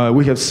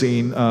 we have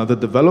seen the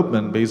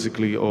development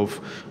basically of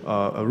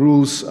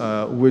rules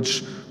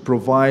which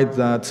provide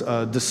that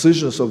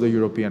decisions of the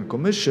European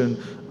Commission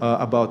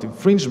about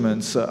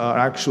infringements are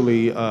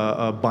actually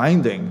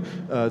binding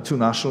to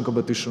national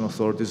competition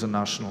authorities and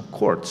national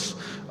courts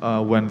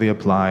when they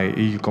apply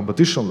EU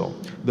competition law.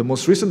 The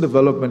most recent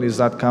development is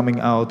that coming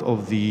out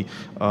of the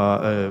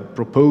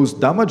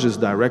proposed damages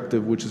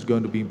directive, which is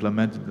going to be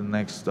implemented in the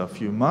next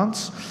few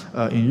months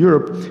in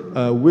Europe,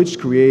 which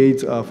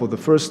create for the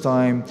first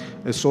time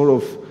a sort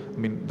of, I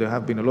mean, there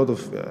have been a lot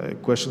of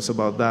questions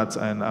about that,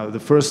 and the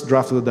first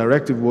draft of the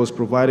directive was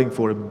providing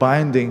for a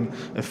binding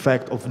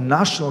effect of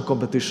national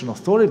competition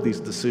authorities'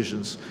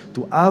 decisions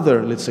to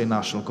other, let's say,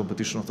 national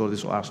competition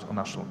authorities or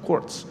national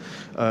courts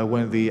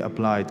when they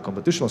applied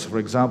competition laws. So for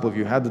example, if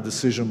you had the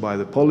decision by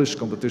the Polish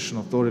competition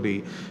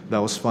authority that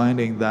was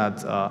finding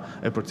that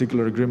a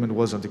particular agreement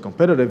was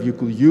anti-competitive, you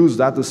could use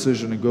that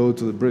decision and go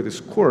to the British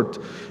court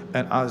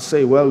and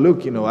say, well,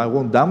 look, you know, I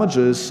want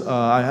damages.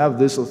 I have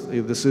this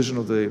decision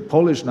of the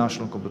Polish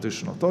National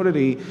Competition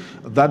Authority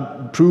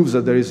that proves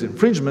that there is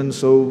infringement,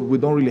 so we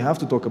don't really have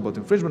to talk about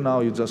infringement now,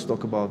 you just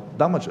talk about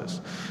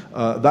damages.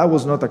 That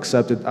was not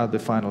accepted at the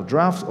final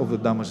draft of the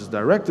damages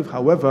directive.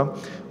 However,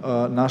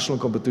 national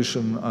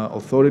competition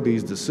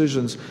authorities'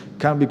 decisions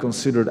can be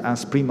considered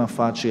as prima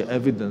facie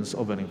evidence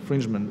of an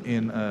infringement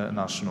in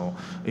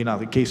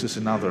other cases,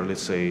 in other,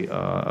 let's say,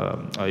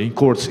 in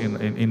courts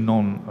in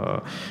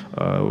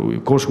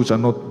courts which are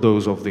not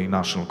those of the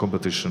national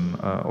competition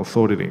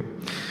authority.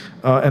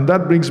 And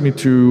that brings me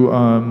to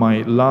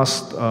my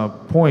last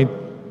point,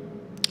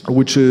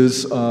 which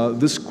is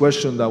this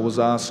question that was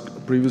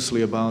asked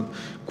previously about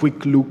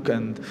quick look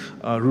and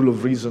rule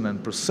of reason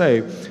and per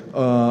se.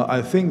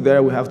 I think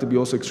there we have to be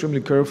also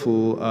extremely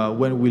careful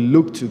when we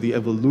look to the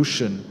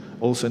evolution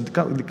also, and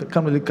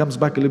it comes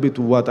back a little bit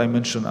to what I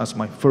mentioned as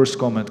my first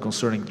comment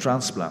concerning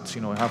transplants.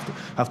 You know, you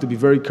have to be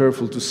very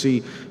careful to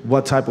see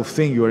what type of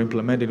thing you are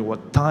implementing,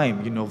 what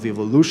time, you know, the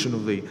evolution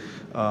of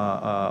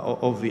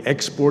the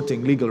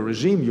exporting legal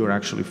regime you're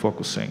actually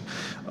focusing.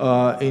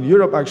 In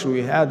Europe, actually,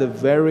 we had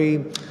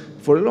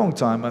for a long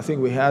time, I think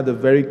we had a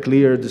very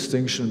clear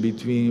distinction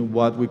between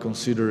what we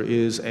consider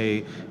is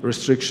a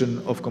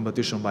restriction of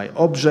competition by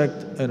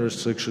object and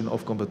restriction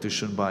of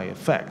competition by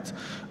effect.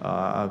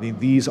 I mean,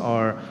 these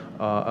are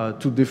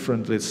two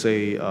different, let's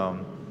say,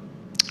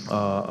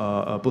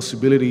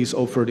 possibilities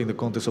offered in the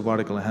context of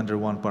Article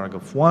 101,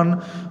 Paragraph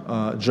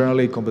 1.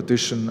 Generally,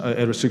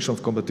 a restriction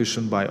of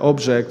competition by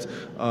object.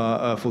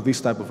 For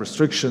these type of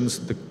restrictions,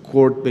 the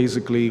court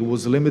basically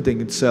was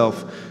limiting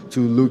itself to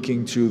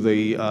looking to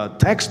the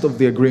text of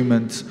the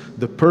agreement,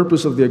 the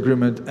purpose of the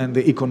agreement, and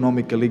the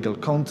economic and legal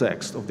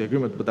context of the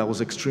agreement, but that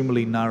was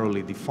extremely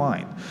narrowly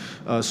defined.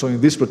 So in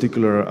this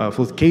particular,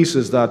 for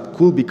cases that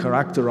could be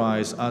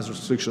characterized as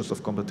restrictions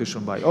of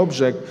competition by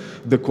object,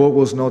 the court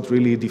was not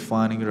really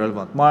defining a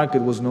relevant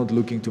market, was not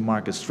looking to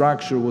market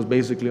structure, was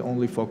basically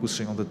only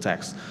focusing on the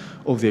text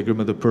of the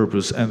agreement, the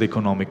purpose, and the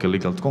economic and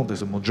legal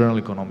context, a more general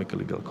economic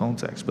and legal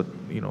context, but,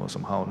 you know,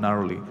 somehow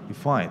narrowly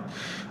defined.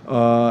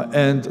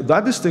 And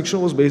that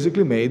distinction was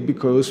basically made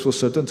because for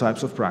certain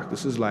types of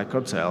practices like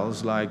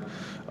cartels, like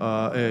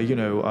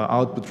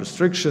output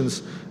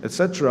restrictions,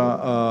 etc.,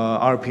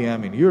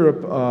 RPM in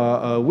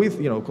Europe, we've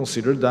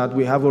considered that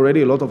we have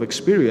already a lot of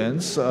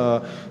experience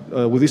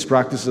with these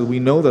practices. We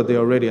know that they're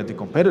already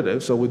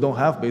anti-competitive, so we don't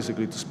have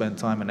basically to spend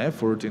time and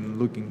effort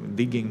in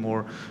digging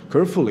more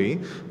carefully.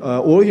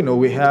 Or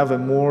we have a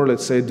more,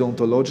 let's say,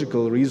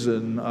 deontological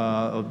reason,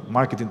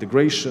 market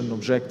integration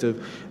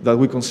objective, that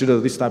we consider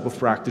that this type of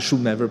practice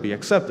should never be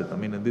accepted. I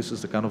mean, and this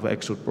is the kind of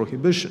export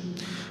prohibition.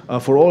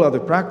 For all other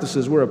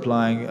practices, we're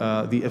applying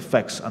the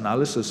effects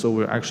analysis, so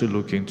we're actually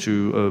looking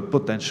to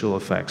potential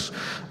effects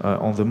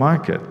on the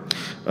market.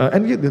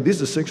 And yet, this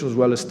distinction is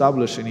well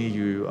established in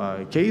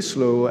EU case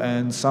law,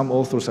 and some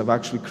authors have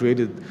actually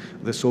created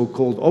the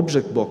so-called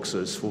object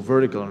boxes for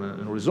vertical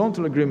and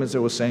horizontal agreements. They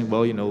were saying,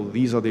 well,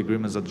 these are the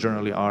agreements that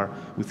generally are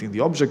within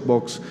the object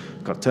box,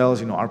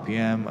 cartels,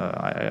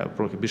 RPM,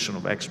 prohibition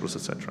of exports,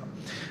 etc.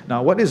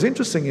 Now, what is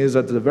interesting is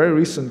that the very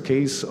recent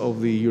case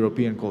of the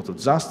European Court of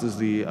Justice,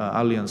 the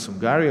Allianz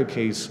Hungaria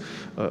case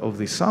of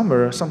the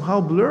summer,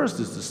 somehow blurs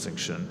this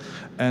distinction.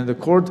 And the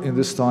court in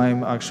this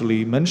time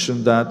actually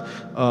mentioned that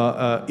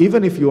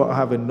even if you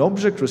have an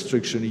object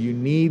restriction, you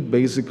need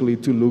basically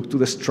to look to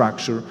the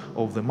structure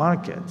of the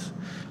market,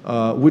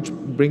 which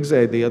brings the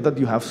idea that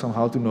you have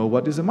somehow to know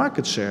what is the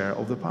market share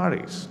of the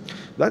parties.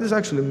 That is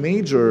actually a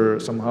major,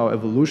 somehow,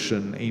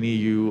 evolution in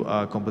EU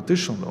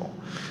competition law.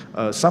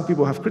 Some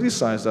people have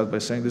criticized that by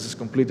saying this is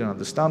completely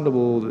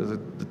understandable, the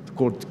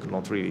court could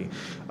not really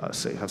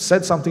have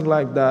said something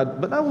like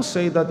that, but I will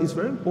say that it's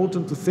very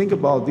important to think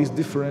about these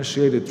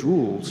differentiated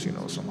rules,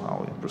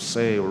 somehow, per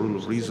se, or rule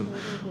of reason,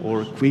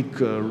 or quick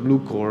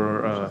look,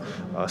 or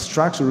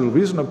structural rule of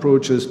reason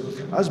approaches,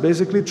 as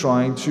basically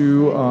trying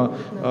to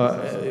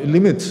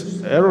limit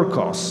error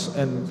costs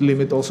and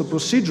limit also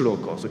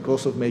procedural costs, the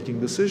cost of making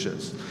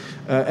decisions.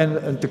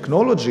 And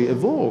technology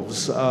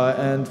evolves,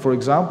 and for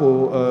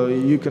example,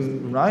 you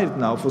can right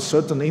now, for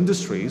certain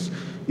industries,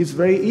 it's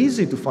very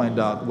easy to find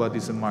out what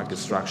is the market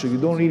structure. You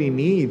don't really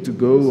need to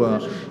go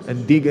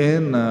and dig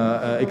in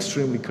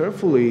extremely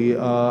carefully.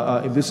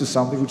 If this is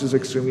something which is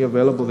extremely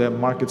available, there are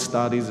market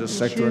studies, there are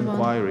sector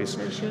inquiries,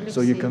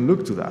 so you can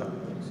look to that.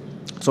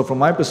 So from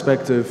my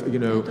perspective,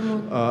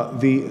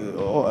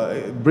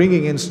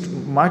 bringing in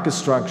market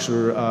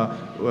structure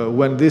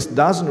when this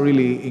doesn't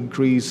really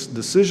increase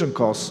decision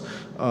costs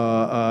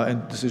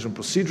and decision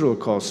procedural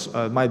costs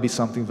might be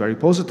something very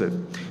positive.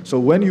 So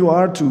when you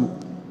are to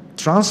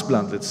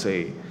transplant, let's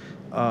say,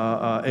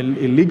 a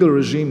legal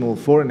regime or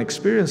foreign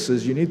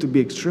experiences, you need to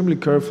be extremely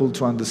careful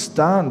to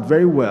understand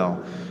very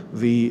well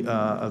the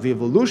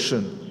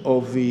evolution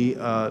of the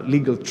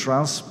legal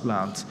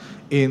transplant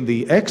in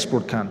the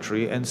export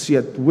country and see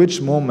at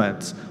which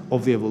moment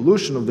of the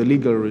evolution of the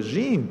legal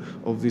regime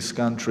of this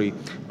country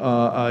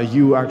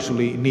you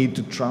actually need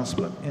to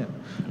transplant in.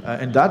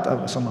 And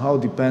that somehow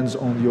depends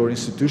on your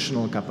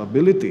institutional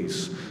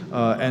capabilities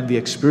and the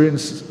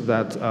experience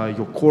that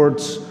your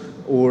courts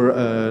or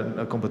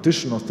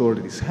competition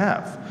authorities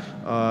have.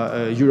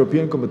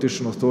 European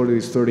competition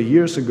authorities 30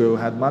 years ago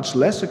had much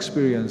less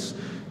experience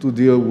to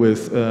deal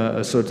with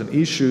certain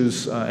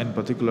issues, in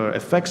particular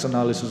effects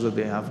analysis that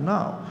they have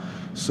now.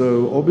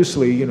 So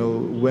obviously,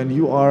 when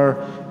you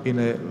are in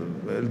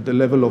the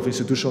level of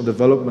institutional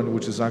development,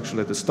 which is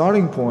actually at the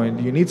starting point,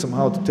 you need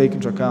somehow to take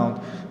into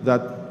account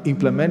that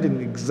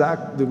implementing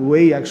the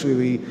way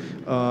actually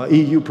the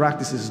EU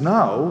practices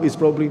now is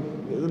probably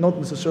not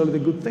necessarily the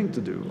good thing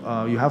to do.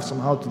 You have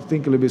somehow to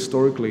think a little bit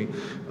historically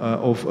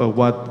of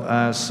what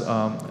as,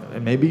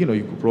 maybe you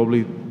could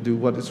probably do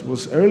what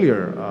was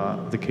earlier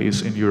the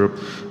case in Europe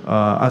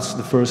as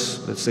the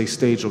first, let's say,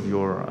 stage of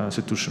your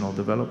institutional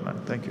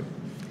development. Thank you.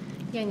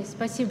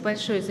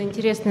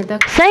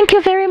 Thank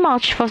you very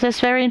much for this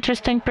very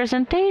interesting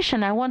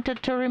presentation. I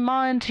wanted to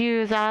remind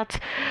you that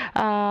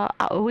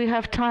we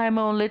have time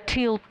only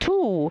till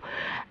 2,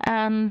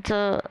 and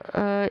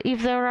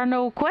if there are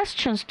no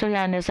questions to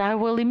Yanis, I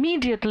will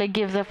immediately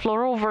give the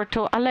floor over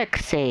to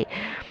Alexei.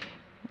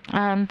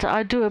 And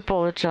I do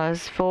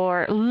apologize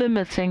for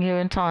limiting you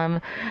in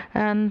time.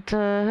 And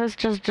as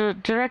just the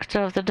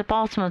director of the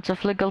Department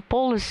of Legal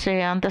Policy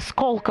and the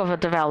Skolkovo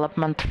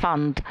Development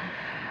Fund.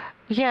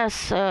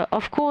 Yes,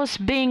 of course,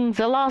 being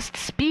the last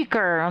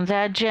speaker on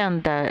the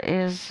agenda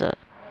is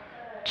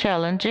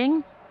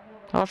challenging.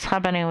 What's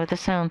happening with the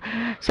sound?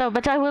 So,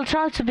 but I will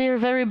try to be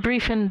very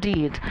brief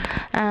indeed.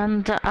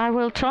 And I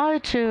will try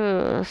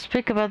to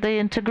speak about the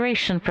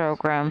integration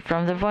program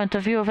from the point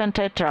of view of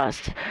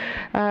antitrust.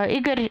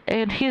 Igor,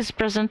 in his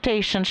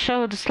presentation,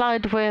 showed a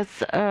slide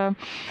with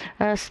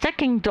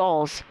stacking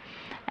dolls.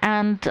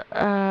 And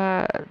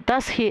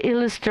thus he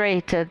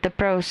illustrated the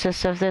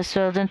process of this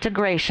world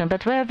integration,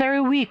 but we're very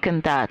weak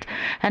in that.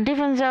 And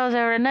even though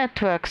there are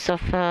networks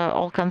of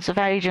all kinds of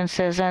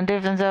agencies, and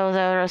even though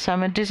there are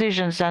some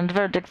decisions and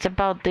verdicts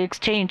about the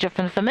exchange of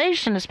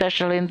information,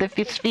 especially in the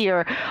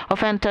sphere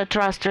of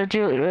antitrust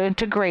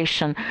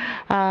integration,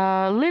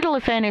 little,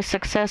 if any,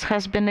 success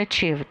has been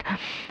achieved.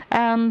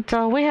 And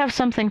we have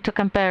something to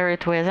compare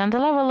it with. And the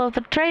level of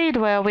the trade,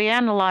 where we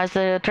analyze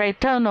the trade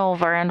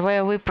turnover and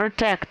where we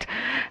protect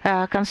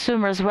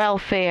consumers'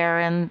 welfare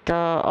and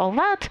all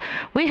that,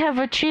 we have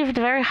achieved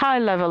a very high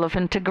level of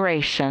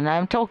integration.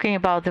 I'm talking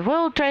about the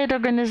World Trade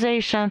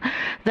Organization,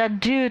 that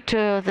due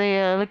to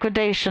the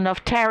liquidation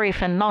of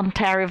tariff and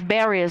non-tariff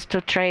barriers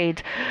to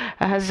trade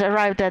has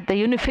arrived at the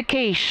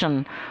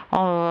unification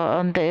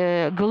on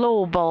the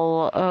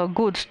global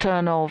goods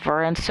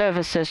turnover and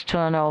services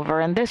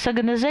turnover. And this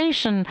organization,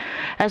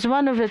 as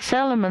one of its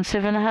elements,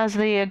 even has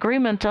the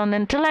agreement on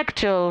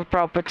intellectual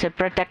property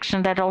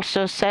protection that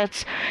also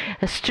sets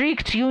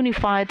strict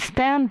unified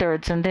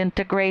standards and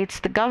integrates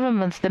the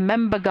governments, the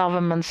member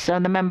governments,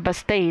 and the member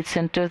states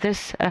into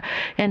this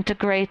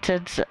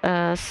integrated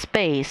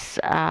space.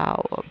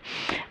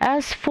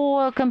 As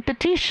for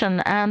competition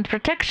and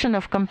protection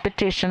of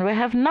competition, we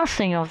have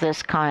nothing of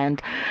this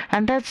kind,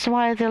 and that's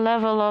why the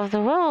level of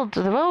the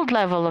world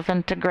level of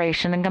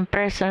integration in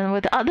comparison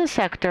with other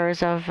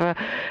sectors of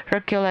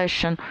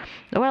regulation,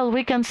 well,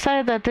 we can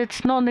say that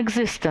it's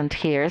non-existent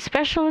here,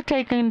 especially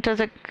taking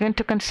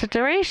into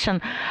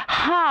consideration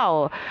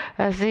how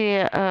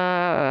the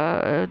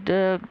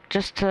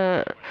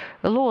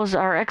laws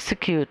are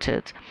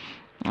executed.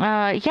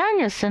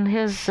 Yanis, in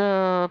his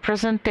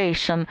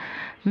presentation,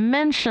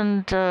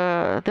 mentioned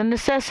the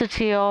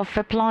necessity of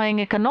applying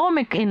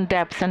economic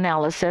in-depth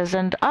analysis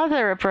and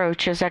other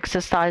approaches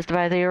exercised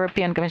by the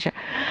European Commission.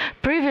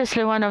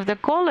 Previously, one of the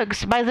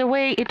colleagues, by the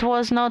way, it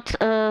was not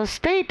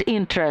state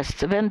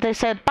interest. When they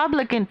said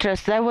public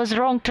interest, there was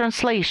wrong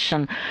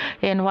translation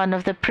in one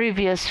of the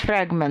previous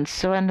fragments.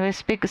 So when we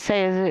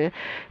say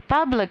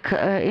public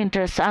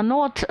interests are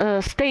not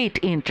state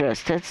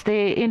interests, it's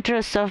the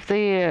interests of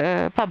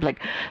the public.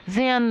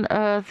 Then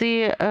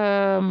the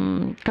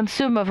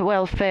consumer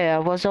welfare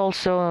was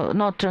also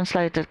not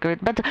translated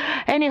correct. But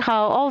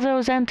anyhow, all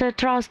those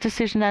antitrust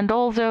decisions and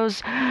all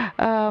those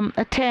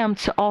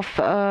attempts of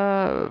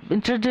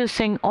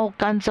introducing all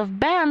kinds of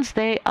bans,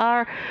 they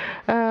are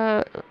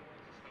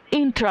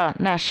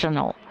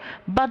intranational.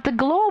 But the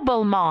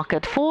global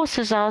market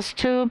forces us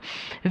to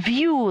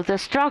view the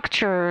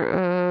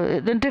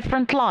structure in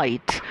different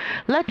light.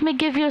 Let me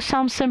give you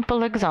some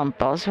simple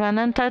examples. When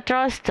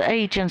antitrust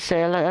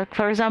agency, like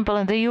for example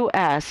in the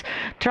US,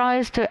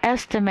 tries to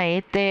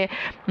estimate the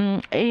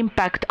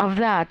impact of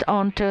that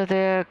onto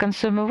the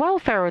consumer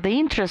welfare or the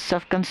interests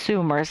of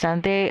consumers,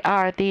 and they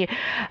are the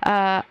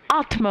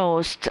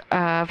utmost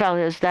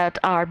values that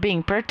are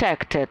being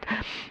protected,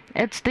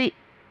 it's the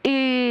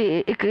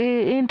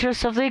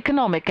interests of the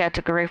economic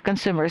category of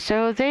consumers.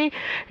 So they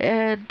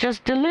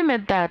just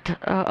delimit that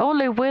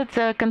only with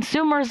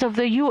consumers of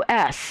the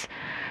US.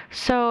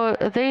 So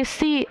they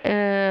see,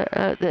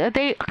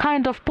 they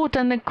kind of put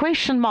an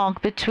equation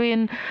mark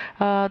between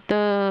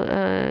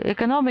the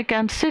economic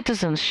and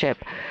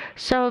citizenship.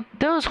 So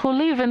those who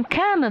live in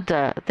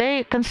Canada,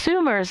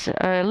 consumers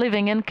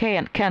living in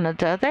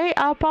Canada, they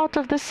are part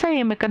of the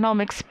same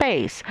economic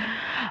space,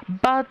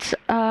 but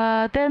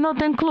they're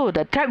not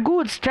included.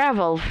 Goods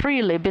travel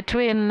freely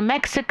between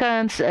Mexico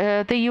and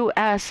the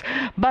US,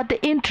 but the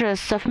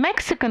interests of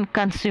Mexican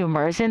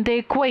consumers in the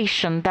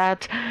equation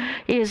that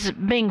is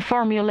being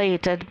formulated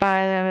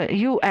by the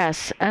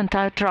US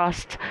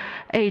antitrust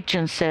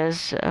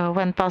agencies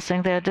when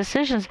passing their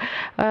decisions,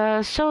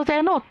 so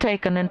they're not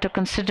taken into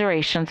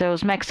consideration,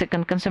 those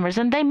Mexican consumers,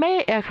 and they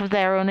may have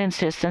their own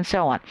interests and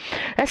so on.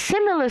 A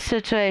similar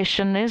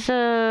situation is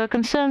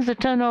concerns the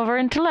turnover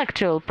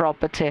intellectual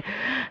property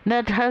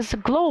that has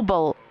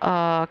global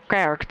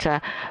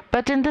character,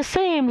 but in the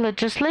same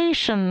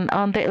legislation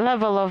on the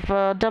level of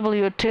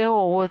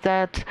WTO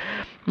that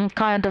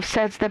kind of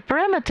sets the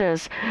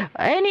parameters.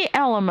 Any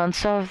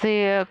elements of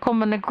the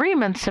common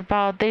agreements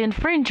about the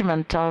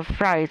infringement of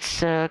rights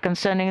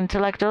concerning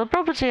intellectual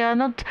property are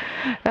not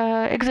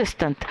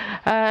existent.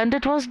 And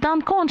it was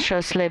done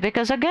consciously,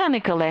 because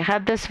organically,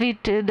 had this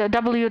the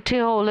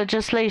WTO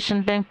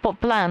legislation been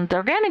planned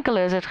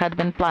organically as it had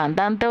been planned,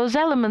 and those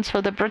elements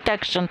for the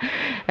protection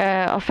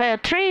of fair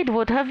trade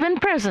would have been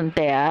present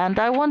there. And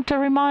I want to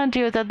remind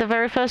you that the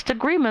very first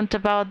agreement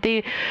about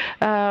the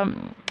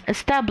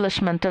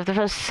establishment of the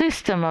first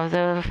system of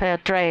the fair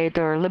trade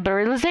or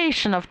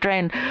liberalization of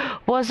trade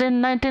was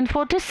in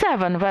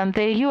 1947, when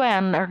the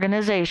UN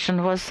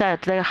organization was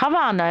set, the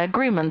Havana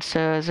Agreement,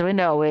 as we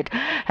know it.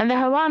 And the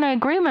Havana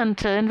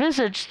Agreement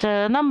envisaged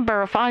a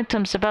number of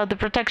items about the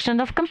protection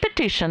of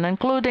competition,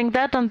 including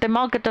that on the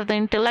market of the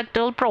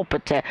intellectual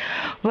property,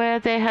 where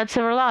they had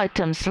several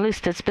items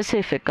listed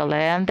specifically,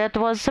 and that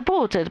was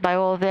supported by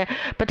all the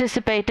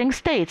participating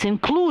states,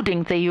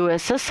 including the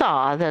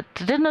USSR, that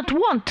did not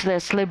want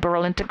this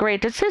liberal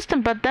integrated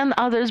system, but then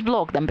others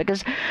blocked them,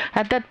 because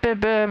at that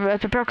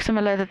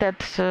approximately at that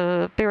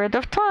period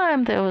of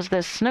time there was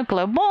this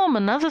nuclear bomb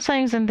and other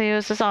things in the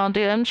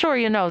USSR. I'm sure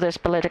you know this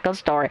political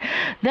story.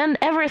 Then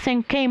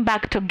everything came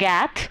back to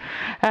GATT,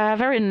 a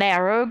very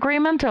narrow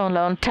agreement only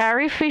on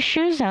tariff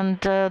issues, and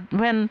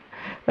when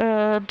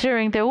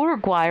during the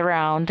Uruguay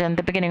round in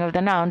the beginning of the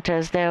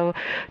 90s, they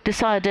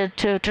decided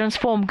to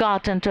transform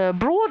GATT into a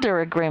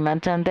broader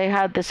agreement, and they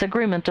had this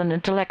agreement on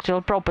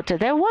intellectual property.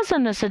 There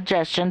wasn't a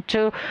suggestion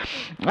to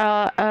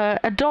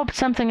adopt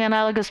something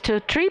analogous to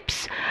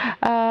TRIPS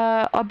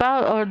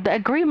or the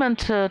agreement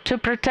to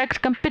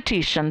protect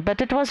competition,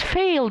 but it was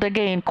failed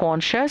again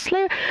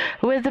consciously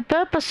with the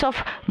purpose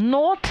of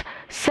not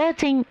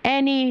setting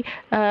any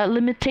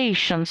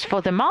limitations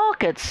for the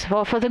markets,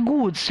 or for the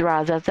goods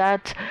rather,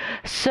 that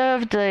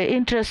served the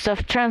interests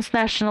of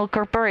transnational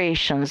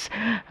corporations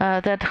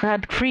that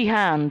had free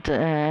hand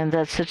in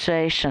that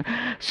situation.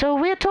 So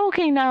we're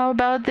talking now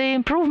about the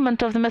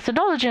improvement of the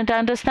methodology, and I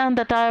understand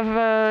that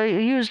I've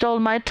used all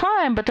my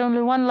time, but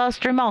only one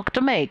last remark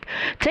to make.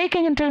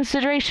 Taking into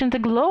consideration the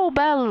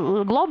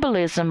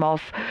globalism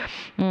of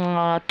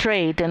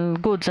trade in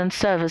goods and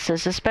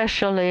services,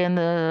 especially in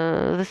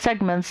the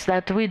segments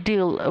that we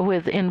deal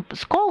with in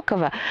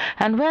Skolkovo,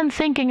 and when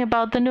thinking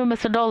about the new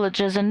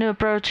methodologies and new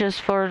approaches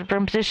for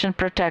competition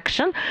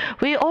protection,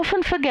 we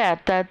often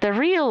forget that the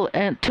real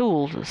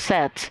tool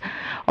set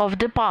of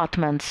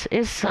departments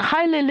is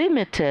highly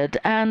limited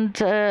and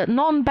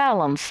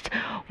non-balanced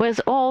with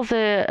all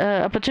the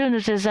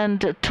opportunities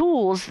and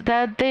tools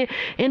that the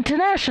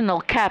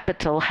international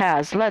capital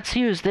has. Let's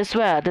use this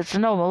word, it's a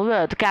normal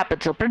word,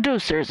 capital,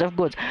 producers of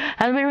goods.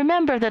 And we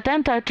remember that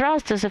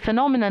antitrust as a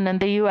phenomenon in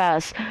the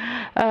US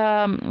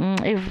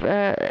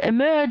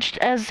emerged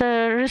as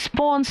a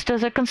response to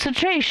the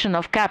concentration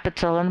of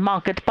capital and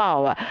market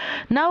power.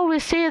 Now we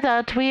see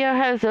that we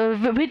are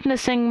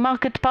witnessing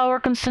market power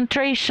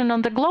concentration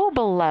on the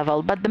global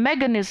level, but the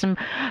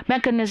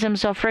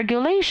mechanisms of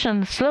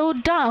regulation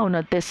slowed down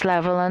at this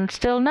level, and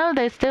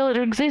they still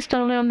exist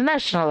only on the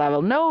national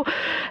level. No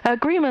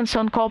agreements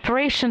on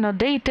cooperation or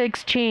data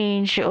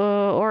exchange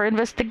or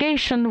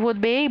investigation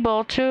would be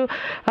able to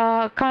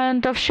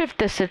kind of shift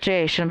the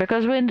situation,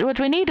 because what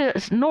we need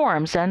is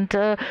norms and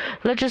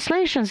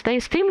legislations. They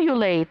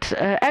stimulate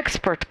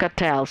export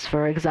cartels,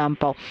 for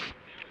example.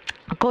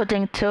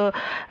 According to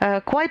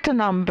quite a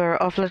number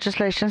of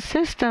legislation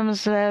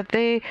systems,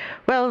 they're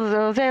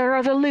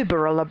rather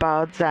liberal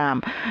about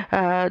them,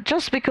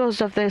 just because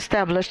of the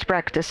established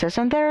practices.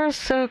 And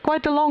there's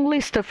quite a long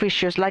list of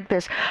issues like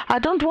this. I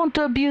don't want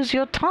to abuse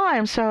your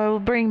time, so I will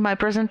bring my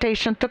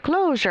presentation to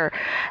closure.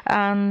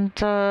 And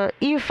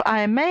if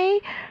I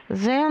may,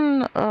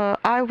 then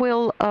I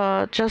will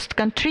just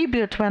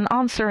contribute when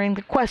answering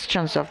the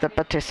questions of the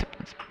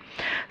participants.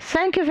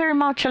 Thank you very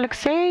much,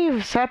 Alexei.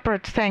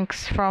 Separate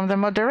thanks from the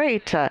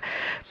moderator,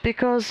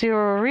 because you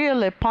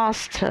really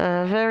passed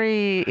a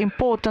very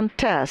important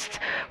test.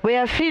 We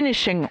are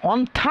finishing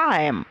on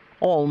time,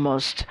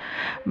 almost.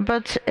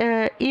 But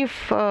we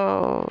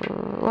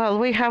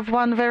have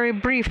one very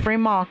brief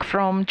remark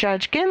from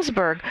Judge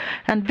Ginsburg,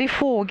 and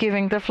before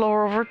giving the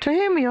floor over to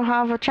him, you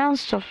have a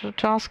chance to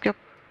ask your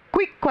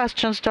quick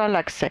questions to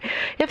Alexei.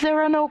 If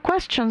there are no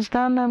questions,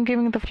 then I'm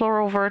giving the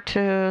floor over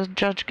to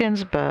Judge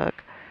Ginsburg.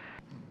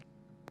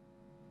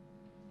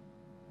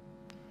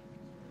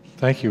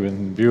 Thank you.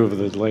 In view of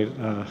the late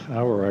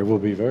hour, I will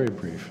be very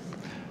brief.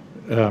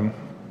 But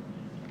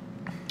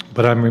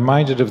I'm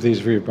reminded of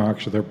these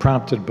remarks. They're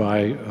prompted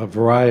by a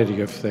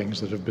variety of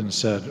things that have been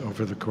said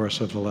over the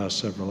course of the last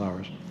several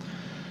hours.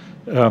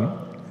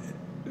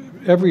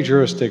 Every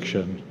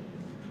jurisdiction,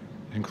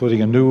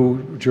 including a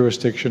new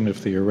jurisdiction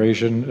if the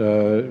Eurasian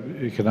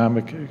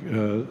economic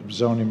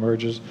zone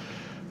emerges,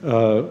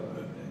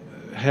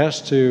 has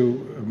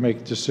to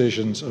make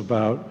decisions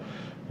about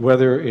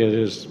whether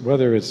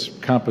its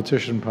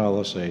competition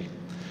policy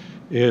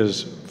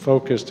is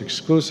focused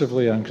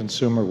exclusively on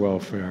consumer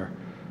welfare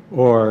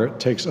or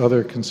takes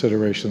other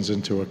considerations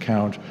into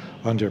account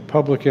under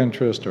public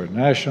interest or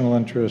national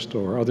interest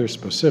or other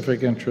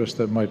specific interests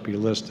that might be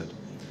listed.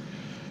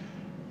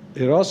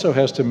 It also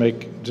has to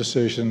make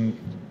decisions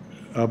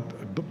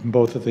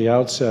both at the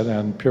outset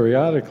and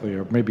periodically,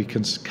 or maybe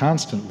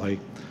constantly,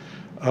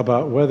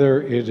 about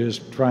whether it is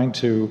trying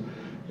to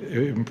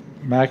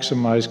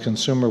maximize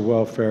consumer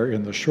welfare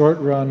in the short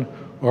run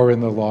or in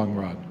the long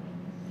run.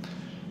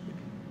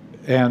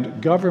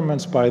 And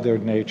governments, by their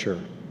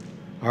nature,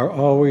 are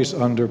always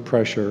under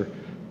pressure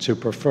to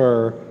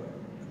prefer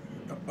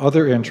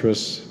other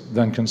interests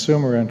than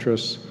consumer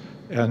interests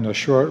in the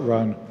short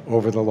run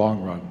over the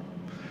long run.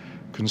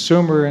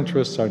 Consumer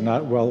interests are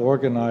not well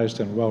organized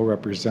and well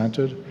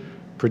represented.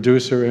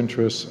 Producer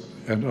interests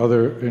and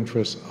other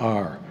interests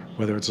are,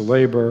 whether it's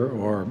labor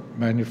or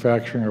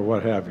manufacturing or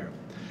what have you.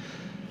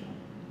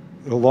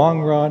 The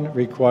long run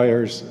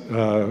requires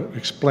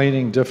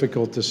explaining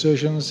difficult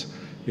decisions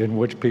in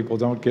which people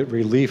don't get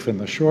relief in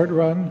the short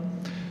run.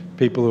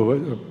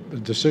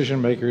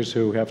 Decision makers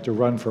who have to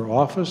run for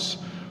office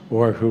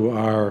or who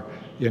are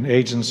in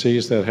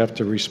agencies that have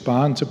to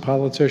respond to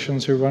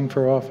politicians who run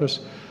for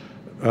office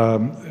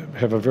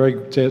have a very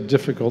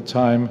difficult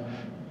time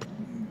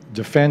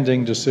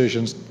defending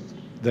decisions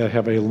that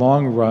have a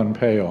long run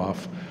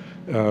payoff,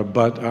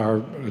 but are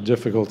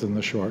difficult in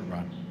the short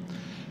run.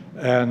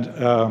 And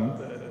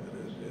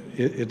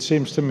it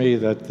seems to me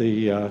that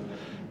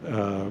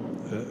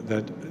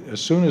that as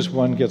soon as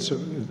one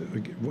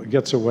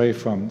gets away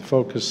from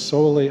focus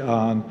solely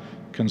on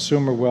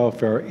consumer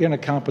welfare in a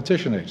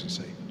competition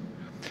agency,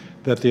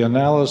 that the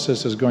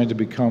analysis is going to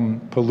become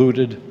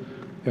polluted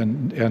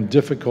and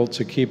difficult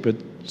to keep it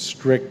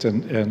strict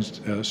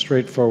and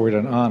straightforward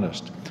and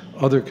honest.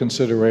 Other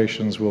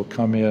considerations will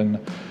come in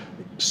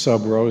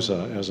sub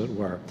rosa, as it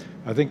were.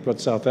 I think what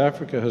South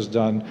Africa has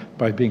done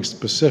by being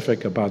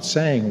specific about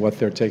saying what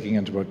they're taking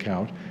into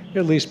account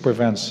at least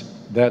prevents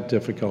that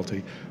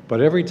difficulty.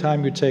 But every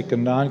time you take a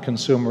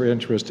non-consumer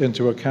interest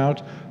into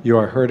account, you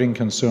are hurting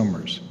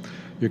consumers.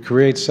 You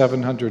create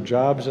 700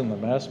 jobs in the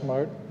mass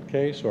mart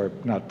case, or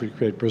not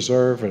create,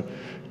 preserve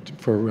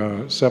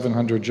for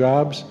 700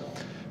 jobs.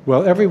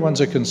 Well,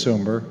 everyone's a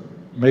consumer.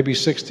 Maybe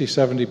 60,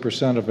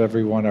 70% of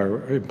everyone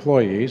are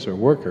employees or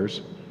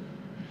workers.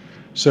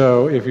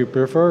 So if you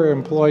prefer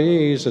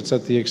employees, it's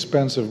at the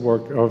expense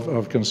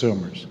of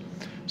consumers.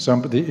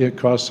 The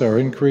costs are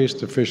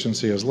increased,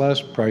 efficiency is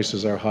less,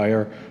 prices are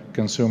higher,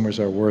 consumers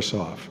are worse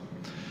off.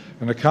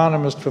 An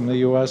economist from the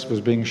US was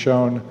being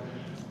shown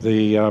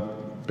the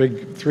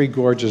big Three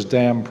Gorges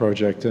Dam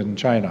project in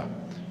China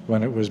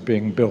when it was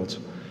being built.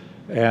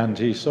 And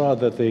he saw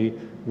that the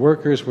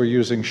workers were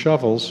using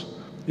shovels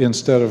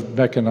instead of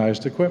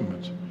mechanized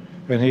equipment.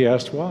 And he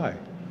asked why.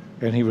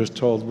 And he was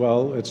told,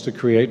 well, it's to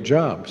create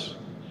jobs.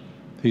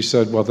 He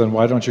said, well, then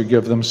why don't you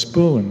give them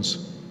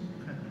spoons?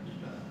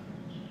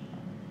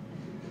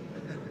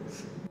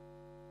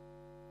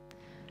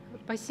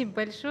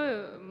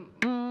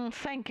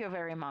 Thank you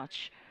very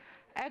much.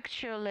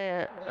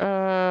 Actually,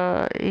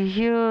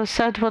 you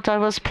said what I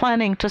was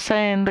planning to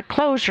say in the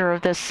closure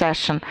of this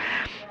session.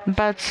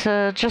 But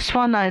just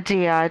one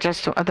idea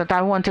that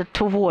I wanted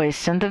to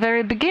voice. In the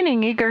very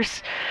beginning, Igor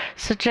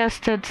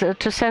suggested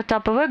to set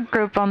up a work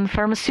group on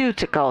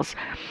pharmaceuticals.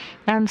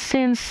 And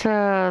since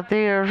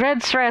the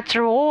red thread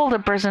through all the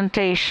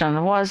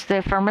presentation was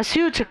the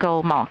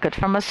pharmaceutical market,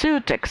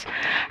 pharmaceutics,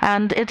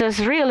 and it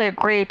is really a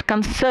great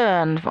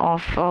concern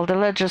of all the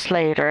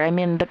legislator, I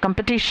mean the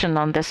competition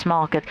on this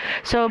market.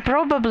 So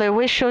probably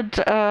we should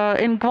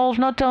involve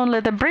not only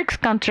the BRICS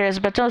countries,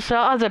 but also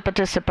other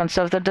participants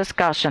of the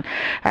discussion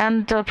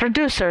and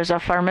producers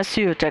of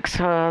pharmaceutics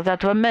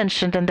that were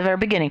mentioned in the very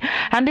beginning.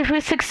 And if we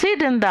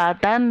succeed in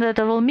that, then it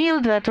will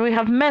mean that we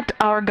have met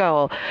our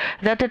goal,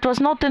 that it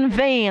was not in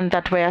vain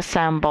that we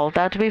assembled,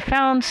 that we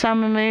found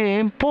some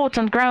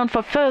important ground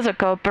for further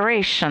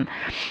cooperation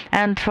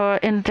and for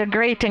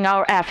integrating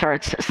our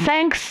efforts.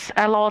 Thanks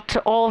a lot to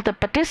all the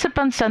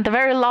participants. And the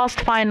very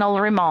last final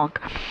remark.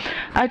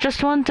 I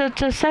just wanted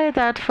to say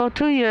that for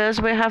 2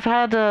 years we have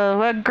had a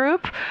work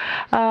group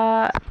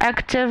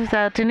active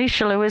that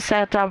initially we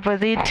set up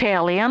with the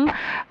Italian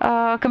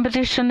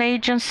competition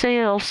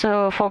agency,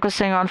 also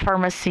focusing on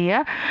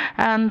pharmacia.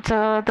 And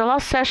the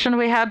last session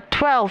we had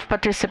 12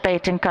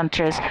 participating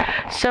countries.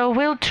 So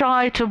we'll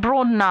try to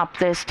broaden up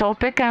this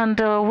topic, and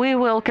we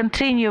will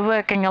continue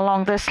working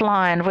along this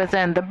line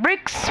within the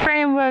BRICS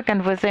framework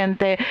and within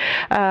the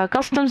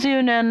customs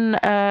union,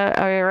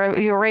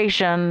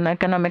 Eurasian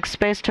economic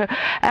space too.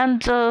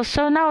 And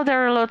so now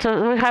there are a lot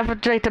of, we have a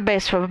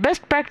database for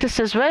best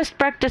practices, worst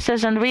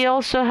practices, and we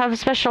also have a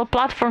special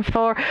platform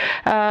for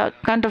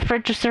kind of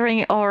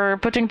registering or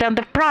putting down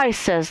the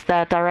prices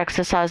that are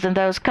exercised in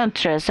those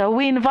countries. So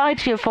we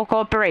invite you for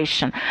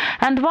cooperation.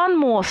 And one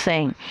more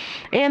thing.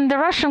 In the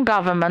Russian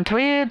government,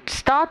 we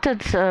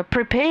started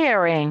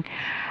preparing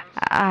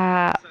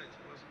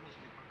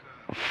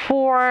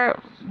for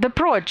the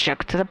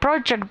project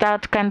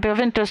that can be of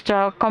interest to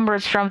our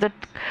comrades from the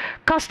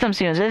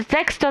customs union, the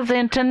text of the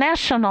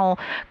International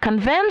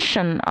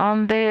Convention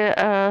on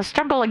the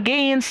struggle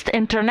against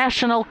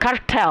international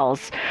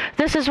cartels.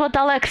 This is what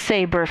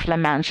Alexei briefly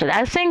mentioned.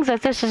 I think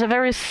that this is a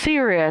very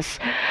serious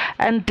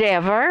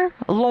endeavor,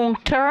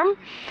 long-term.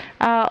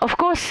 Of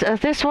course,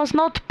 this was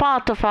not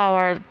part of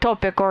our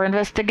topic or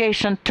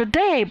investigation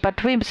today,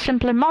 but we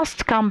simply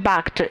must come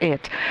back to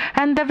it.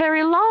 And the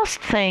very last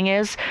thing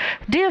is,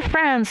 dear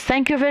friends,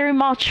 thank you very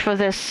much for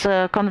this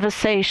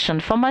conversation.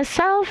 For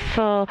myself,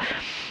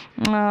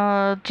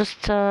 I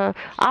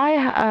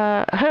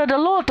heard a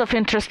lot of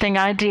interesting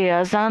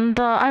ideas, and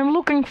I'm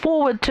looking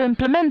forward to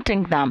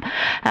implementing them.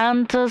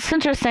 And it's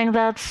interesting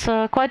that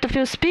quite a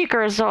few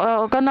speakers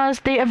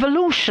organized the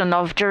evolution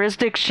of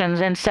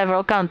jurisdictions in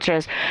several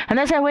countries. And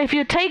I say, well, if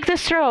you take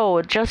this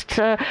road, just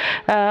beware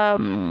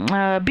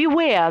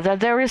that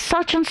there is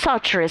such and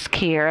such risk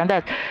here, and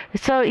that.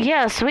 So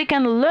yes, we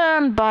can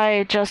learn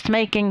by just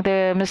making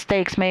the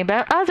mistakes made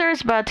by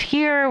others, but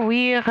here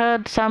we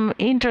heard some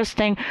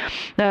interesting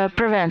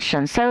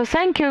prevention. So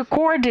thank you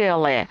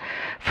cordially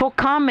for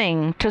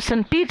coming to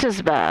St.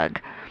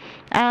 Petersburg.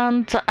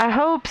 And I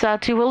hope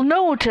that you will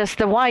notice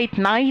the white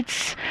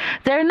nights.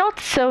 There are not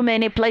so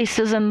many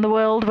places in the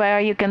world where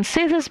you can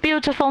see this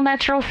beautiful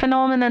natural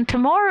phenomenon.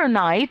 Tomorrow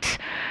night,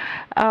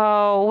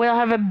 we'll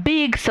have a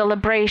big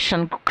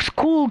celebration,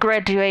 school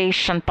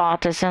graduation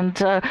parties, and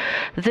the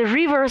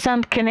rivers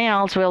and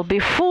canals will be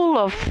full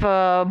of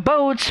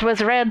boats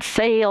with red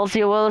sails.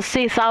 You will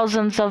see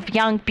thousands of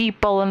young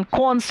people and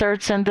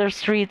concerts in the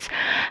streets,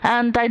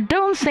 and I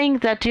don't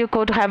think that you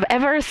could have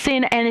ever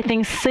seen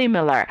anything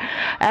similar.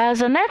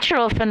 As a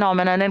natural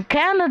phenomenon in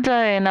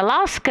Canada, in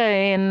Alaska,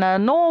 in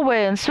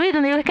Norway, in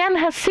Sweden, you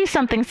can see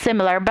something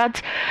similar,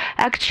 but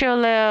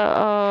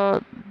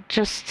actually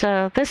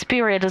this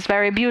period is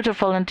very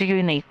beautiful and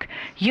unique.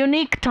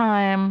 Unique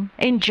time.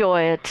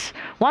 Enjoy it.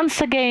 Once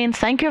again,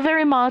 thank you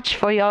very much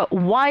for your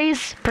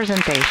wise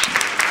presentation.